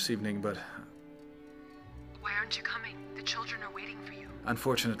Leghorn this evening, but Why aren't you coming? The children are waiting for you.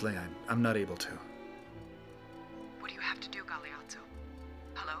 unfortunately, I'm not able to. What do you have to do, Galeazzo?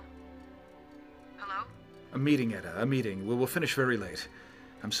 Hello? Hello? A meeting, Edda, a meeting. We'll finish very late.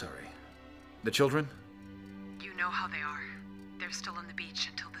 I'm sorry. The children? You know how they are. They're still on the beach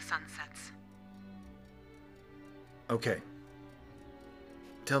until the sun sets. Okay.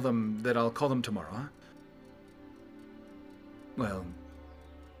 Tell them that I'll call them tomorrow, huh? Well,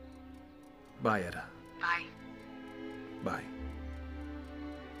 bye, Edda. Bye. Bye.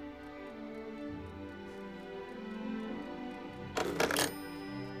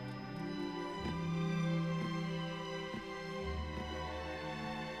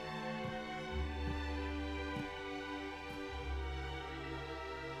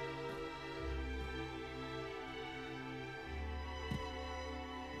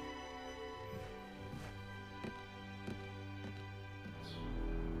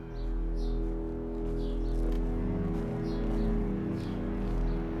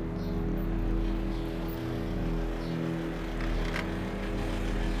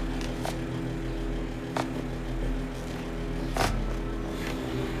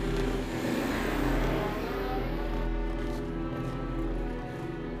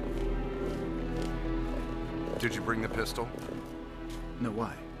 Did you bring the pistol? No,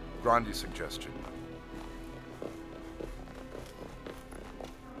 why? Grandi's suggestion.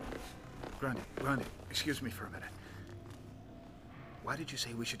 Grandi, excuse me for a minute. Why did you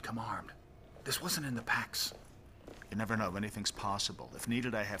say we should come armed? This wasn't in the packs. You never know, anything's possible. If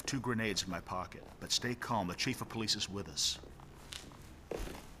needed, I have 2 grenades in my pocket. But stay calm, the chief of police is with us.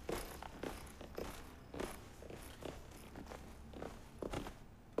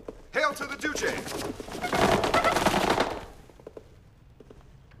 Hail to the Duce!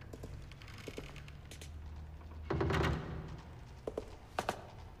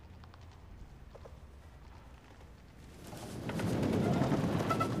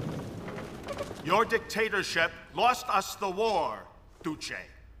 Your dictatorship lost us the war, Duce.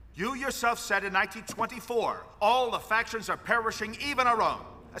 You yourself said in 1924, all the factions are perishing, even our own,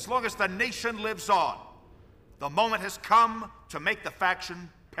 as long as the nation lives on. The moment has come to make the faction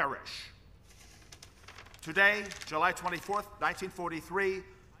perish. Today, July 24th, 1943,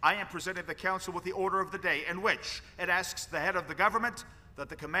 I am presenting the Council with the order of the day, in which it asks the head of the government that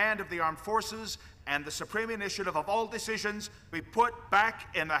the command of the armed forces and the supreme initiative of all decisions be put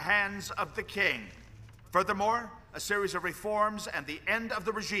back in the hands of the king. Furthermore, a series of reforms and the end of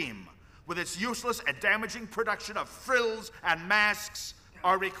the regime, with its useless and damaging production of frills and masks,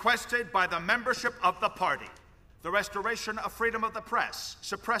 are requested by the membership of the party. the restoration of freedom of the press,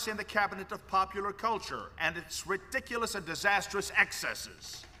 suppressing the cabinet of popular culture and its ridiculous and disastrous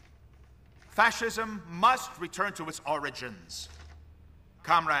excesses. Fascism must return to its origins.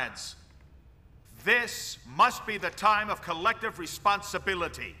 Comrades, this must be the time of collective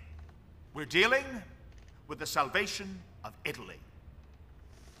responsibility. We're dealing with the salvation of Italy.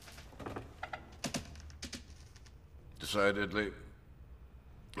 Decidedly,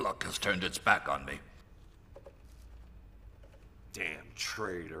 luck has turned its back on me. Damn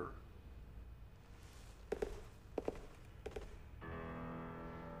traitor.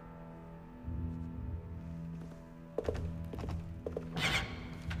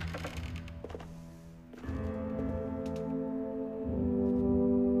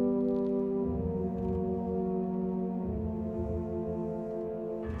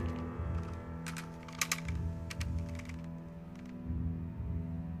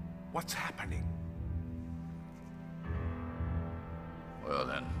 What's happening? Well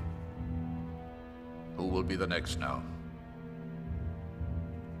then, who will be the next now?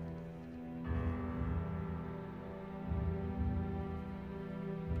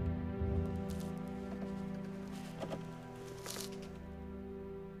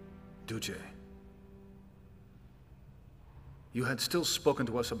 Duce, you had still spoken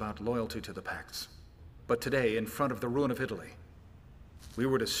to us about loyalty to the Pacts. But today, in front of the ruin of Italy, we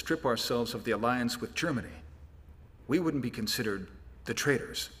were to strip ourselves of the alliance with Germany. We wouldn't be considered the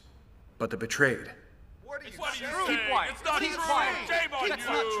traitors, but the betrayed. Keep quiet. It's not Keep true. quiet. Shame on That's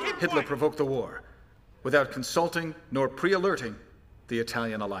you. not true. Hitler provoked the war without consulting nor pre-alerting the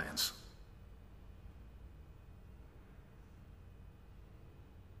Italian alliance.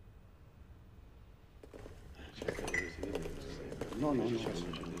 No.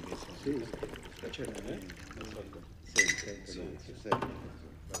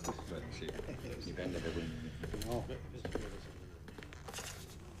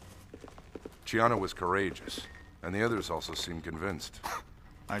 Gianna was courageous, and the others also seemed convinced.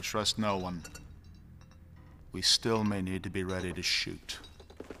 I trust no one. We still may need to be ready to shoot.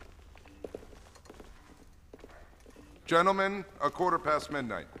 Gentlemen,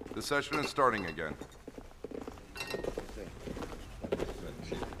 midnight. The session is starting again.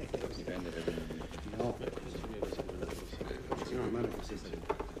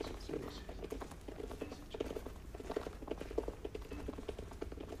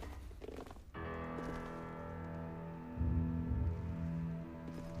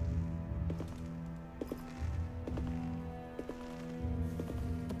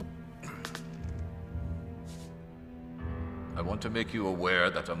 I want to make you aware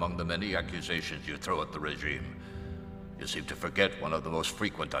that among the many accusations you throw at the regime, you seem to forget one of the most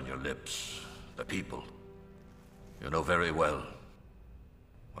frequent on your lips, the people. You know very well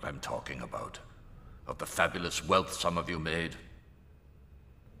what I'm talking about, of the fabulous wealth some of you made.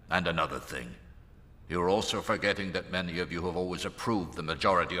 And another thing, you're also forgetting that many of you have always approved the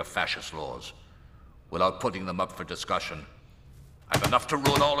majority of fascist laws, without putting them up for discussion. I've enough to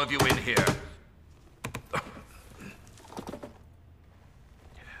ruin all of you in here.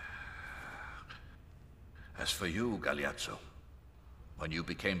 As for you, Galeazzo, when you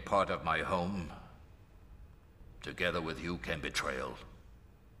became part of my home, together with you came betrayal.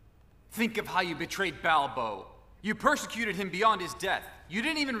 Think of how you betrayed Balbo. You persecuted him beyond his death. You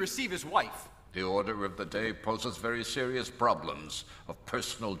didn't even receive his wife. The order of the day poses very serious problems of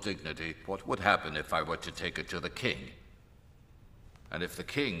personal dignity. What would happen if I were to take it to the king? And if the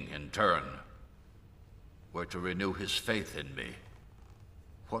king, in turn, were to renew his faith in me?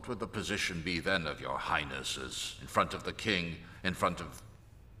 What would the position be then of your highnesses, in front of the king, in front of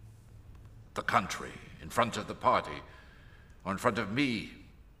the country, in front of the party, or in front of me,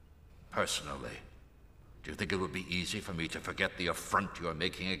 personally? Do you think it would be easy for me to forget the affront you are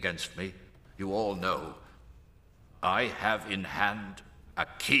making against me? You all know I have in hand a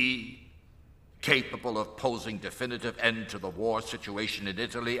key capable of posing definitive end to the war situation in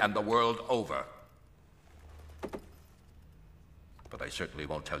Italy and the world over. But I certainly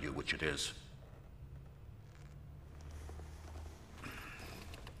won't tell you which it is.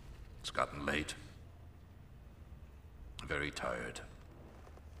 It's gotten late. I'm very tired.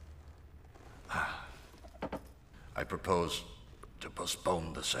 I propose to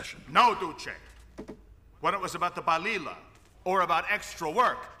postpone the session. No, Duce. When it was about the Balila, or about extra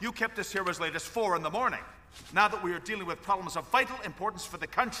work, you kept us here as late as 4 in the morning. Now that we are dealing with problems of vital importance for the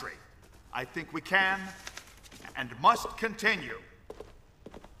country, I think we can and must continue.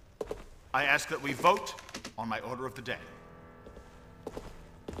 I ask that we vote on my order of the day.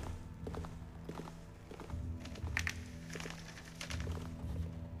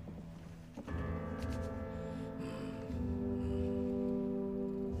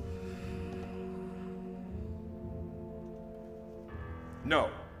 No.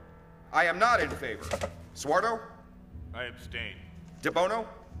 I am not in favor. Suardo? I abstain. De Bono?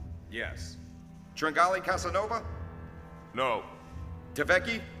 Yes. Tringali Casanova? No.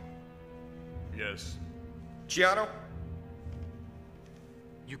 Tavecchi? Yes. Ciano?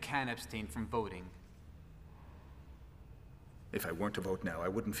 You can abstain from voting. If I weren't to vote now, I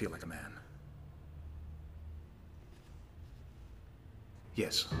wouldn't feel like a man.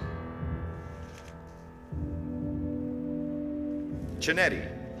 Yes. Cinetti?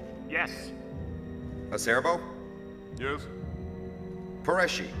 Yes. Acerbo? Yes.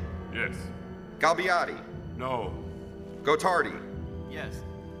 Peresci? Yes. Galbiati? No. Gotardi? Yes.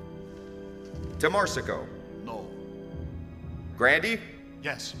 DeMarsico? No. Grandi?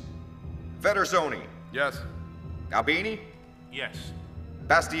 Yes. Federzoni? Yes. Albini? Yes.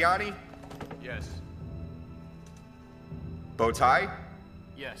 Bastiani? Yes. Botai?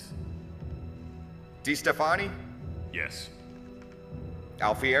 Yes. Di Stefani? Yes.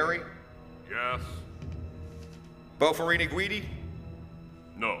 Alfieri? Yes. Bofarini Guidi?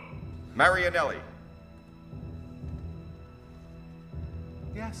 No. Marianelli?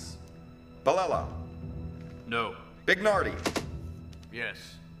 Yes. Balella? No. Bignardi? Yes.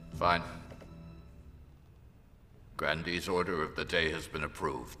 Fine. Grandy's order of the day has been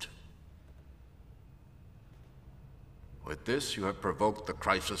approved. With this, you have provoked the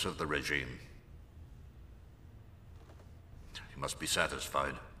crisis of the regime. You must be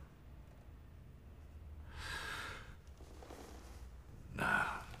satisfied.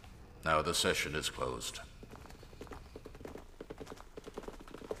 Now the session is closed.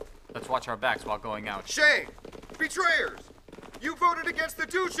 Let's watch our backs while going out. Shame! Betrayers! You voted against the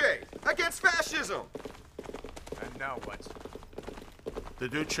Duce! Against fascism! And now what? The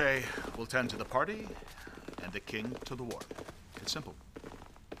Duce will tend to the party, and the king to the war. It's simple.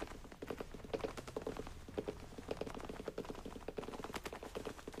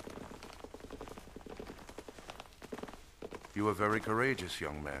 You are very courageous,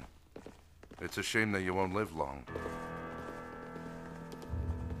 young man. It's a shame that you won't live long.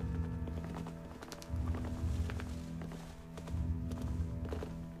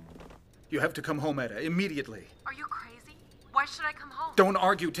 You have to come home, Edda, immediately. Are you crazy? Why should I come home? Don't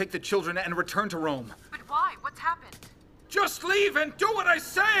argue, take the children and return to Rome. But why? What's happened? Just leave and do what I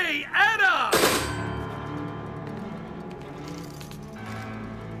say, Edda!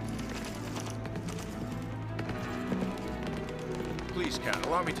 Please, Count,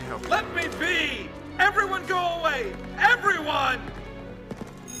 allow me to help you. Let me be! Everyone go away! Everyone!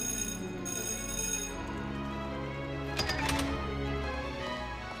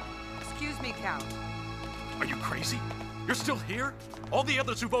 Excuse me, Count. Are you crazy? You're still here? All the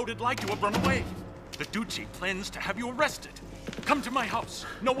others who voted like you have run away. The Duce plans to have you arrested. Come to my house.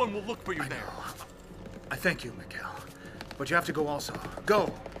 No one will look for you there. I thank you, Mikhail. But you have to go also.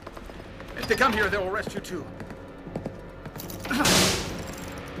 Go! If they come here, they'll arrest you too.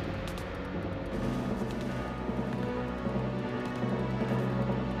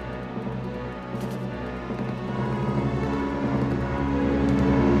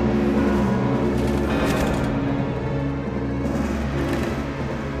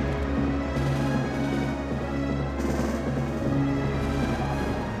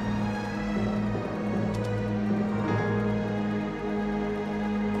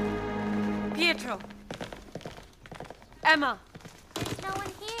 Pietro. Emma. There's no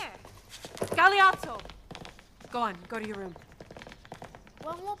one here. Galeazzo. Go on, go to your room.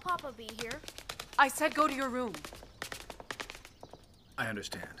 When will Papa be here? I said go to your room. I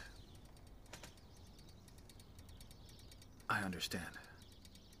understand. I understand.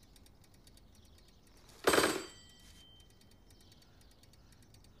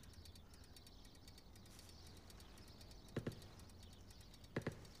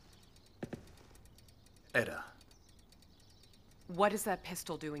 Edda, What is that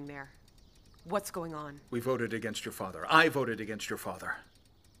pistol doing there? What's going on? we voted against your father. I voted against your father.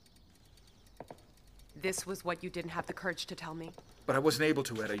 This was what you didn't have the courage to tell me? But I wasn't able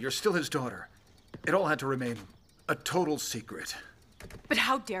to, Edda. You're still his daughter. It all had to remain a total secret. But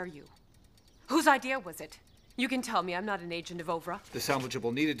how dare you? Whose idea was it? You can tell me I'm not an agent of Ovra. The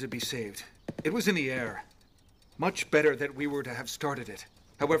salvageable needed to be saved. It was in the air. Much better that we were to have started it.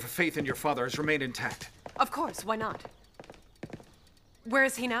 However, faith in your father has remained intact. Of course, why not? Where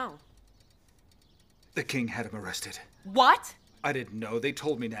is he now? The king had him arrested. What? I didn't know. They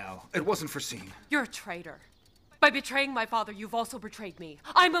told me now. It wasn't foreseen. You're a traitor. By betraying my father, you've also betrayed me.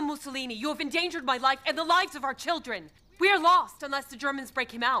 I'm a Mussolini. You have endangered my life and the lives of our children. We are lost unless the Germans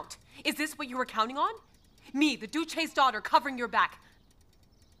break him out. Is this what you were counting on? Me, the Duce's daughter, covering your back.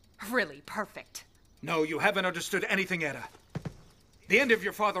 Really perfect. No, you haven't understood anything, Edda. The end of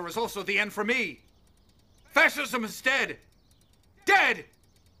your father is also the end for me. Fascism is dead. Dead!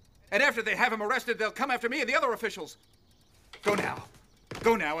 And after they have him arrested, they'll come after me and the other officials. Go now.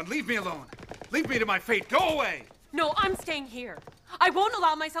 Go now and leave me alone. Leave me to my fate. Go away! No, I'm staying here. I won't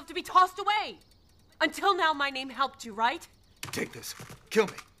allow myself to be tossed away. Until now, my name helped you, right? Take this. Kill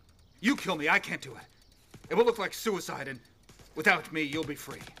me. You kill me, I can't do it. It will look like suicide, and without me, you'll be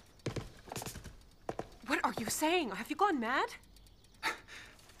free. What are you saying? Have you gone mad?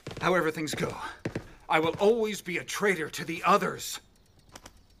 However things go, I will always be a traitor to the others.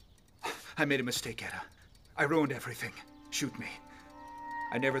 I made a mistake, Edda. I ruined everything. Shoot me.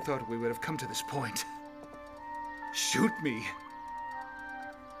 I never thought we would have come to this point. Shoot me.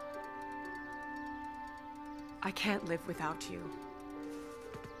 I can't live without you.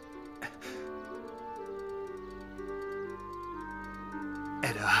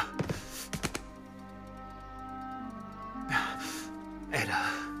 Edda. Edda.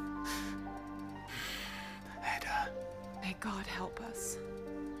 Edda. May God help us.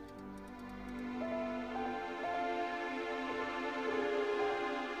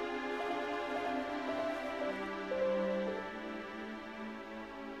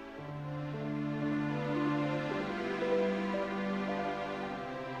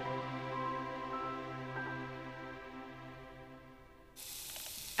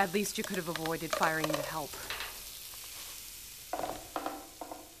 At least you could have avoided firing the help.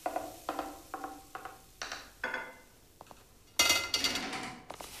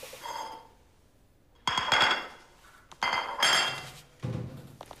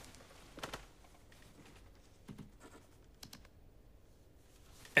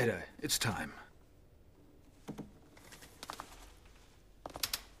 Edda, it's time.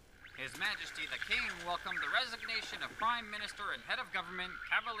 His Majesty the King welcomed the resignation of Prime Minister and Head of Government,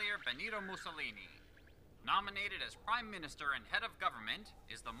 Cavalier Benito Mussolini. Nominated as Prime Minister and Head of Government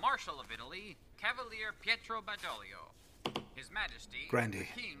is the Marshal of Italy, Cavalier Pietro Badoglio. His Majesty, Grandy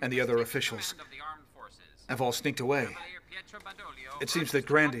the King, and the other officials of the armed forces. have all sneaked away. Cavalier Pietro Badoglio It seems that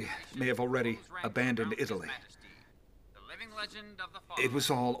Grandy may have already abandoned Italy. the living legend of the It was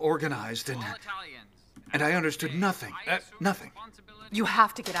all organized and I understood nothing. Nothing. You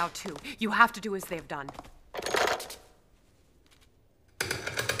have to get out too. You have to do as they've done.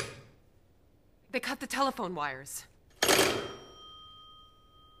 They cut the telephone wires.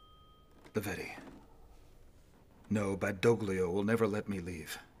 Lavetti. No, Badoglio will never let me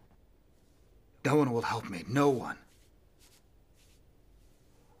leave. No one will help me. No one.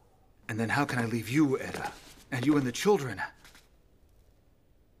 And then how can I leave you, Edda? And you and the children?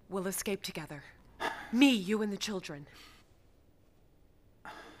 We'll escape together. Me, you, and the children.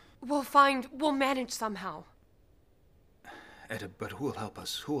 We'll manage somehow. Edda, but who will help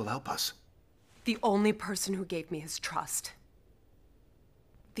us? Who will help us? The only person who gave me his trust.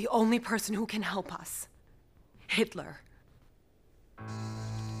 The only person who can help us. Hitler.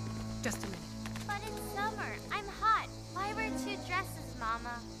 Just a minute. But it's summer. I'm hot. Why wear 2 dresses,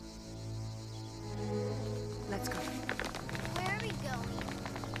 Mama? Let's go. Where are we going?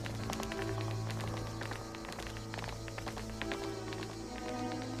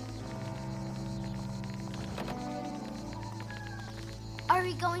 Are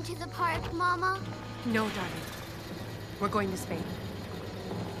we going to the park, Mama? No, darling. We're going to Spain.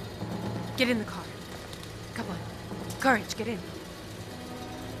 Get in the car. Come on. Courage, get in.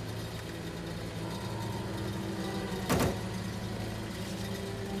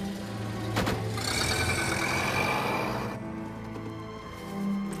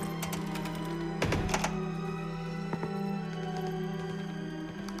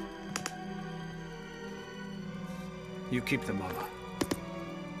 You keep them, Mama.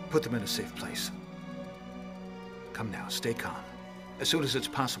 Put them in a safe place. Come now, stay calm. As soon as it's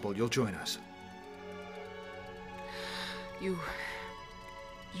possible, you'll join us. You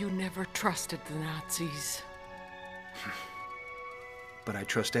never trusted the Nazis. But I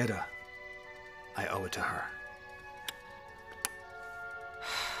trust Edda. I owe it to her.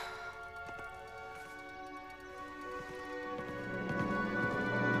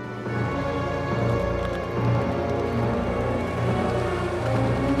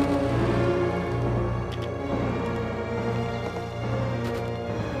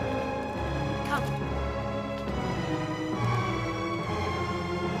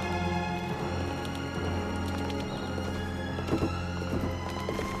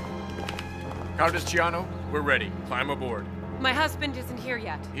 Countess Ciano, we're ready. Climb aboard. My husband isn't here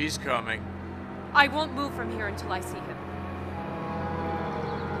yet. He's coming. I won't move from here until I see him.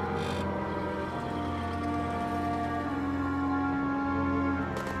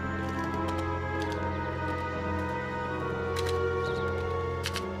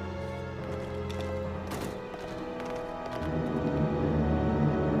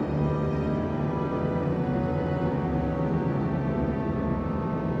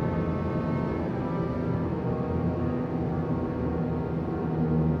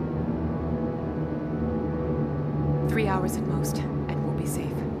 hours at most, and we'll be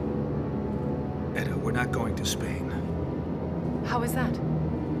safe. Edda, we're not going to Spain. How is that?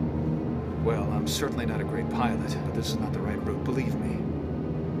 Well, I'm certainly not a great pilot, but this is not the right route, believe me.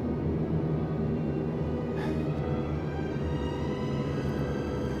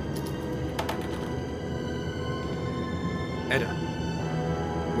 Edda,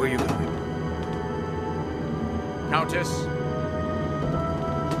 where are you going? Countess?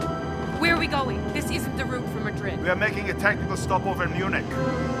 Where are we going? This isn't the route for Madrid. We are making a technical stop over in Munich.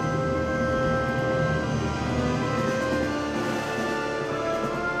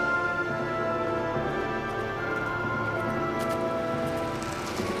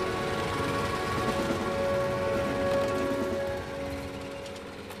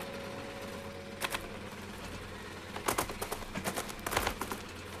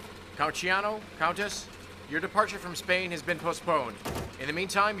 Count Ciano, Countess, your departure from Spain has been postponed. In the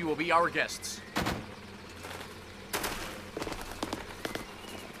meantime, you will be our guests.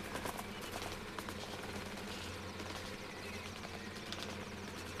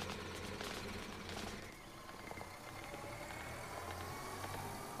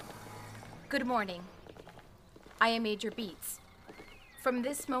 Good morning. I am Major Beats. From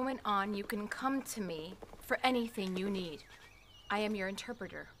this moment on, you can come to me for anything you need. I am your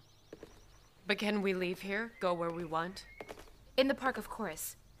interpreter. But can we leave here? Go where we want? In the park, of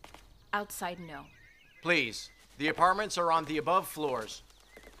course. Outside, no. Please, the apartments are on the above floors.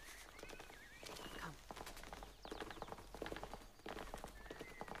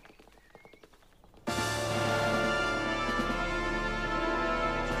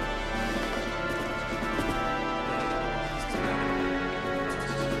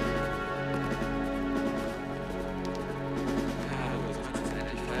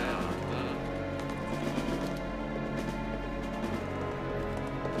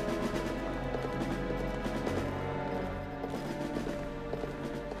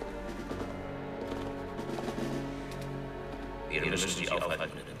 Wir müssen sie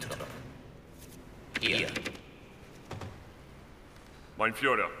aufhalten in den Trupp. Hier. Mein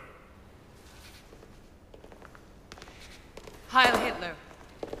Führer. Heil Hitler.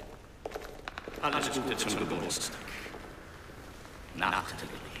 Alles Gute zum Geburtstag.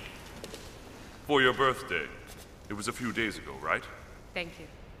 Nachträglich. For your birthday. It was a few days ago, right? Thank you.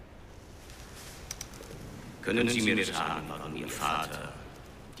 Können Sie mir sagen, warum Ihr Vater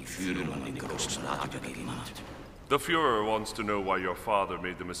die Führung an den großen Rat übergeben hat? The Führer wants to know why your father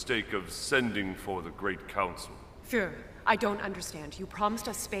made the mistake of sending for the Great Council. Führer, I don't understand. You promised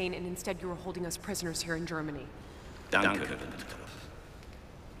us Spain, and instead you were holding us prisoners here in Germany. Danke,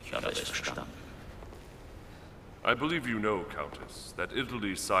 Ich habe es verstanden. I believe you know, Countess, that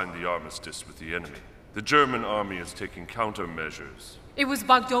Italy signed the armistice with the enemy. The German army is taking countermeasures. It was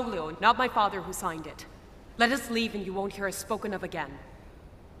Baglioni, not my father, who signed it. Let us leave and you won't hear us spoken of again.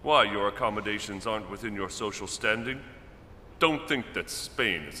 Why, your accommodations aren't within your social standing? Don't think that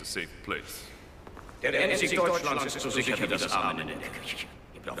Spain is a safe place. Der Endsieg Deutschlands ist so sicher wie das Amen in der Kirche.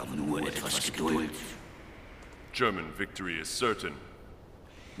 Wir brauchen nur etwas Geduld. German victory is certain.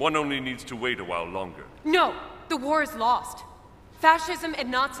 One only needs to wait a while longer. No! The war is lost. Fascism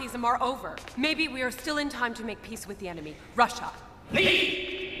and Nazism are over. Maybe we are still in time to make peace with the enemy, Russia.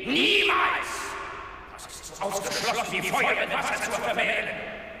 Nie! Niemals! Das ist ausgeschlossen, die Feuer mit Wasser zu vermählen.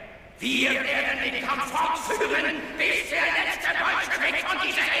 Wir werden den Kampf fortführen, bis der letzte Deutsche weg von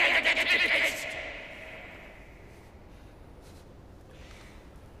dieser Erde gekillt ist.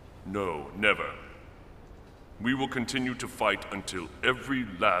 No, never. We will continue to fight until every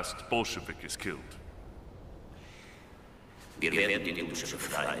last Bolshevik is killed. Wir werden die Duce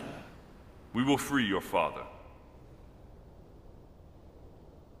befreien. We will free your father.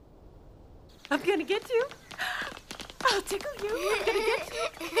 I'm gonna get you. I'll tickle you. I'm gonna get you.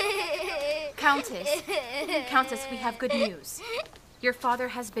 Countess, we have good news. Your father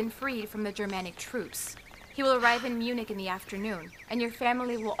has been freed from the Germanic troops. He will arrive in Munich in the afternoon, and your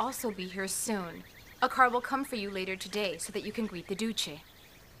family will also be here soon. A car will come for you later today so that you can greet the Duce.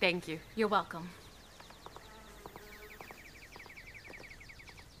 Thank you. You're welcome.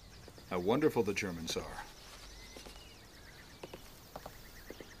 How wonderful the Germans are.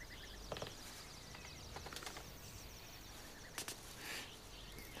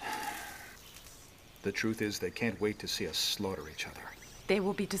 The truth is, they can't wait to see us slaughter each other. They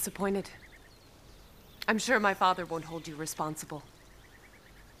will be disappointed. I'm sure my father won't hold you responsible.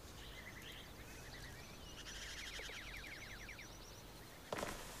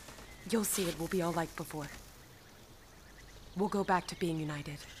 You'll see it will be all like before. We'll go back to being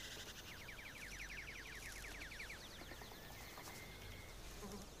united.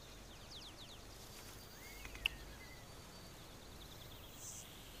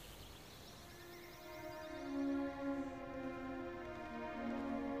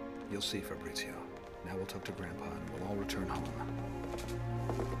 You'll see, Fabrizio. Now we'll talk to Grandpa and we'll all return home.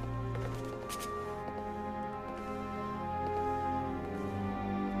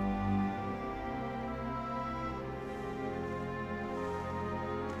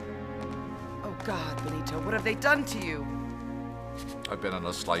 Oh God, Benito, what have they done to you? I've been on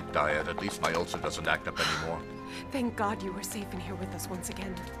a slight diet. At least my ulcer doesn't act up anymore. Thank God you were safe in here with us once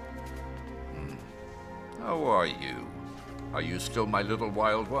again. How are you? Are you still my little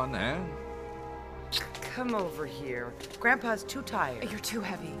wild one, eh? Come over here. Grandpa's too tired. You're too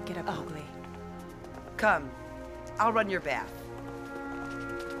heavy. Get up, Mowgli. Come. I'll run your bath.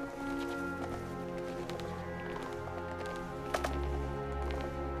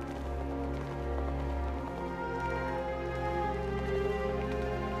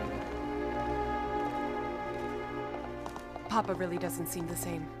 Papa really doesn't seem the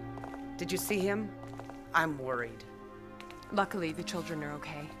same. Did you see him? I'm worried. Luckily, the children are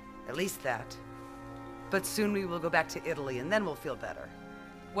okay. At least that. But soon we will go back to Italy, and then we'll feel better.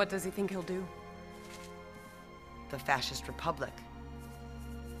 What does he think he'll do? The Fascist Republic.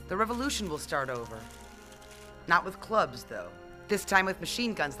 The revolution will start over. Not with clubs, though. This time with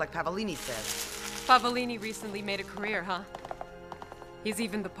machine guns, like Pavolini said. Pavolini recently made a career, huh? He's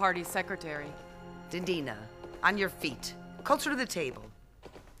even the party's secretary. Dindina, on your feet. Closer to the table.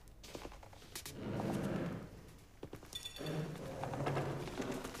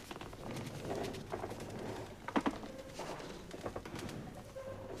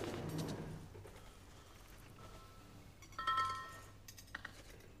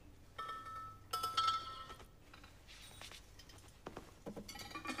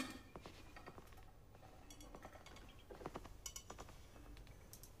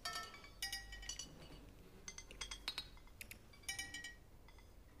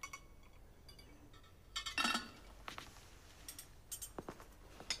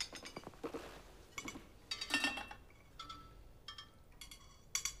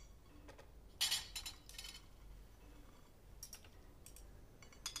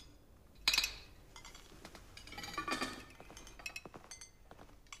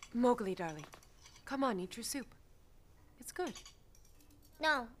 Mowgli, darling. Come on, eat your soup. It's good.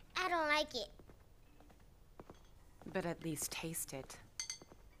 No, I don't like it. But at least taste it.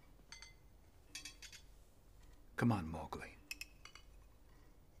 Come on, Mowgli.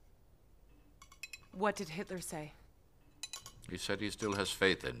 What did Hitler say? He said he still has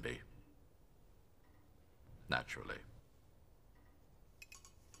faith in me. Naturally.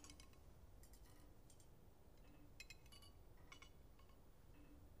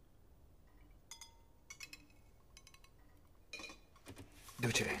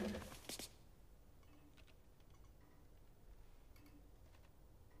 Duce.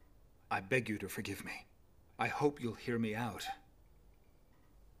 I beg you to forgive me. I hope you'll hear me out.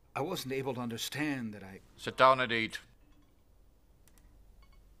 I wasn't able to understand that I... Sit down and eat.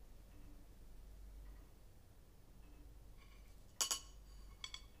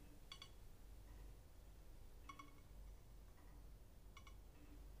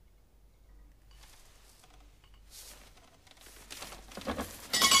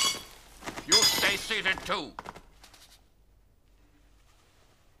 You stay seated too.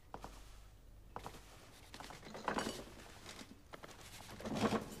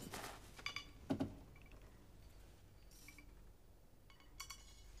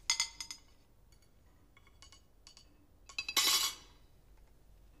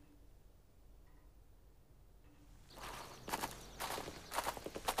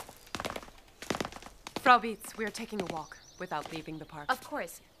 Frau Beetz, we're taking a walk without leaving the park. Of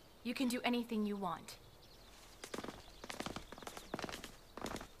course. You can do anything you want.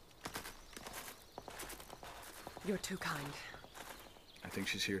 You're too kind. I think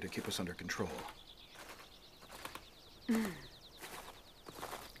she's here to keep us under control.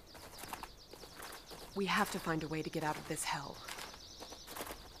 We have to find a way to get out of this hell.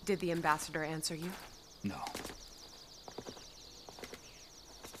 Did the ambassador answer you? No.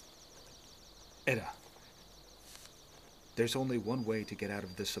 Edda. There's only one way to get out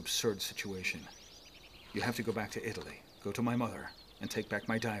of this absurd situation. You have to go back to Italy, go to my mother, and take back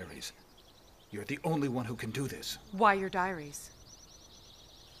my diaries. You're the only one who can do this. Why your diaries?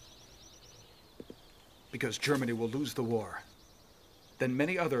 Because Germany will lose the war. Then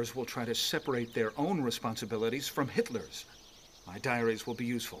many others will try to separate their own responsibilities from Hitler's. My diaries will be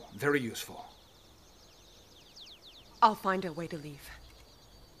useful, very useful. I'll find a way to leave.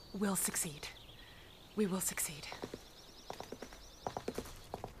 We'll succeed. We will succeed.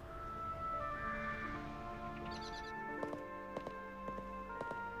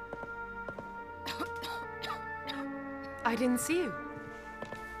 I didn't see you.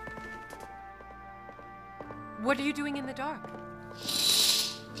 What are you doing in the dark?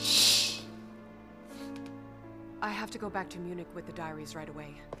 I have to go back to Munich with the diaries right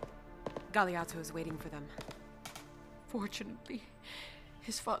away. Galeazzo is waiting for them. Fortunately,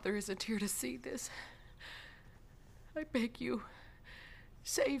 his father isn't here to see this. I beg you,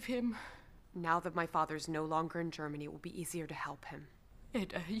 save him. Now that my father's no longer in Germany, it will be easier to help him.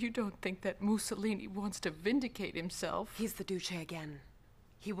 Edda, you don't think that Mussolini wants to vindicate himself? He's the Duce again.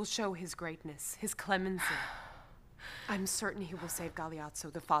 He will show his greatness, his clemency. I'm certain he will save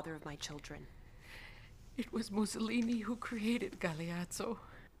Galeazzo, the father of my children. It was Mussolini who created Galeazzo.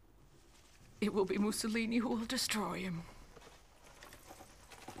 It will be Mussolini who will destroy him.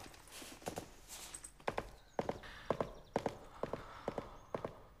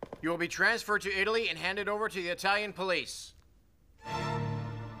 You will be transferred to Italy and handed over to the Italian police.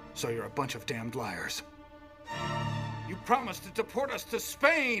 So you're a bunch of damned liars. You promised to deport us to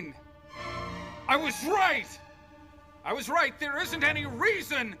Spain! I was right! I was right! There isn't any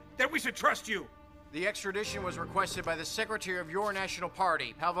reason that we should trust you! The extradition was requested by the secretary of your national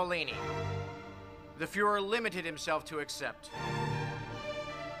party, Pavolini. The Fuhrer limited himself to accept.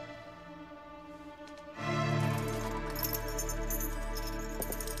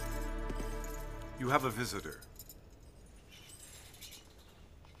 You have a visitor.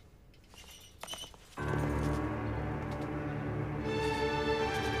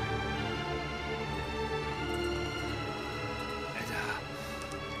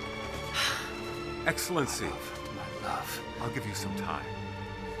 Excellency. My love. I'll give you some time.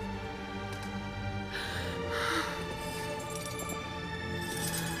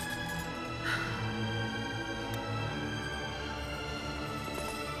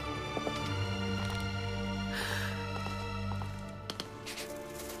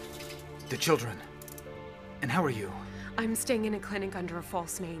 The children. And how are you? I'm staying in a clinic under a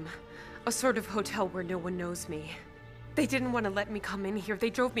false name. A sort of hotel where no one knows me. They didn't want to let me come in here. They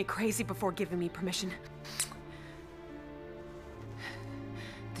drove me crazy before giving me permission.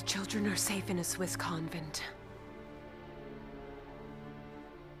 The children are safe in a Swiss convent.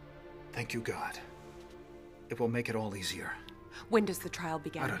 Thank you, God. It will make it all easier. When does the trial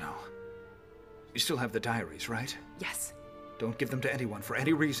begin? I don't know. You still have the diaries, right? Yes. Don't give them to anyone for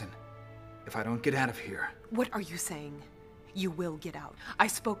any reason. If I don't get out of here... What are you saying? You will get out. I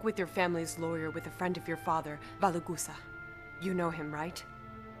spoke with your family's lawyer with a friend of your father, Valagusa. You know him, right?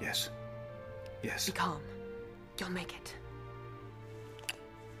 Yes. Yes. Be calm. You'll make it.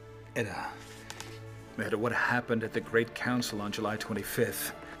 Edda, what happened at the Great Council on July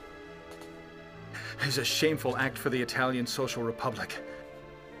 25th is a shameful act for the Italian Social Republic.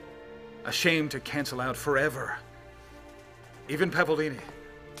 A shame to cancel out forever. Even Pavolini,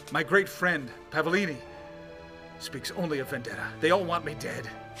 my great friend, Pavolini, speaks only of vendetta. They all want me dead.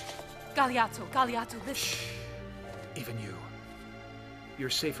 Galeazzo, listen. Shh. Even you.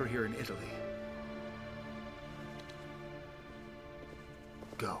 You're safer here in Italy.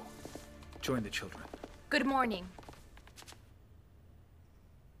 Go. Join the children. Good morning.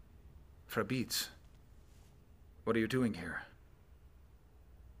 Frabitz, what are you doing here?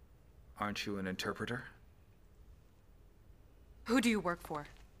 Aren't you an interpreter? Who do you work for?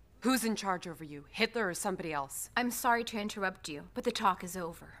 Who's in charge over you? Hitler or somebody else? I'm sorry to interrupt you, but the talk is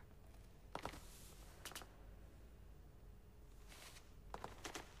over.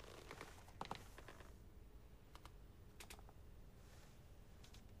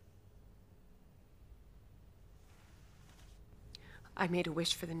 I made a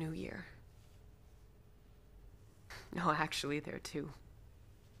wish for the new year. No, actually, there too.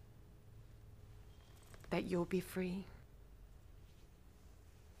 That you'll be free.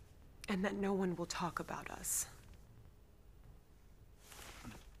 And that no one will talk about us.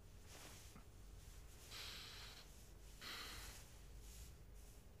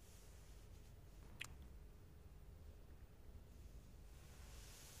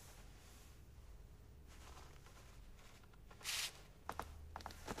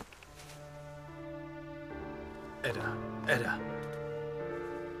 Edda.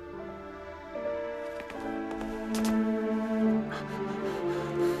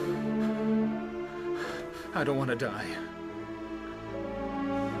 I don't want to die.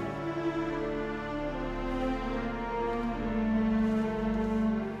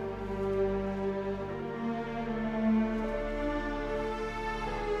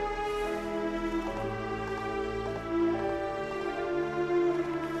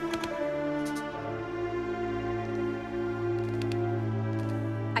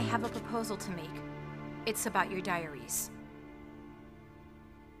 I have a proposal to make. It's about your diaries.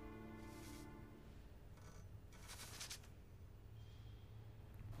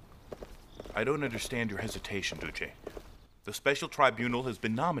 I don't understand your hesitation, Duce. The special tribunal has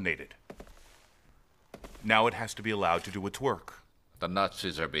been nominated. Now it has to be allowed to do its work. The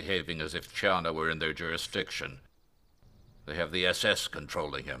Nazis are behaving as if China were in their jurisdiction. They have the SS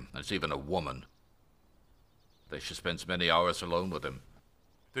controlling him. There's even a woman. She spends many hours alone with him.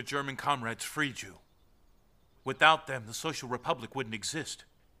 The German comrades freed you. Without them, the Social Republic wouldn't exist.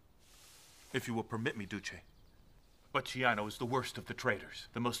 If you will permit me, Duce. But Ciano is the worst of the traitors,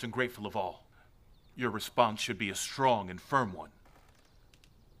 the most ungrateful of all. Your response should be a strong and firm one.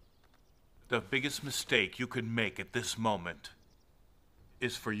 The biggest mistake you could make at this moment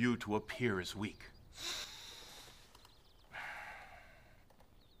is for you to appear as weak.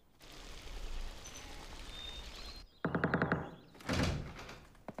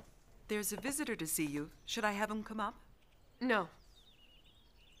 There's a visitor to see you. Should I have him come up? No.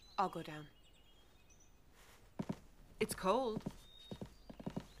 I'll go down. It's cold.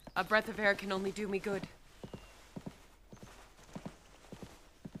 A breath of air can only do me good.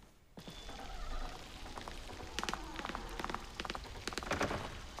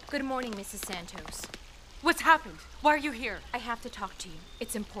 Good morning, Mrs. Santos. What's happened? Why are you here? I have to talk to you.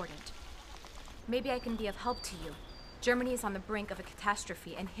 It's important. Maybe I can be of help to you. Germany is on the brink of a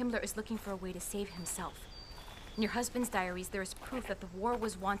catastrophe, and Himmler is looking for a way to save himself. In your husband's diaries, there is proof that the war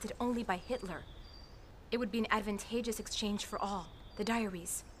was wanted only by Hitler. It would be an advantageous exchange for all, the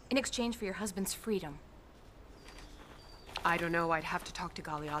diaries, in exchange for your husband's freedom. I don't know. I'd have to talk to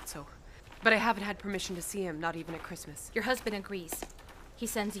Galeazzo. But I haven't had permission to see him, not even at Christmas. Your husband agrees. He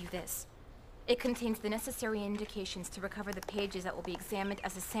sends you this. It contains the necessary indications to recover the pages that will be examined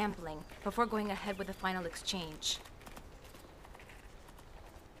as a sampling before going ahead with the final exchange.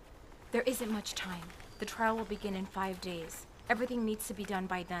 There isn't much time. The trial will begin in 5 days. Everything needs to be done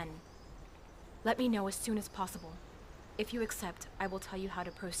by then. Let me know as soon as possible. If you accept, I will tell you how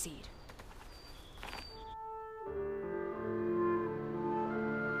to proceed.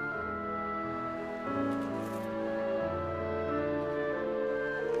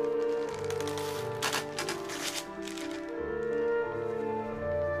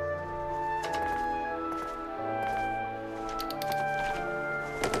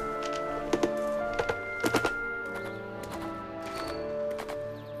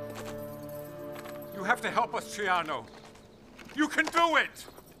 You have to help us, Ciano. You can do it!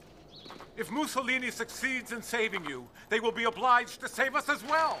 If Mussolini succeeds in saving you, they will be obliged to save us as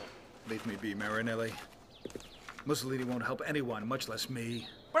well! Leave me be, Marinelli. Mussolini won't help anyone, much less me.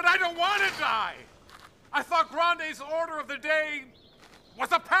 But I don't want to die! I thought Grande's order of the day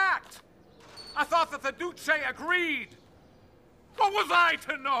was a pact! I thought that the Duce agreed! What was I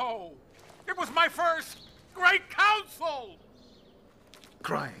to know? It was my first great council!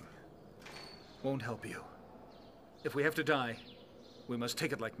 Crying won't help you. If we have to die, we must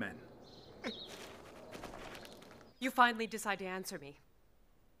take it like men. You finally decide to answer me.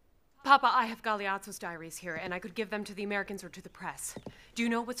 Papa, I have Galeazzo's diaries here, and I could give them to the Americans or to the press. Do you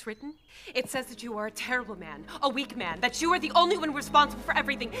know what's written? It says that you are a terrible man, a weak man, that you are the only one responsible for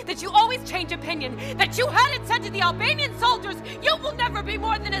everything, that you always change opinion, that you had it said to the Albanian soldiers, you will never be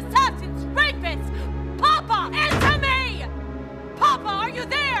more than assassins, rapists! Papa, answer me! Papa, are you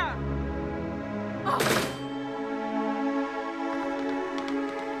there? Oh.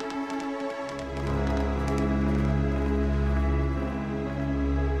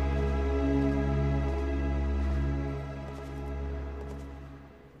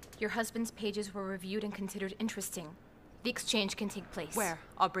 Your husband's pages were reviewed and considered interesting. The exchange can take place. Where?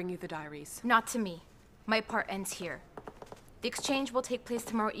 I'll bring you the diaries. Not to me. My part ends here. The exchange will take place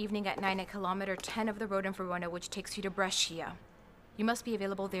tomorrow evening at 9 at kilometer 10 of the road in Verona, which takes you to Brescia. You must be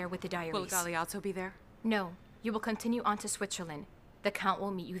available there with the diaries. Will Galeazzo be there? No. You will continue on to Switzerland. The Count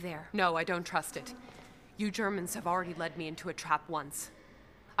will meet you there. No, I don't trust it. You Germans have already led me into a trap once.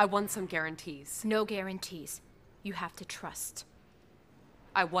 I want some guarantees. No guarantees. You have to trust.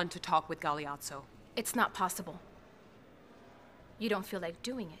 I want to talk with Galeazzo. It's not possible. You don't feel like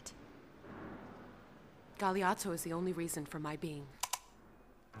doing it. Galeazzo is the only reason for my being.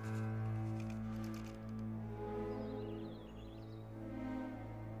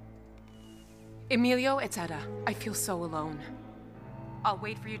 Emilio, it's Edda. I feel so alone. I'll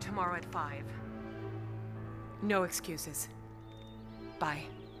wait for you tomorrow at 5. No excuses. Bye.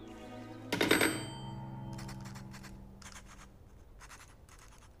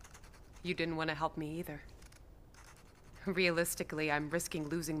 You didn't want to help me either. Realistically, I'm risking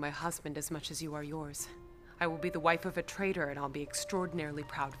losing my husband as much as you are yours. I will be the wife of a traitor, and I'll be extraordinarily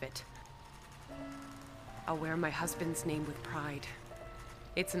proud of it. I'll wear my husband's name with pride.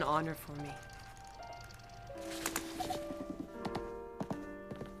 It's an honor for me.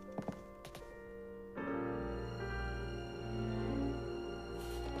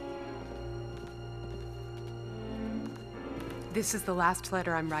 This is the last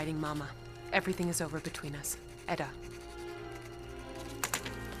letter I'm writing, Mama. Everything is over between us. Edda.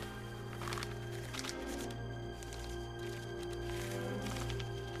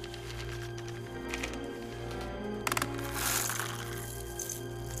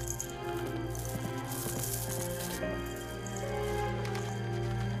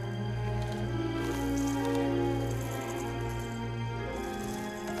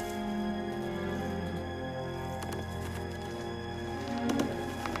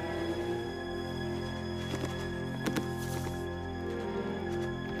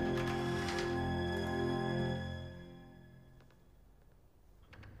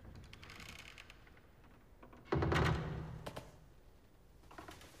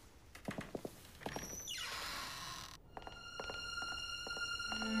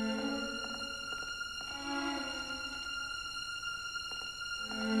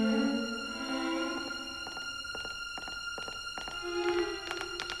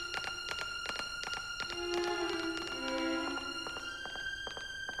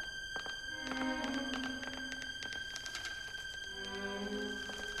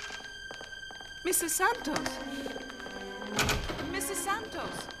 Mrs. Santos. Mrs.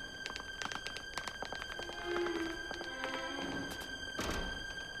 Santos.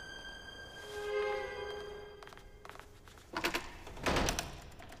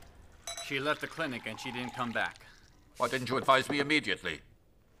 She left the clinic and she didn't come back. Why didn't you advise me immediately?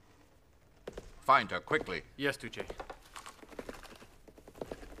 Find her quickly. Yes, Duce.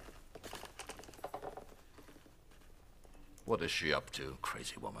 What is she up to,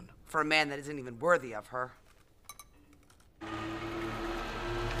 crazy woman? For a man that isn't even worthy of her.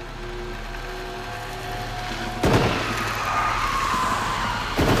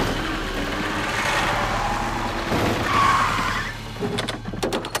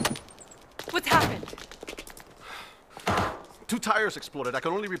 What's happened? 2 tires exploded. I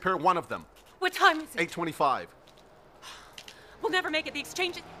can only repair one of them. What time is it? 8:25. We'll never make it. The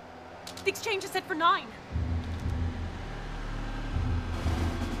exchange is set for 9.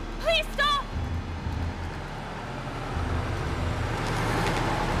 Please stop!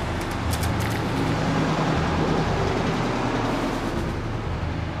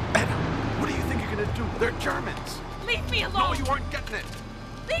 Edda, what do you think you're gonna do? They're Germans. Leave me alone! No, you aren't getting it.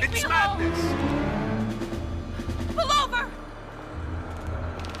 Leave me It's alone! madness. Pull over!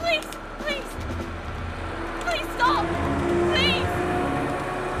 Please! Please! Please stop! Please!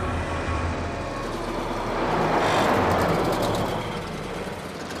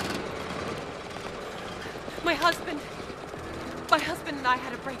 My husband and I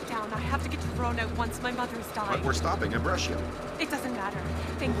had a breakdown. I have to get to Verona at once. My mother is dying. But we're stopping in Brescia. It doesn't matter.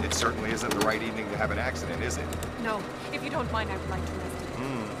 Thank you. It certainly isn't the right evening to have an accident, is it? No. If you don't mind, I would like to rest.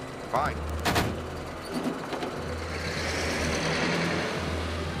 Fine.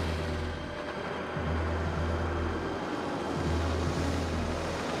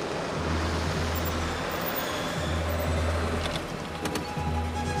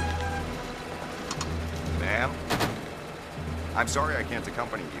 Ma'am? I'm sorry I can't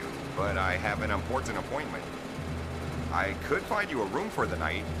accompany you, but I have an important appointment. I could find you a room for the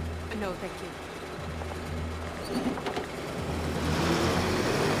night. No, thank you.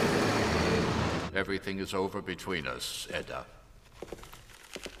 Everything is over between us, Edda.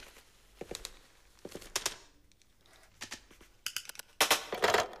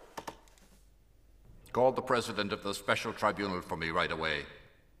 Call the president of the special tribunal for me right away.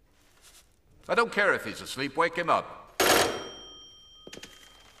 I don't care if he's asleep, wake him up.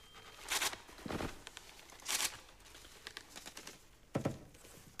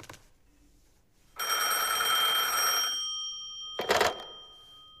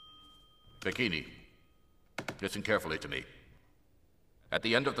 Ghini, listen carefully to me. At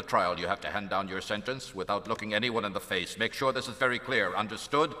the end of the trial, you have to hand down your sentence without looking anyone in the face. Make sure this is very clear.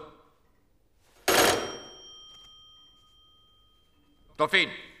 Understood? Dauphine!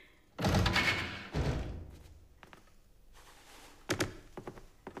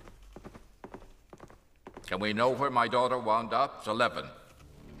 Can we know where my daughter wound up? It's 11.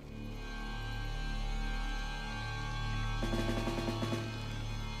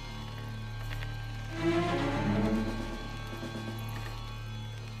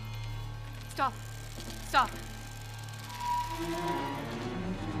 Stop. Stop.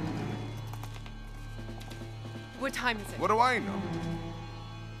 What time is it? What do I know?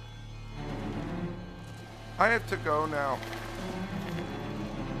 I have to go now.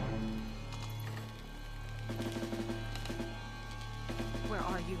 Where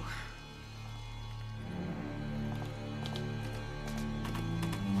are you?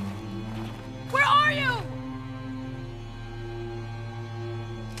 Where are you?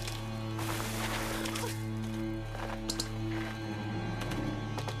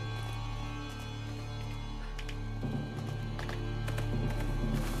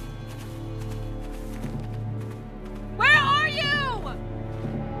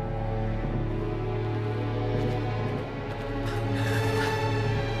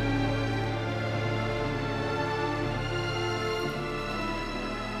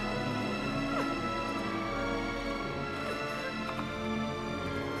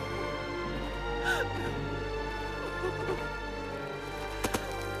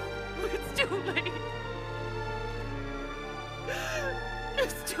 too late.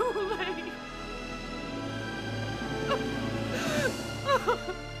 It's too late.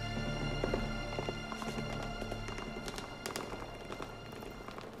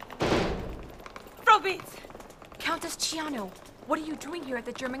 Robert! Countess Ciano, what are you doing here at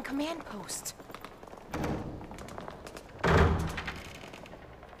the German command post?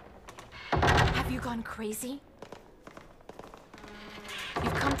 Have you gone crazy?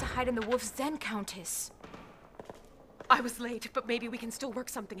 You've come to hide in the Wolf's Den, Countess. I was late, but maybe we can still work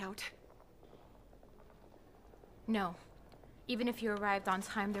something out. No. Even if you arrived on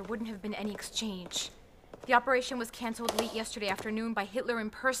time, there wouldn't have been any exchange. The operation was canceled late yesterday afternoon by Hitler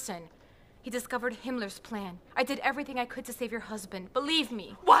in person. He discovered Himmler's plan. I did everything I could to save your husband. Believe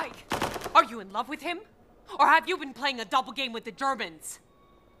me. Why? Are you in love with him? Or have you been playing a double game with the Germans?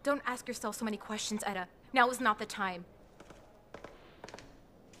 Don't ask yourself so many questions, Edda. Now is not the time.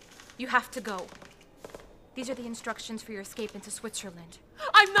 You have to go. These are the instructions for your escape into Switzerland.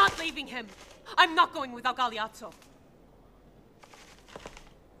 I'm not leaving him! I'm not going without Galeazzo.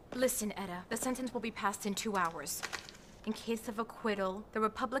 Listen, Edda, the sentence will be passed in 2 hours. In case of acquittal, the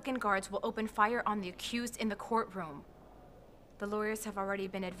Republican guards will open fire on the accused in the courtroom. The lawyers have already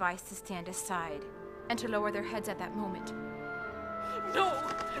been advised to stand aside and to lower their heads at that moment. No!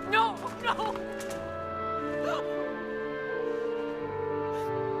 No! No!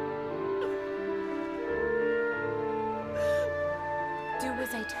 Do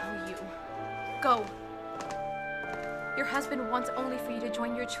as I tell you. Go. Your husband wants only for you to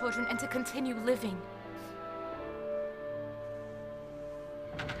join your children and to continue living.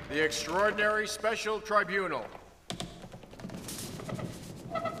 The Extraordinary Special Tribunal.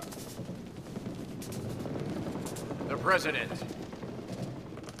 The President.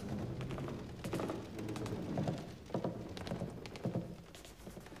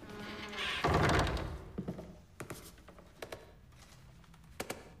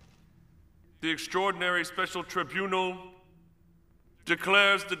 The Extraordinary Special Tribunal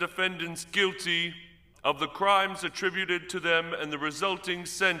declares the defendants guilty of the crimes attributed to them and the resulting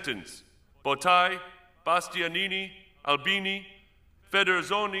sentence. Bottai, Bastianini, Albini,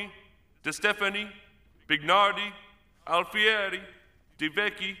 Federzoni, De Stefani, Bignardi, Alfieri, Di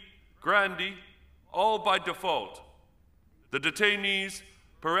Vecchi, Grandi, all by default. The detainees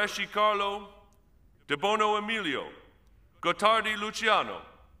Peresci Carlo, De Bono Emilio, Gottardi Luciano,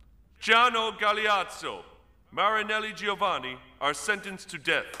 Ciano Galeazzo, Marinelli Giovanni are sentenced to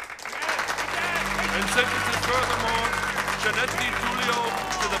death. And sentences furthermore, Gianetti Giulio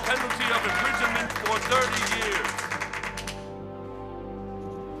to the penalty of imprisonment for 30 years.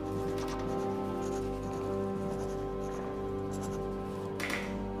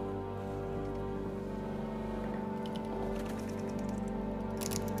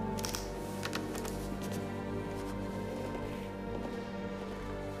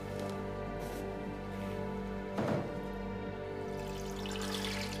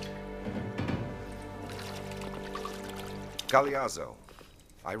 Galeazzo,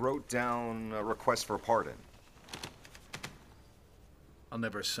 I wrote down a request for pardon. I'll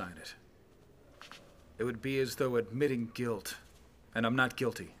never sign it. It would be as though admitting guilt, and I'm not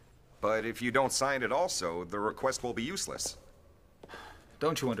guilty. But if you don't sign it also, the request will be useless.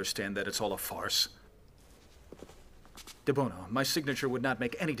 Don't you understand that it's all a farce? De Bono, my signature would not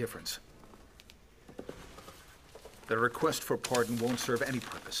make any difference. The request for pardon won't serve any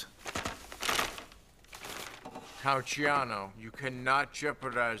purpose. Count Ciano, you cannot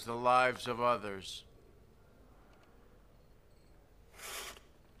jeopardize the lives of others.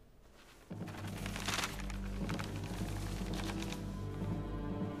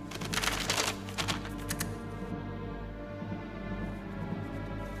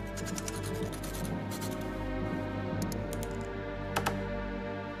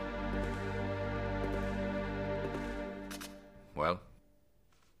 Well?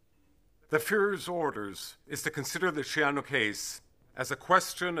 The Führer's orders is to consider the Ciano case as a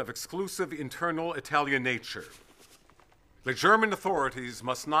question of exclusive internal Italian nature. The German authorities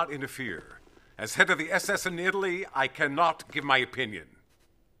must not interfere. As head of the SS in Italy, I cannot give my opinion.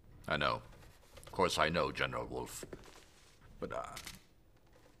 I know. Of course I know, General Wolf. But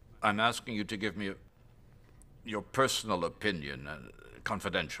I'm asking you to give me your personal opinion,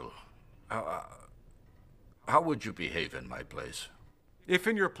 confidential. How would you behave in my place? If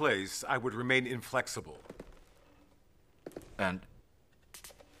in your place, I would remain inflexible. And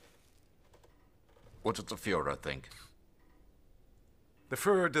what does the Führer think? The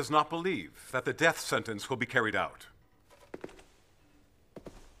Führer does not believe that the death sentence will be carried out.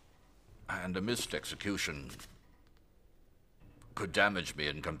 And a missed execution could damage me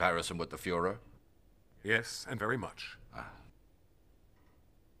in comparison with the Fuhrer? Yes, and very much.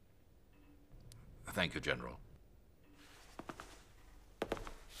 Thank you, General.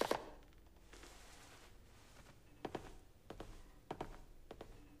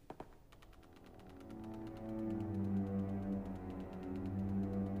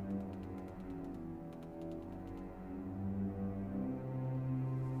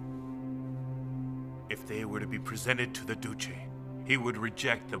 If they were to be presented to the Duce, he would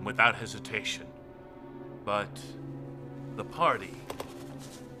reject them without hesitation. But the party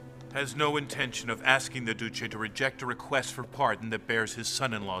has no intention of asking the Duce to reject a request for pardon that bears his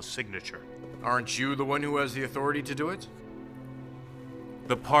son-in-law's signature. Aren't you the one who has the authority to do it?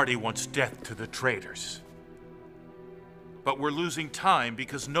 The party wants death to the traitors. But we're losing time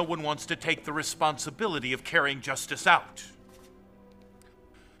because no one wants to take the responsibility of carrying justice out.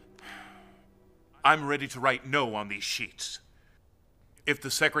 I'm ready to write no on these sheets, if the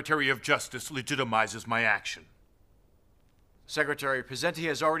Secretary of Justice legitimizes my action. Secretary, Pesenti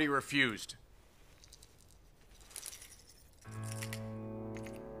has already refused.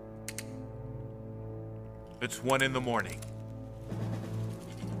 It's 1 in the morning.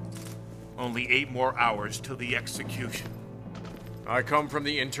 Only 8 more hours till the execution. I come from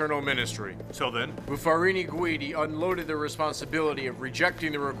the Internal Ministry. So then? Buffarini Guidi unloaded the responsibility of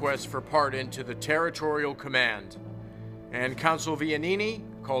rejecting the request for pardon to the Territorial Command. And Consul Vianini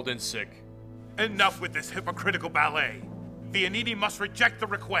called in sick. Enough with this hypocritical ballet. Vianini must reject the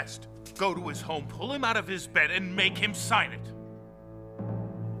request. Go to his home, pull him out of his bed, and make him sign it.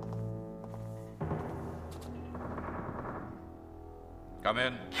 Come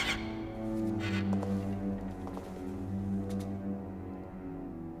in.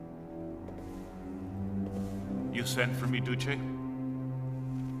 You sent for me, Duce?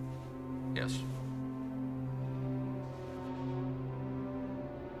 Yes.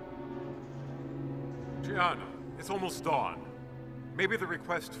 Gianna, it's almost dawn. Maybe the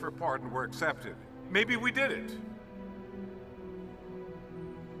requests for pardon were accepted. Maybe we did it.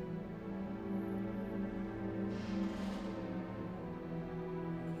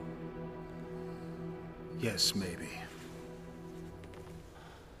 Yes, maybe.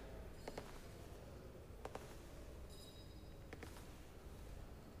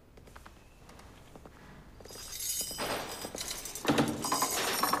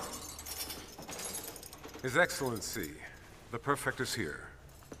 His Excellency, the Prefect is here.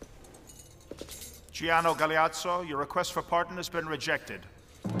 Giano Galeazzo, your request for pardon has been rejected.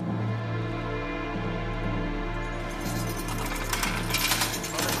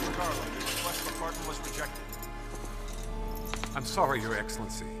 Was rejected. I'm sorry, Your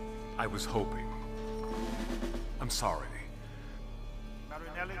Excellency. I was hoping. I'm sorry.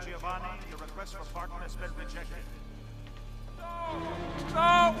 Marinelli Giovanni, your request for pardon has been rejected.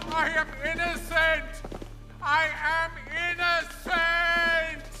 No! I am innocent! I am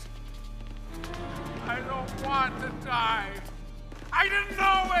innocent! I don't want to die. I didn't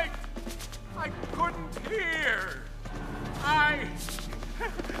know it! I couldn't hear. I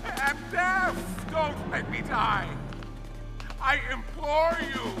am deaf. Don't make me die. I implore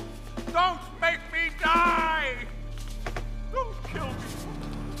you, don't make me die. Don't kill me.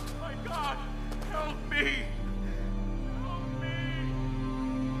 My God, help me. Help me.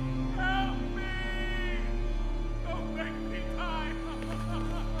 Help me. Don't make me die.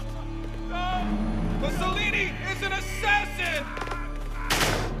 No. Mussolini is an assassin.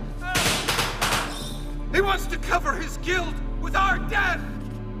 He wants to cover his guilt with our death!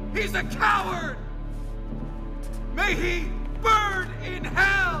 He's a coward! May he burn in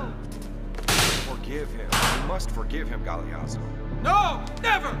hell! Forgive him. You must forgive him, Galeazzo. No!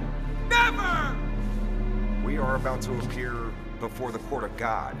 Never! Never! We are about to appear before the court of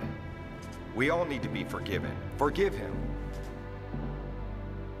God. We all need to be forgiven. Forgive him.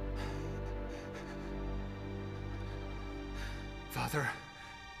 Father,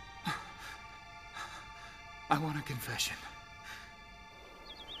 I want a confession.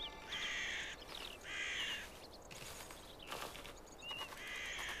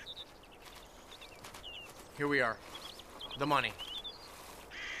 Here we are. The money.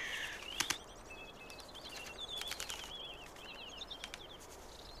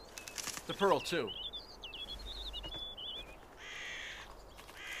 The pearl, too.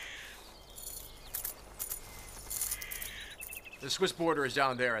 The Swiss border is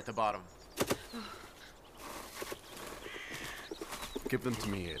down there at the bottom. Give them to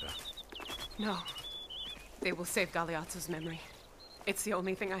me, Ada. No. They will save Galeazzo's memory. It's the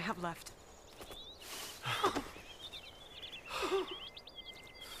only thing I have left.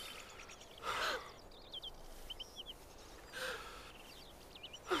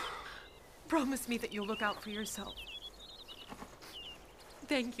 Promise me that you'll look out for yourself.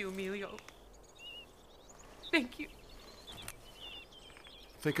 Thank you, Emilio. Thank you.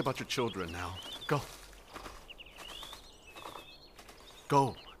 Think about your children now. Go.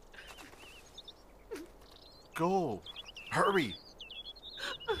 Go. Go. Hurry.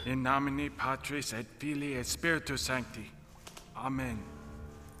 In nomine Patris et Filii et Spiritus Sancti. Amen.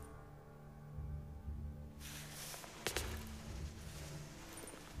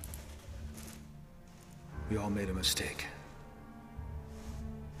 We all made a mistake.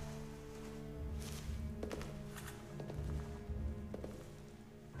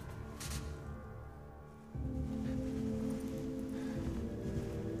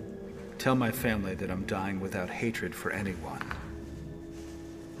 Tell my family that I'm dying without hatred for anyone.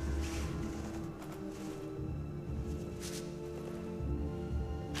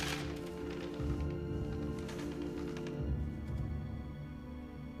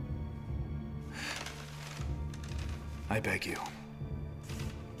 I beg you,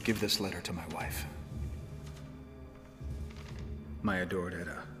 give this letter to my wife. My adored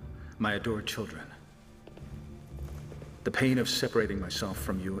Edda, my adored children. The pain of separating myself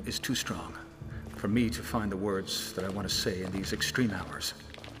from you is too strong for me to find the words that I want to say in these extreme hours.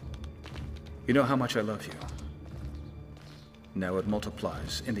 You know how much I love you. Now it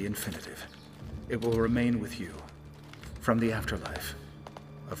multiplies in the infinitive. It will remain with you from the afterlife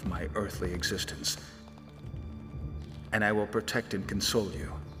of my earthly existence. And I will protect and console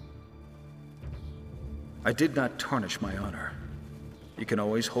you. I did not tarnish my honor. You can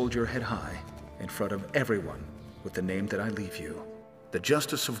always hold your head high in front of everyone with the name that I leave you. The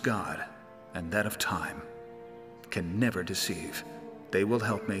justice of God and that of time can never deceive. They will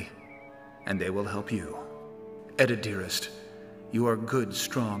help me, and they will help you. Edda, dearest, you are good,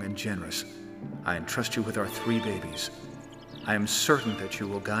 strong, and generous. I entrust you with our 3 babies. I am certain that you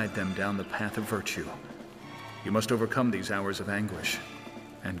will guide them down the path of virtue. You must overcome these hours of anguish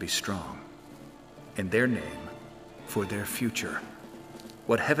and be strong. In their name, for their future.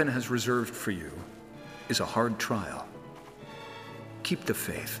 What heaven has reserved for you is a hard trial. Keep the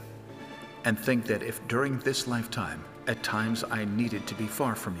faith and think that if during this lifetime, at times I needed to be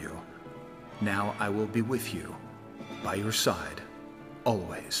far from you, now I will be with you, by your side,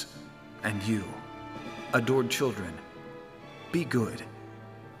 always. And you, adored children, be good.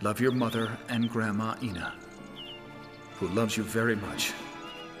 Love your mother and Grandma Ina, who loves you very much.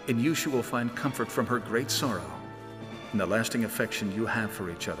 In you she will find comfort from her great sorrow, in the lasting affection you have for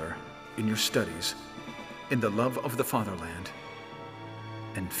each other, in your studies, in the love of the fatherland,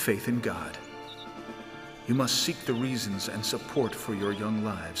 and faith in God. You must seek the reasons and support for your young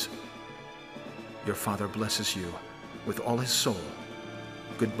lives. Your father blesses you with all his soul.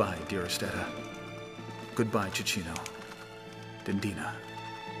 Goodbye, dearest Edda. Goodbye, Cicino, Dindina,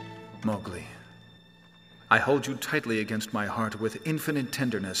 Mowgli. I hold you tightly against my heart with infinite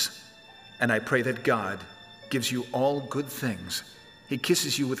tenderness, and I pray that God gives you all good things. He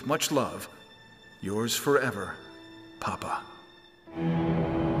kisses you with much love. Yours forever, Papa.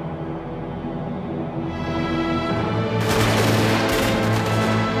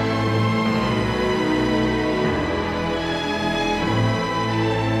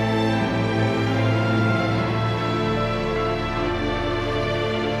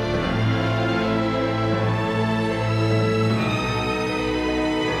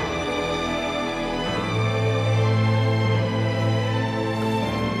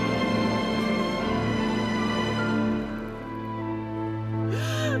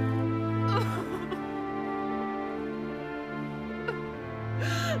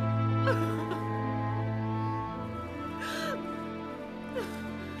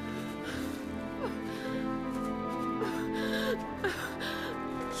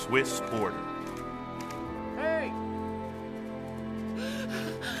 Swiss border. Hey!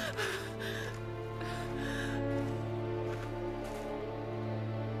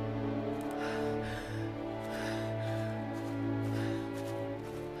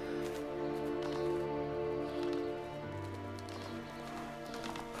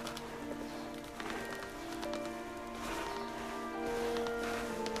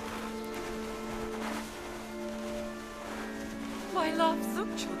 My loves,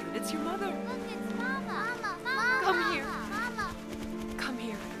 look, children, it's your mother. Look, it's Mama. Mama. Come here. Mama. Come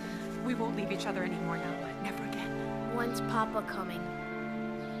here. We won't leave each other anymore now. Never again. When's Papa coming?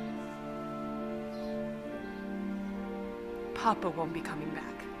 Papa won't be coming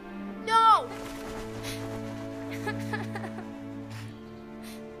back. No!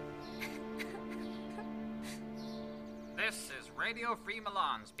 This is Radio Free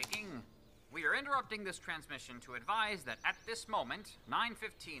Milan speaking. We are interrupting this transmission to advise that at this moment,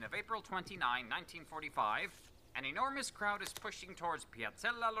 9:15 of April 29, 1945, an enormous crowd is pushing towards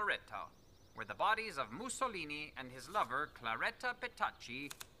Piazzella Loreto, where the bodies of Mussolini and his lover, Claretta Petacci,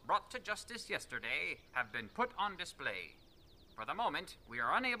 brought to justice yesterday, have been put on display. For the moment, we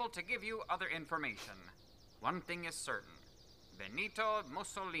are unable to give you other information. One thing is certain. Benito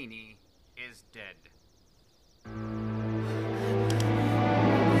Mussolini is dead.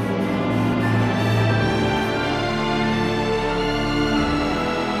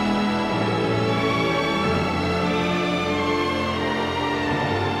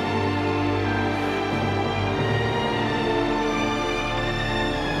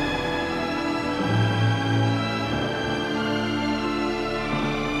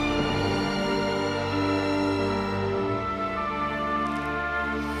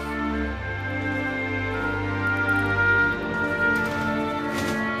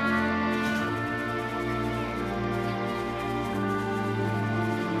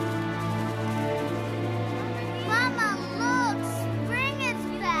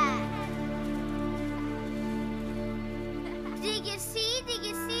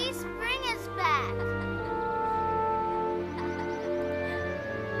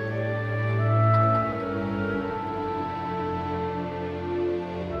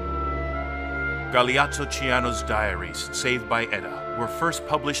 Galeazzo Ciano's diaries, saved by Edda, were first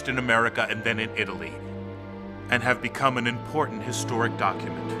published in America and then in Italy, and have become an important historic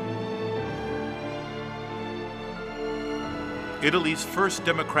document. Italy's first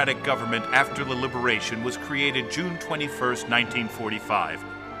democratic government after the liberation was created June 21, 1945,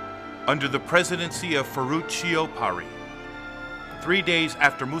 under the presidency of Ferruccio Parri. 3 days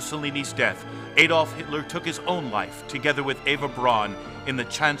after Mussolini's death, Adolf Hitler took his own life, together with Eva Braun, in the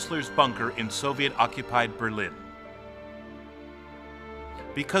Chancellor's bunker in Soviet-occupied Berlin.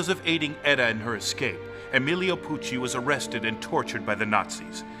 Because of aiding Edda in her escape, Emilio Pucci was arrested and tortured by the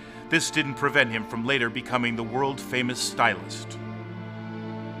Nazis. This didn't prevent him from later becoming the world-famous stylist.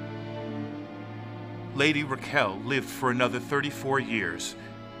 Lady Raquel lived for another 34 years,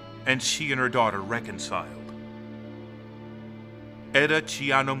 and she and her daughter reconciled. Edda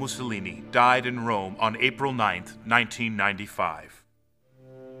Ciano Mussolini died in Rome on April 9, 1995.